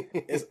 resistance.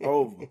 Yeah, it's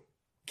over.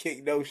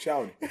 Kick no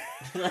shouting.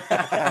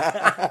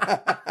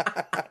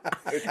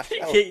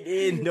 Kicked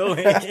in, no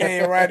hand.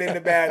 Came right in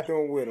the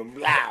bathroom with him.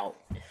 Loud.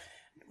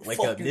 Wake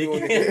Fuck up, you nigga.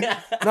 doing here?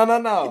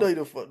 No. You know you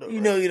done fucked up.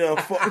 You know you done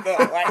fucked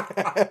up,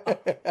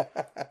 right?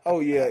 Oh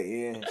yeah.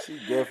 She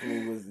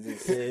definitely was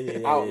just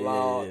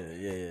outlawed.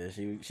 Yeah.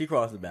 She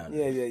crossed the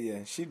boundary.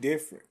 Yeah. She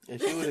different.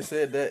 If she would have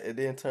said that and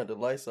then turned the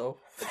lights off.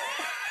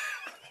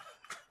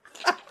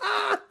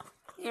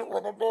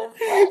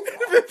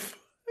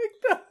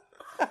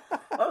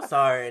 I'm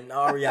sorry. In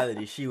all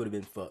reality, she would have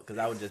been fucked because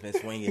I would have just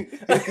been swinging.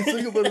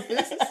 Swinging for the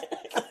fences?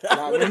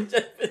 I would have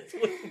just been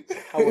swinging.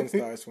 I wouldn't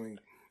start swinging.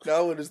 No,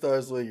 I would have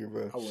started swinging,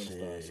 bro. I wouldn't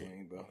start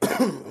swinging, bro.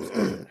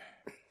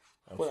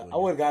 I'm I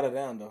would have got her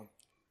down though.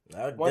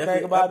 One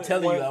thing about I'm it,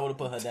 telling when- you, I would have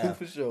put her down.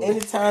 For sure.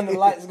 Anytime the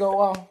lights go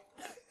off,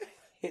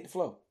 hit the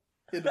floor.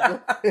 Hit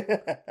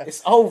the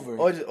It's over.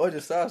 or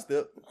just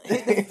sidestep.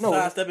 No,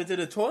 I step into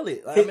the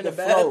toilet. Like, hit I'm in the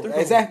the floor. bathroom.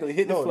 Exactly,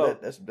 hit the No, floor.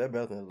 that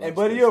bathroom. Hey,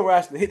 buddy, you're a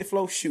wrestler. Hit the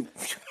floor, shoot.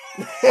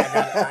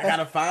 I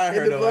gotta find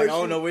her In the though. Like, I floor,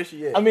 don't know where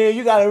she is. I mean,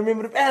 you gotta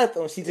remember the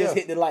bathroom. She just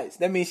Yeah. hit the lights.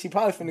 That means she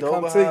probably finna Door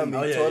come to behind you. me,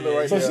 Oh, yeah, toilet yeah,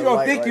 right So there, she gonna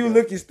light think right you there.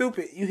 looking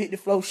stupid. You hit the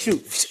floor,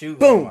 shoot. Shoot.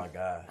 Boom. Oh my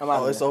god. I'm out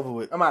Oh, of it's there. over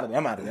with. I'm out of there.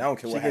 I don't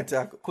care She what get happens.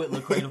 tackled. Quit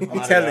the cradle.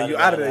 I'm telling you,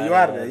 out of there. You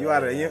out of there. You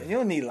out of there. You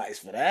don't need lights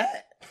for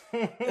that.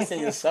 It's in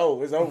your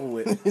soul. It's over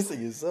with. It's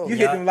in yourself. You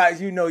hit them lights,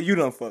 you know you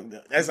done fucked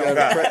up. That's on You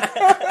God.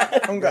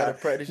 gotta On You gotta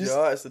God. practice your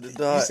arts to the You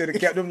dot. should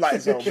have kept them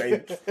lights on,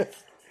 baby.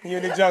 You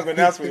in the jungle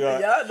now,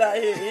 sweetheart. Y'all not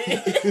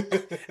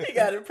here. You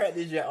gotta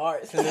practice your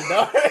arts in the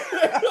dark.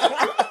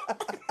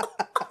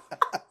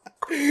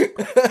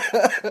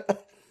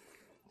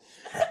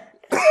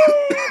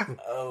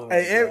 Oh my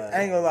Hey, God.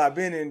 I ain't gonna lie,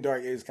 being in the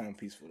dark is kind of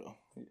peaceful though.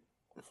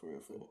 For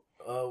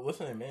real. What's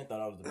her name, man? Thought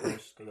I was the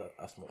first because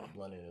I smoked a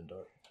blunt in the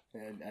dark.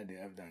 Yeah, I did.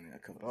 I've done it a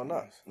couple Oh, of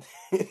nice.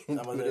 times.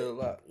 I You did a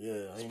lot.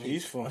 Yeah, I ain't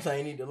peaceful. I'm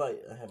saying you need the light.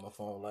 I have my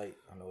phone light.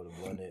 I know where the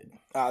blunt is.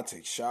 I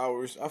take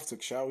showers. I've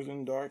took showers in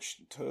the dark,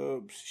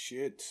 tubs,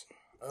 shits.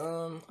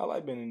 I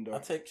like being in the I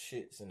dark. take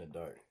shits in the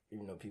dark,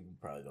 even though people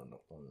probably don't know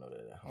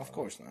that at home. Of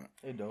course not.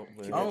 They don't.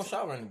 But I don't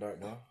shower in the dark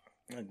though.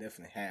 I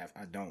definitely have.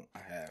 I don't. I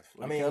have.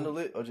 I mean,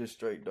 candlelit or just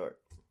straight dark?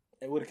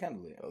 With a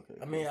candle lit. Okay.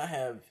 I mean, I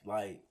have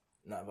like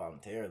not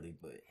voluntarily,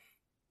 but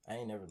I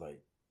ain't never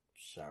like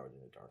showered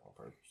in the dark on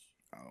purpose.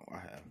 Oh, I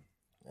have.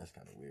 That's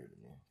kind of weird to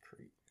me.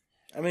 Creep.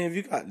 I mean, if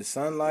you got the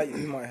sunlight,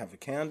 you might have a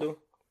candle.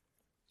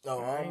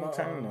 Oh, I ain't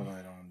turning no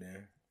light on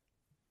there.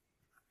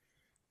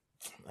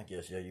 I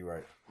guess yeah, you're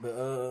right.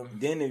 But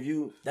Then if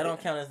you, that don't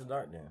count as the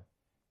dark then.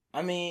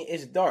 I mean,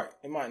 it's dark.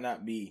 It might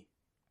not be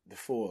the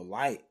full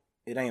light.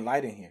 It ain't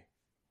light in here.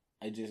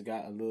 I just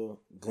got a little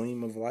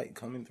gleam of light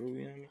coming through.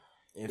 You know what I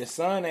mean? The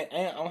sun ain't.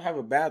 I don't have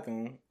a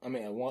bathroom. I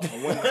mean, a window.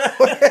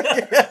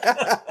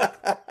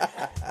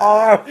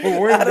 I have a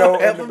window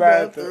in the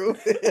bathroom.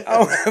 I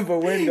don't have a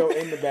window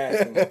in the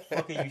bathroom.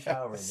 Fuck are you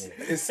showering in?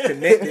 It's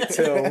connected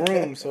to a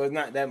room, so it's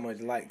not that much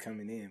light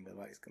coming in, but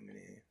light's coming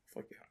in.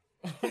 Fuck y'all.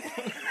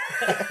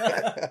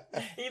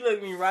 He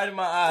looked me right in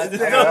my eyes.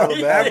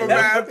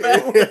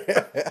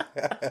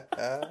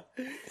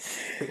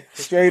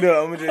 Straight up,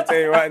 I'm gonna just tell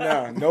you right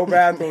now, no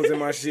bathrooms in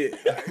my shit.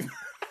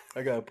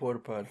 I got a porta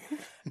potty.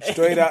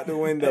 Straight out the Hey,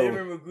 window.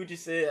 remember Gucci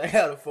said I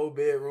got a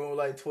 4-bedroom,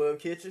 like 12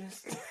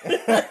 kitchens.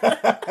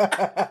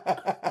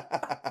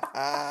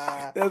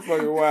 That's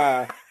fucking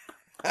wild.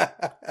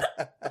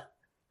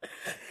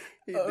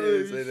 He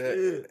did say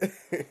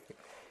that.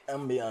 I'm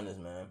gonna be honest,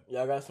 man.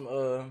 Y'all got some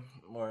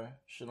more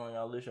shit on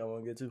y'all list y'all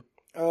want to get to?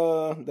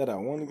 That I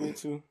want to get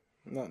to,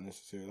 not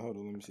necessarily. Hold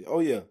on, let me see. Oh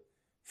yeah,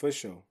 for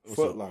sure.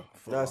 Foot Locker.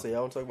 Now I say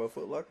y'all want to talk about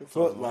Foot Locker?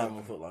 Foot I'm Locker.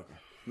 on Foot Locker.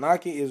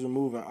 Nike is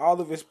removing all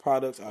of its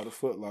products out of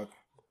Foot Locker,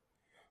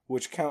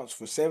 which counts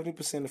for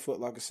 70% of Foot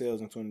Locker sales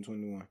in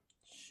 2021.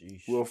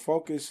 Sheesh. We'll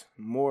focus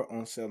more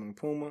on selling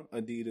Puma,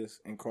 Adidas,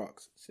 and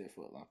Crocs, said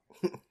Foot Locker.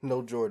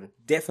 No Jordan.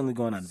 Definitely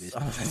going out of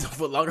business. So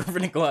Foot Locker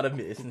finna go out of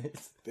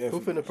business. Who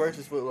Definitely. finna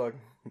purchase Foot Locker?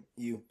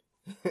 You.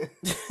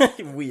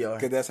 We are.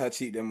 Because that's how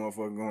cheap that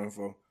motherfucker going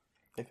for.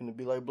 They finna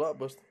be like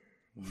Blockbuster.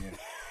 Yeah.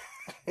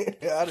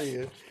 Out of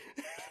here.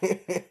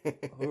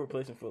 Who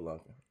replacing Foot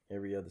Locker?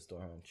 Every other store,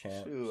 huh?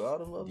 Champ. Shoot, all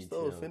them other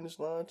stores, DTL. Finish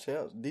Line,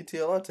 Champs,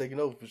 DTLR taking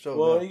over for sure.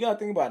 Well, now. you got to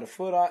think about it.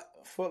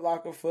 Foot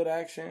Locker, Foot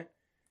Action,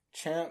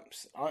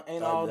 Champs,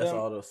 ain't all That's them.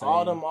 all the same.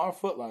 All them are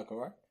Foot Locker,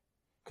 right?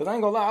 Because I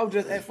ain't gonna lie, I was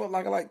just at Foot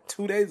Locker like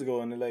 2 days ago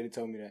and the lady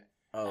told me that.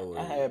 Oh,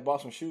 I had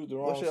bought some shoes the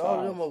wrong Well, shit, size. all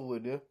of them over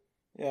with, yeah.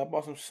 Yeah, I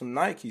bought some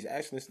Nikes.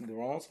 Actually, it's the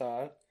wrong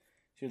size.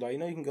 She was like, you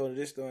can go to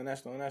this store and that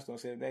store and that store.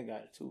 Said they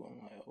got it too. I'm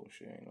like, oh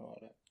shit, I ain't know all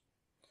that.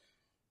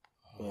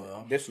 But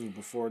Well. this was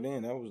before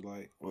then. That was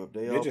like, Well, if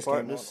they they all just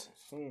partners,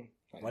 came out soon.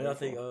 Like, why y'all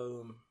think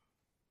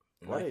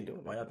Why they Nike, doing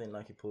why that? y'all think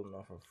Nike pulled them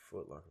off of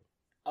Foot Locker?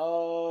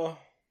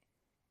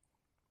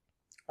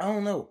 I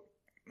don't know.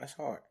 That's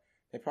hard.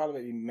 They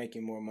probably be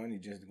making more money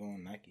just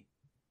going Nike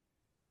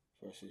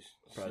versus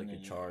Probably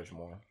could charge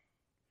more.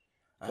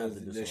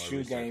 Because the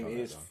shoe game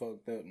is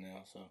fucked up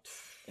now, so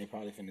they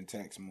probably finna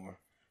tax more.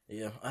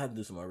 Yeah, I have to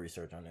do some more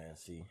research on that and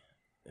see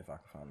if I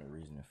can find a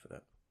reasoning for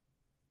that.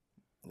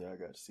 Yeah, I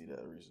got to see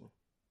that reason.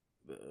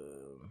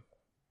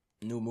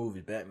 New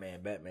movie,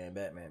 Batman.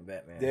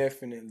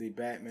 Definitely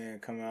Batman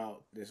come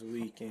out this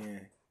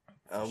weekend.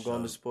 I'm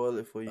going to spoil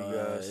it for you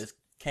guys. It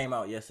came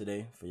out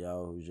yesterday for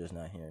y'all who's just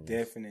not hearing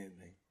this.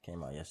 Definitely.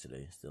 Came out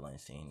yesterday. Still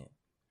ain't seen it.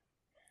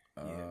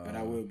 Yeah, but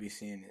I will be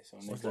seeing it. So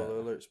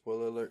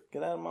Spoiler alert.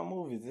 Get out of my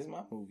movies. This is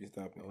my movie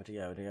topic. What you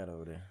got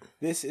over there?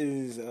 This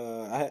is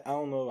I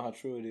don't know how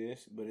true it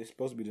is, but it's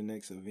supposed to be the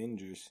next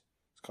Avengers.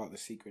 It's called The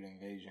Secret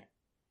Invasion.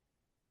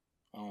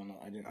 I don't know.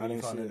 I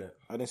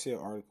didn't see an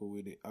article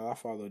with it. I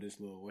follow this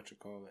little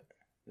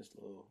this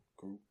little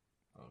group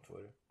on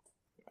Twitter,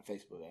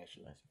 Facebook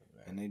actually,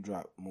 and they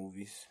drop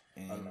movies.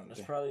 And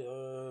that's probably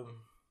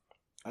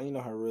I didn't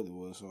know how real it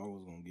was, so I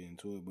was gonna get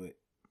into it, but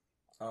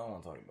I don't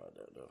want to talk about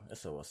that though.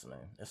 It's what's the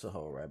name? It's a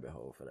whole rabbit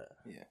hole for that.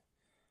 Yeah,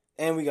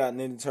 and we got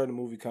Ninja Turtle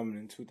movie coming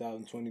in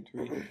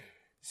 2023.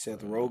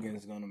 Seth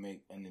Rogen's gonna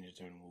make a Ninja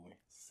Turtle movie.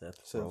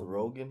 Seth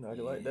Rogen, I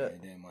like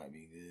that. That might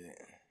be good.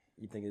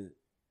 You think it's?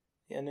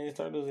 Yeah, Ninja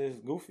Turtles is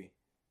goofy.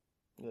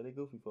 Yeah, they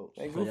goofy folks.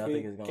 They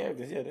goofy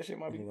characters. Yeah, that shit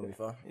might be gonna be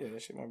fun. Yeah,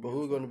 that shit might be. But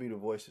who's gonna be the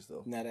voices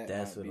though? Now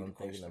that's what I'm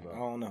thinking about. I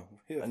don't know.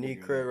 I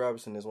need Craig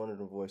Robinson as one of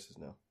the voices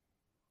now.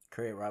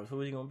 Craig Robinson,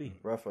 who is he gonna be?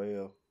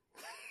 Raphael.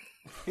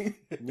 You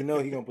know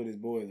he gonna put his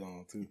boys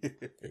on too. Yeah,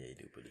 he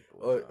do put his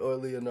boys on. Or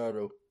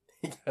Leonardo.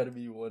 He gotta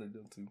be one of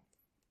them two.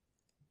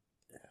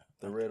 Yeah,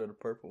 the red or the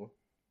purple one.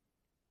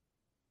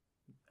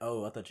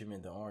 Oh, I thought you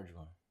meant the orange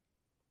one.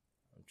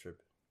 I'm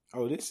tripping.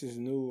 Oh, this is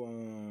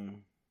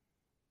new.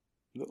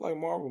 Look like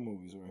Marvel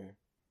movies right here.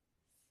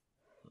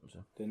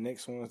 The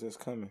next ones that's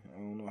coming, I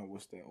don't know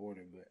what's that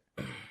order,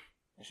 but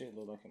that shit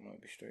look like it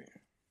might be straight.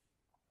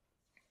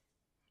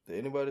 Did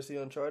anybody see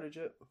Uncharted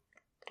yet?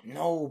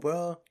 No,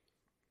 bro.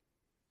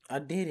 I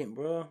didn't,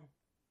 bro.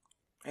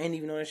 I didn't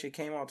even know that shit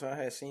came out till I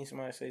had seen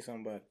somebody say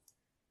something about it.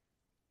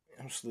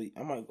 I'm asleep.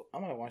 I might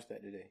watch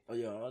that today. Oh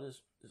yeah, all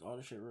this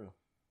shit real.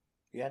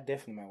 Yeah, I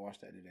definitely might watch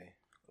that today.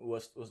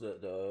 What's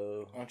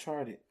the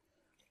Uncharted?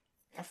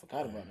 I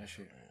forgot about that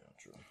shit. Yeah,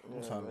 true.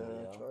 What time is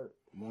it, y'all?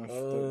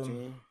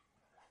 1:13.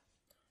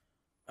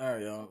 All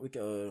right, y'all. We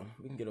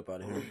can get up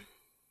out of here.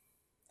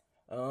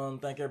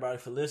 Thank everybody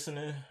for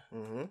listening.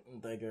 Mm-hmm.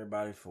 Thank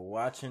everybody for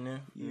watching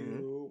it.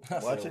 You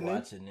watching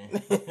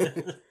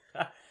it.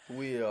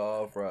 We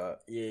are fried.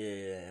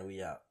 Yeah,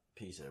 we out.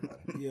 Peace,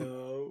 everybody.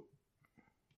 Yo.